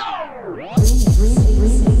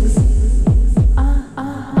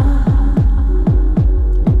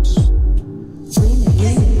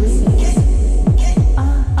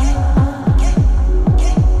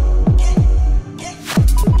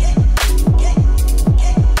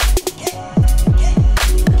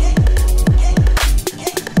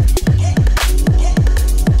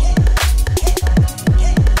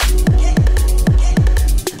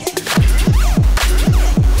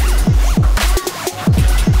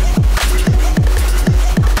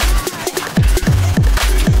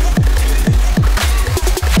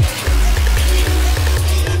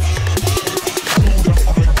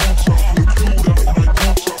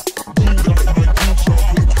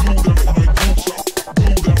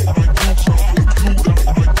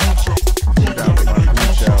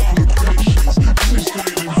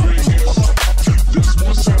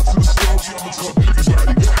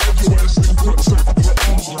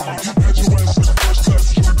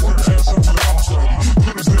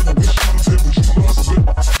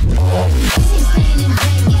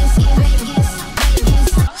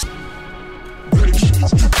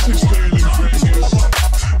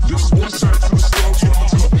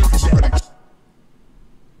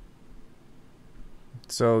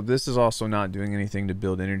 So this is also not doing anything to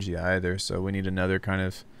build energy either, so we need another kind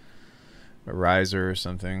of a riser or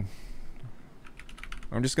something.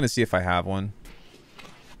 I'm just gonna see if I have one.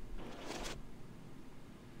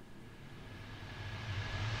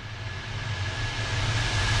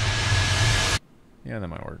 Yeah, that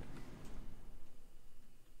might work.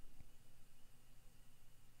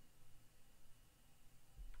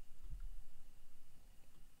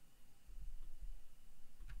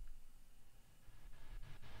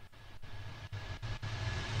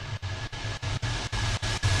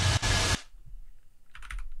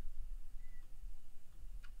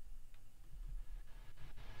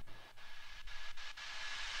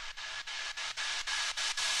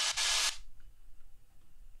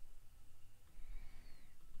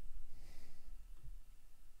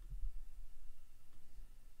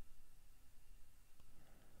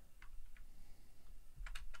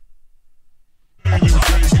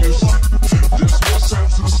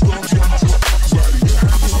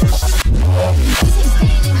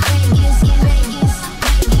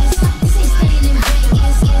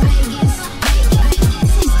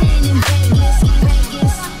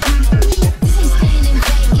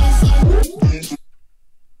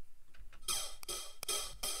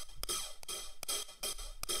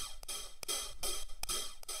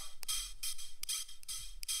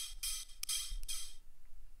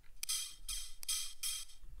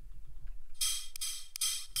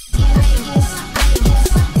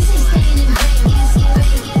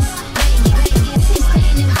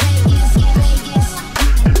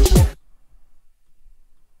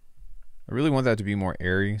 that to be more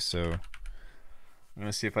airy, so I'm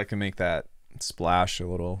gonna see if I can make that splash a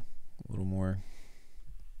little more.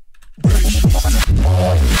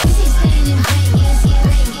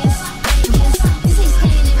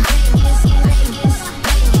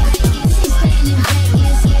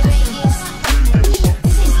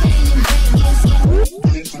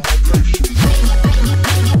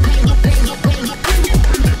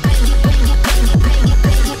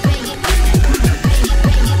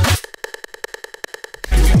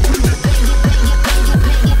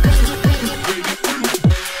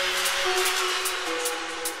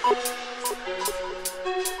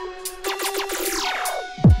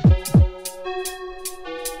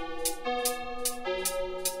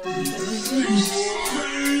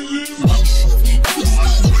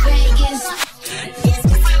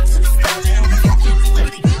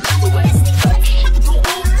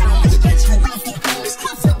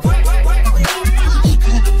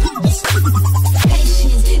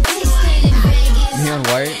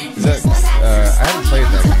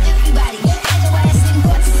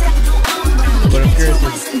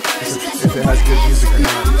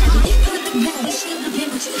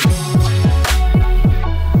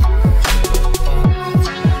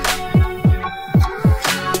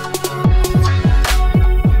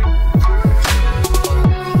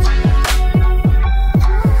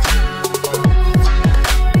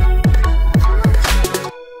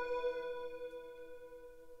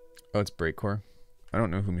 It's breakcore. I don't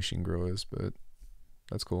know who Machine Grow is, but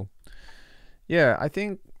that's cool. Yeah, I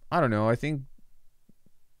think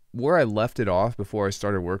where I left it off before I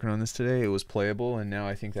started working on this today, it was playable, and now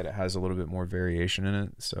I think that it has a little bit more variation in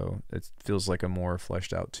it, so it feels like a more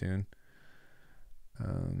fleshed out tune.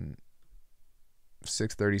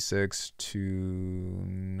 6:36 to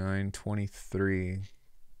 9:23.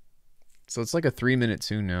 So it's like a 3-minute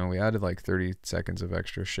tune now. We added like 30 seconds of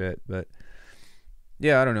extra shit, but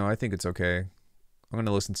yeah, I don't know. I think it's okay. I'm going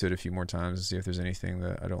to listen to it a few more times and see if there's anything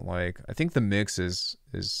that I don't like. I think the mix is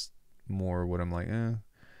more what I'm like, in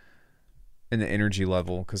the energy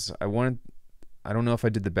level, because I don't know if I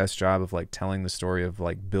did the best job of like telling the story of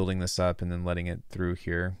like building this up and then letting it through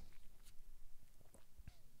here.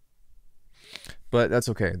 But that's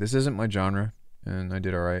okay. This isn't my genre, and I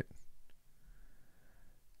did all right.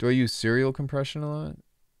 Do I use serial compression a lot?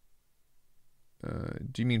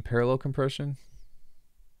 Do you mean parallel compression?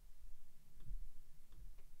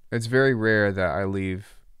 It's very rare that I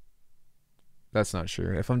leave. That's not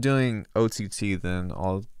sure. If I'm doing OTT, then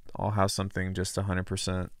I'll have something just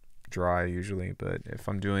 100% dry usually. But if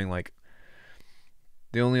I'm doing like,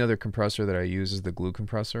 the only other compressor that I use is the glue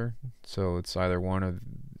compressor. So it's either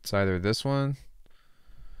this one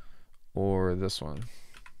or this one.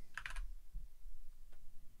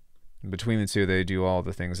 Between the two, they do all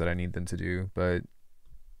the things that I need them to do. But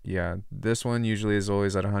yeah, this one usually is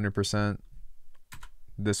always at 100%.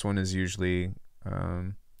 This one is usually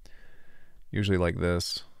like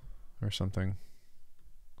this or something.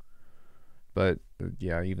 But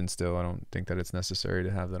yeah, even still, I don't think that it's necessary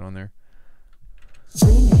to have that on there.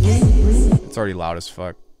 It's already loud as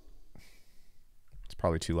fuck. It's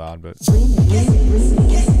probably too loud, but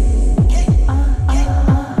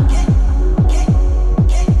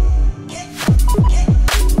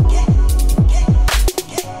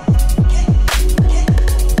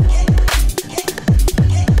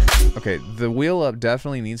okay, the wheel up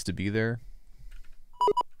definitely needs to be there.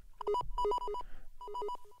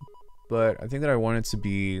 But I think that I want it to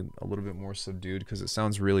be a little bit more subdued because it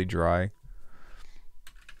sounds really dry.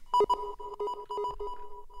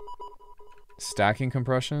 Stacking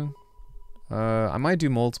compression. I might do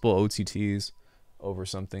multiple OTTs over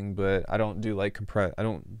something, but I don't do like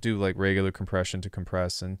regular compression to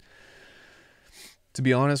compress. And to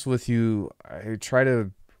be honest with you, I try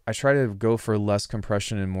to go for less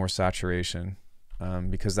compression and more saturation,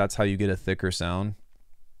 because that's how you get a thicker sound.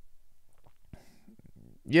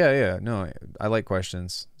 Yeah, no, I like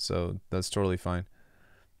questions, so that's totally fine.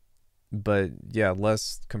 But yeah,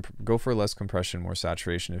 go for less compression, more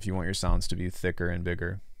saturation if you want your sounds to be thicker and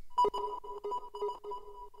bigger.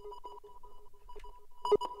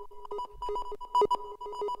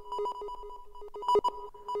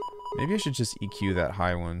 Maybe I should just EQ that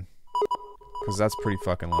high one, because that's pretty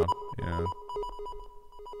fucking loud. Yeah.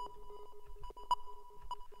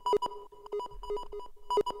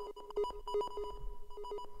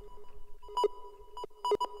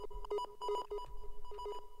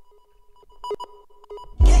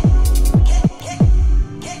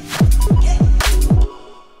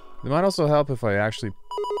 It might also help if I actually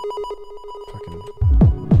fucking...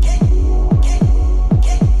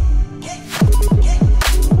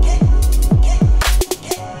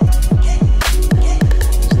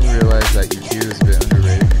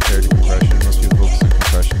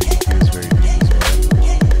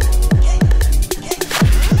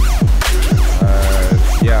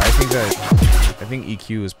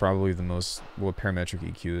 EQ is probably the most, well, parametric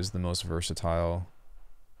EQ is the most versatile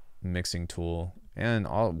mixing tool, and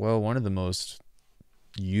one of the most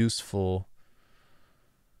useful.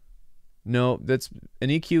 No, that's an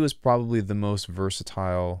EQ is probably the most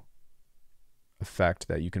versatile effect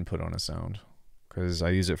that you can put on a sound, because I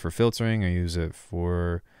use it for filtering, I use it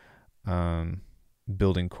for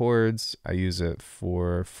building chords, I use it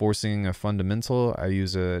for forcing a fundamental, I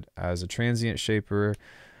use it as a transient shaper,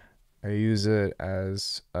 I use it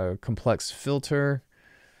as a complex filter,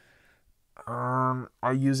 I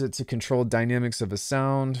use it to control dynamics of a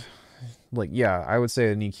sound. Like, yeah, I would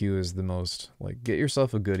say an EQ is the most, like, get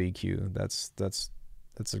yourself a good EQ. That's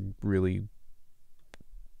a really,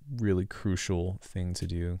 really crucial thing to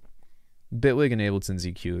do. Bitwig and Ableton's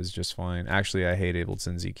EQ is just fine. Actually, I hate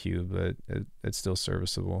Ableton's EQ, but it's still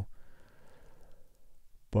serviceable.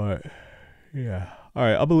 But yeah. All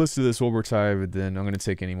right, I'm gonna listen to this one more time, and then I'm gonna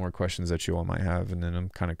take any more questions that you all might have, and then I'm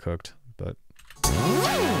kind of cooked. But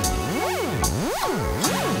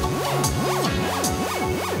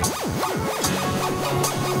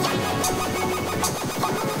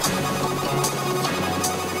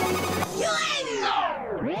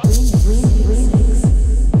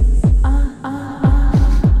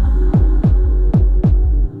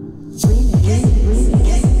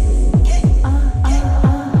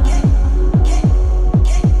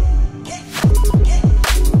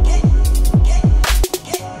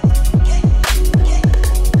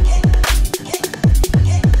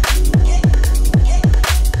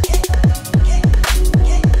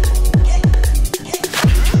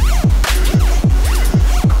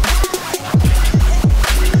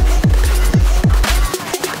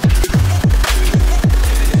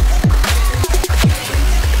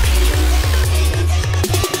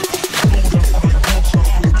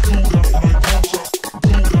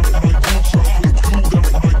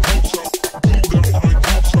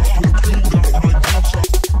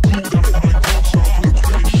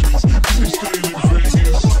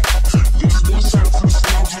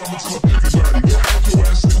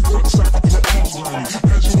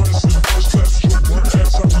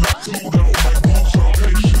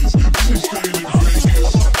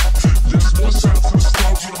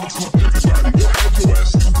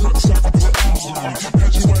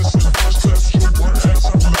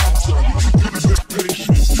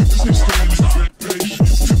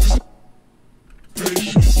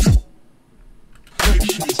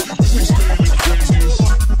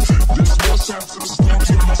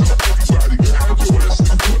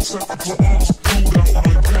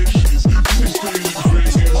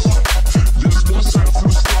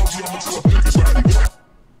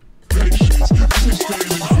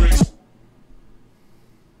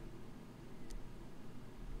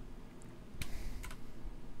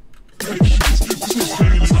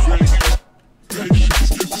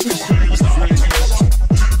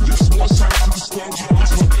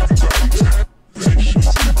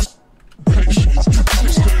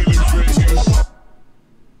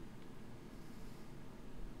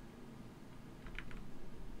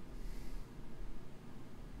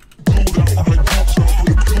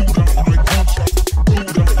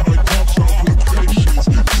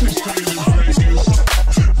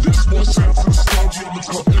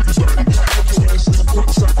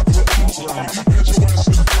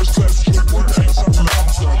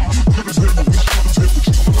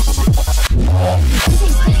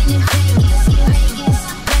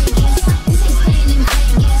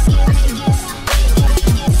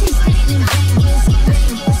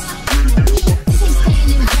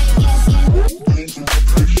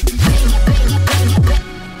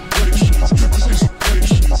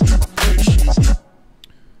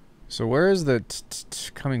so where is the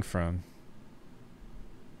coming from?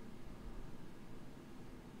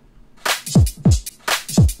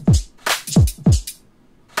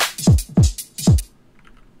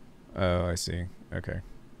 Oh, I see. Okay.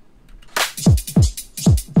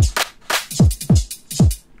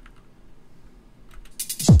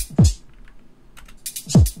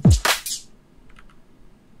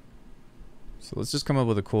 So let's just come up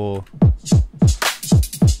with a cool...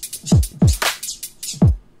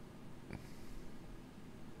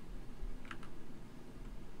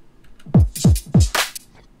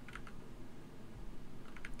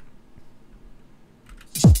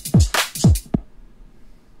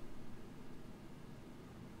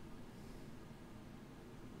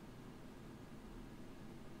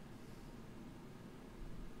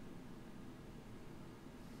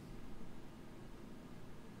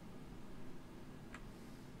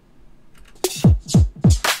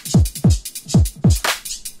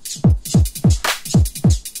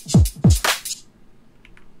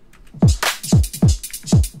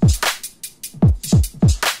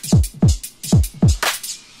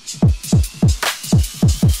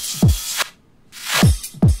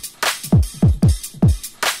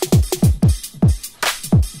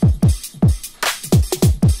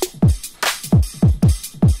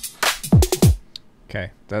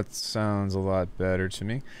 That sounds a lot better to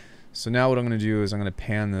me. So now what I'm going to do is I'm going to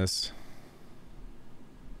pan this.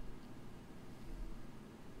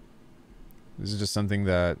 This is just something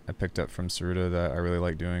that I picked up from Saruta that I really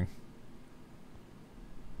like doing.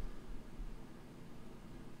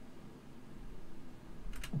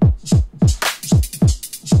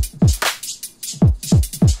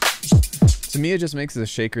 To me, it just makes the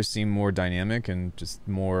shaker seem more dynamic and just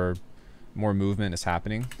more movement is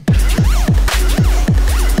happening.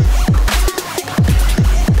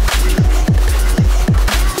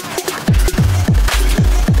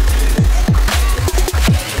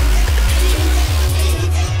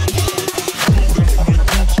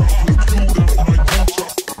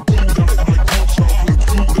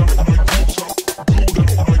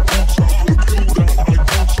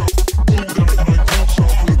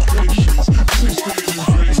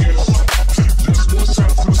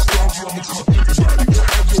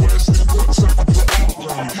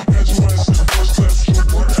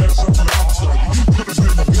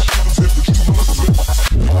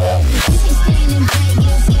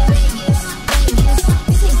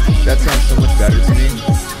 That sounds so much better to me.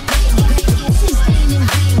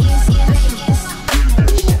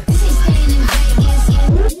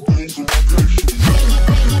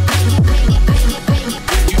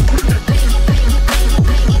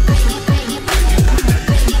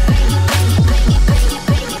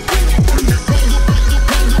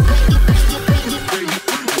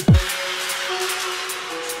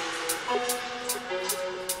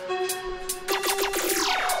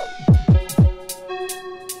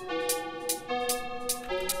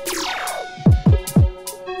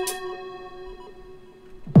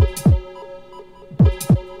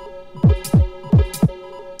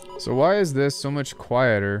 So why is this so much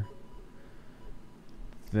quieter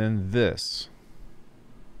than this?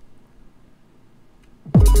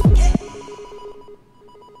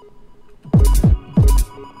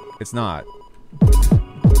 It's not.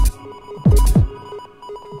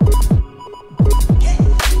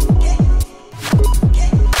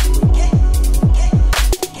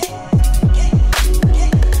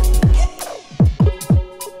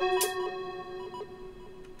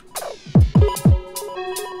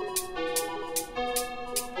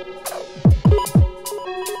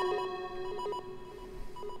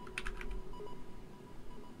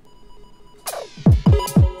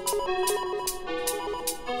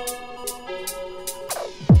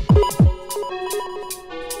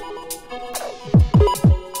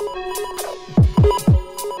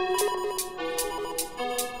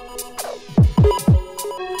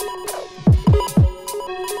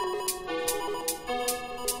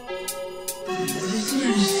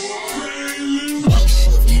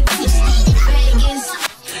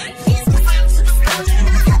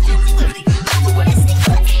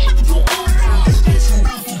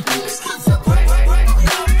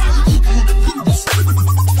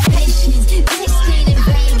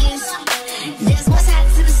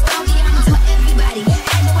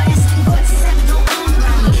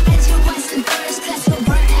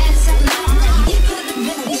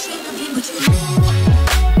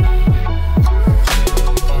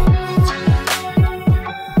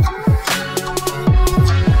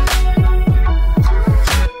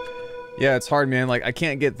 Yeah, it's hard, man. Like, I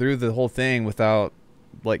can't get through the whole thing without,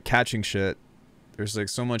 like, catching shit. There's, like,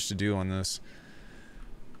 so much to do on this.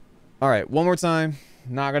 Alright, one more time.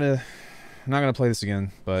 Not gonna play this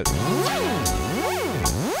again, but... see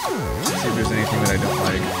if there's anything that I don't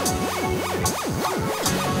like.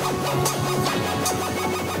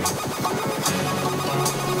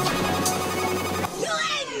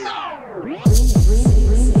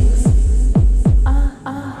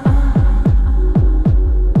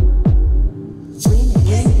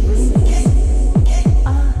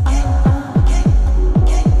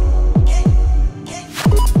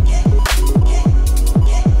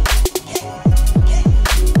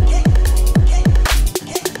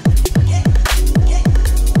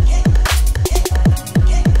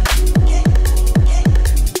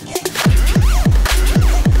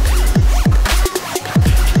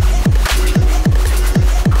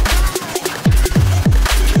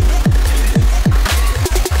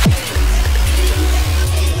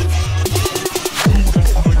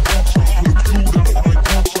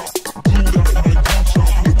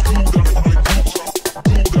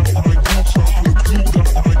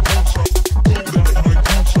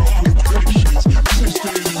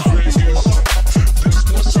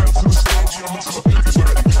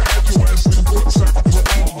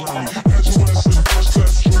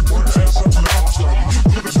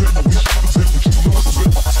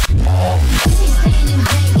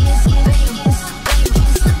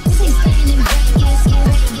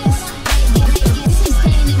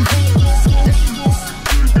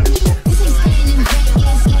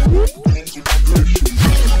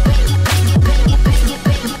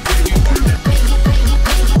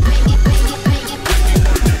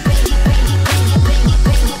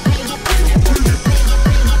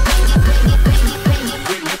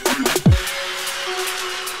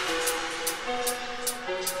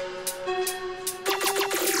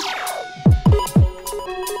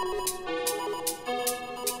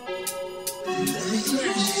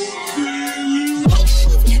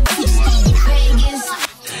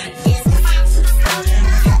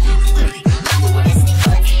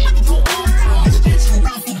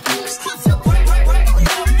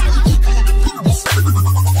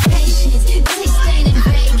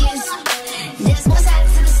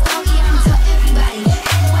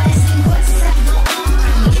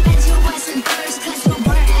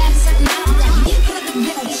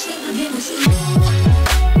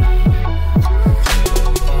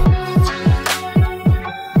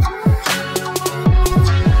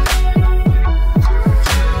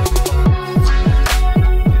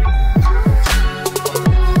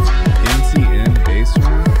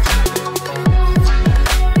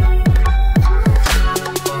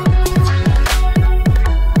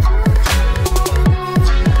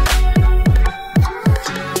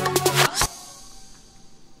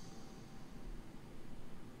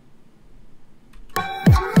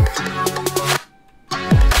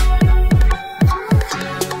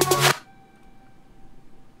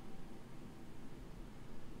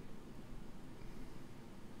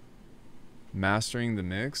 Mastering the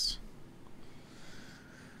mix?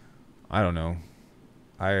 I don't know.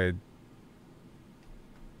 I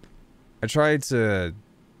tried to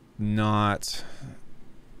not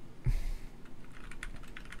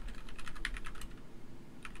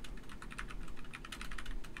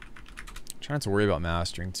try not to worry about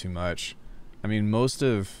mastering too much. I mean, most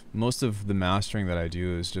of the mastering that I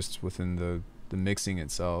do is just within the mixing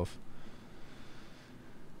itself.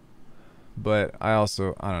 But I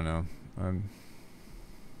don't know. I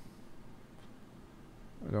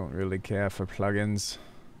don't really care for plugins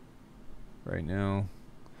right now.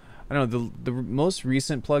 I don't know, the most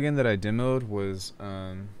recent plugin that I demoed was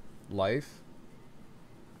Life,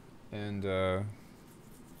 and I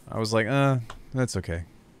was like, that's okay.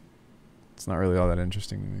 It's not really all that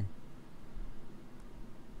interesting to me.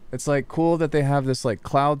 It's like cool that they have this like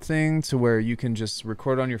cloud thing to where you can just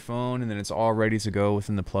record on your phone and then it's all ready to go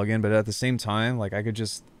within the plugin, but at the same time, like I could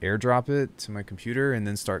just airdrop it to my computer and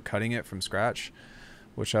then start cutting it from scratch,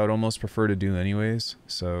 which I would almost prefer to do anyways.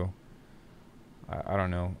 So I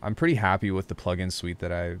don't know. I'm pretty happy with the plugin suite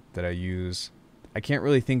that I use. I can't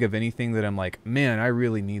really think of anything that I'm like, man, I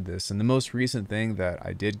really need this. And the most recent thing that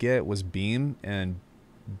I did get was Beam, and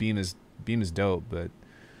Beam is dope, but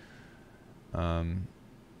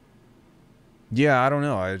yeah, I don't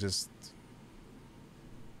know. I just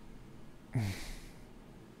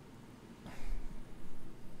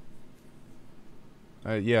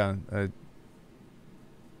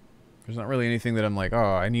there's not really anything that I'm like,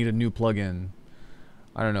 oh, I need a new plugin.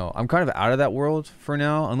 I don't know. I'm kind of out of that world for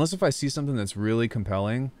now, unless if I see something that's really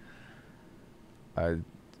compelling. I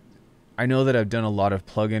know that I've done a lot of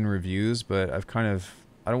plugin reviews, but I've kind of,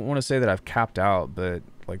 I don't want to say that I've capped out, but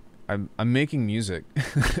like I'm making music.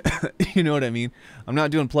 You know what I mean? I'm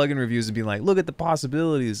not doing plugin reviews and being like, look at the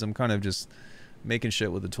possibilities. I'm kind of just making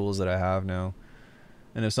shit with the tools that I have now.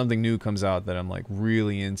 And if something new comes out that I'm like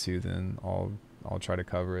really into, then I'll try to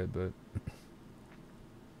cover it, but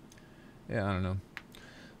yeah, I don't know.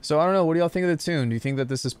 So I don't know, what do y'all think of the tune? Do you think that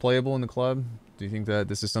this is playable in the club? Do you think that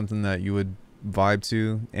this is something that you would vibe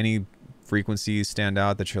to? Any frequencies stand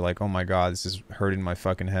out that you're like, oh my god, this is hurting my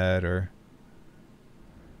fucking head? Or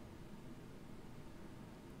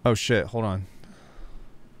oh shit, hold on.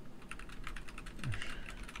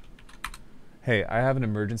 Hey, I have an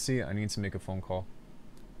emergency. I need to make a phone call.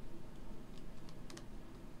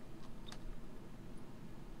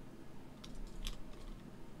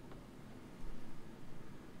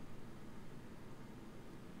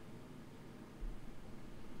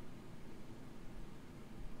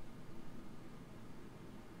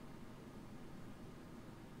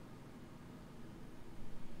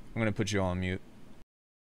 I'm gonna put you all on mute.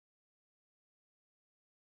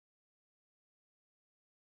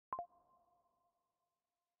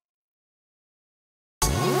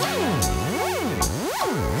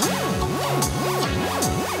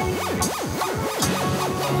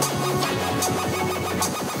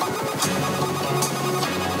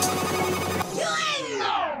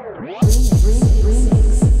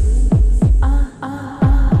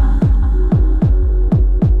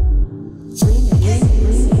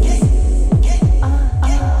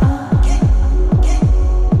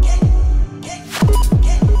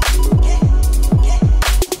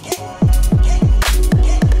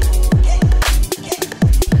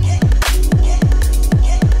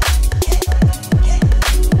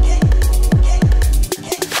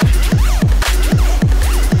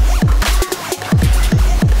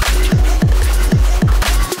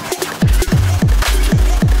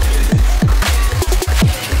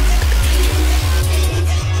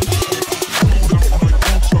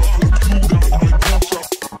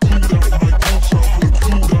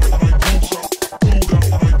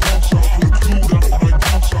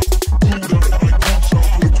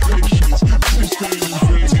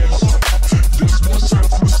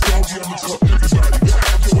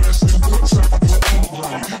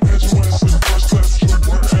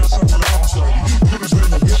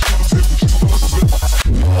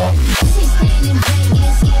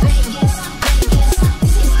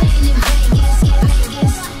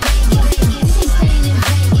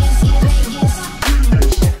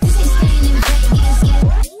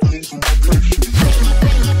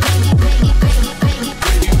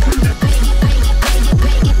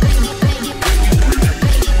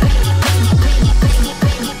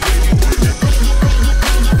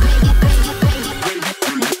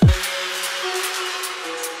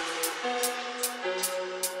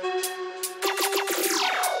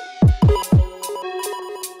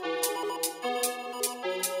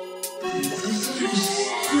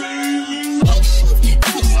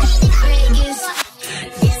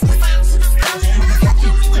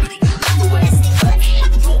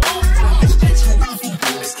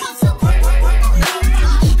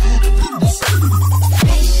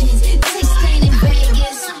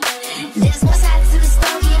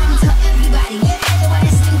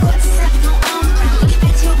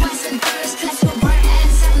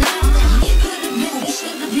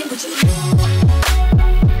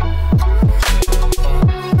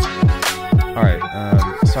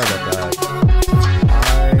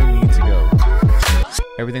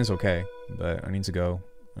 everything's okay, but I need to go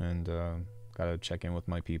and gotta check in with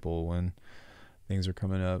my people when things are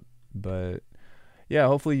coming up. But yeah,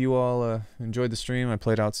 hopefully you all enjoyed the stream. I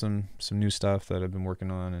played out some new stuff that I've been working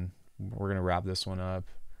on, and we're gonna wrap this one up,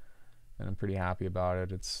 and I'm pretty happy about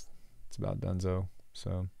it. It's about donezo.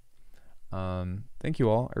 So thank you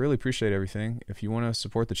all. I really appreciate everything. If you want to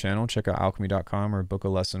support the channel, check out alchemy.com or book a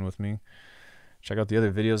lesson with me. Check out the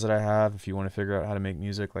other videos that I have if you want to figure out how to make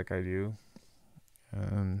music like I do. I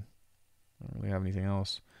don't really have anything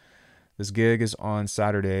else. This gig is on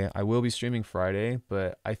Saturday. I will be streaming Friday,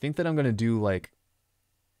 but I think that I'm going to do like,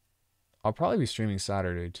 I'll probably be streaming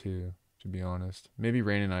Saturday too, to be honest. Maybe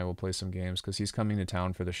Rain and I will play some games because he's coming to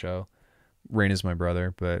town for the show. Rain is my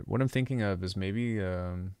brother, but what I'm thinking of is maybe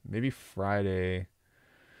Friday.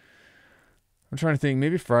 I'm trying to think,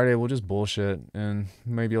 maybe Friday we'll just bullshit and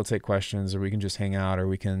maybe I'll take questions, or we can just hang out, or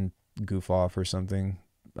we can goof off or something.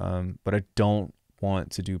 But I don't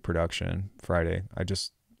want to do production Friday. I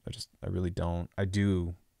really don't. I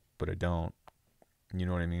do, but I don't. You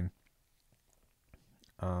know what I mean?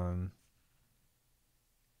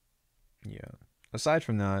 Yeah. Aside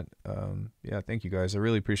from that, yeah, thank you guys. I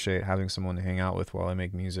really appreciate having someone to hang out with while I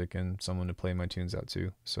make music and someone to play my tunes out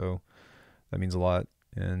to. So that means a lot.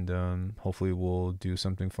 And hopefully we'll do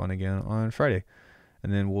something fun again on Friday.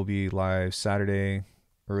 And then we'll be live Saturday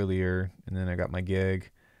earlier. And then I got my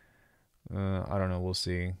gig. I don't know. We'll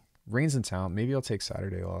see. Rain's in town. Maybe I'll take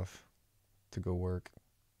Saturday off to go work.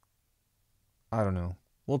 I don't know.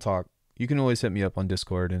 We'll talk. You can always hit me up on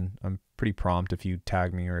Discord, and I'm pretty prompt if you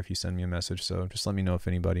tag me or if you send me a message. So just let me know if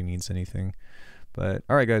anybody needs anything. But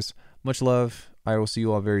all right, guys, much love. I will see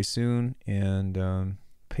you all very soon, and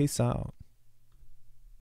peace out.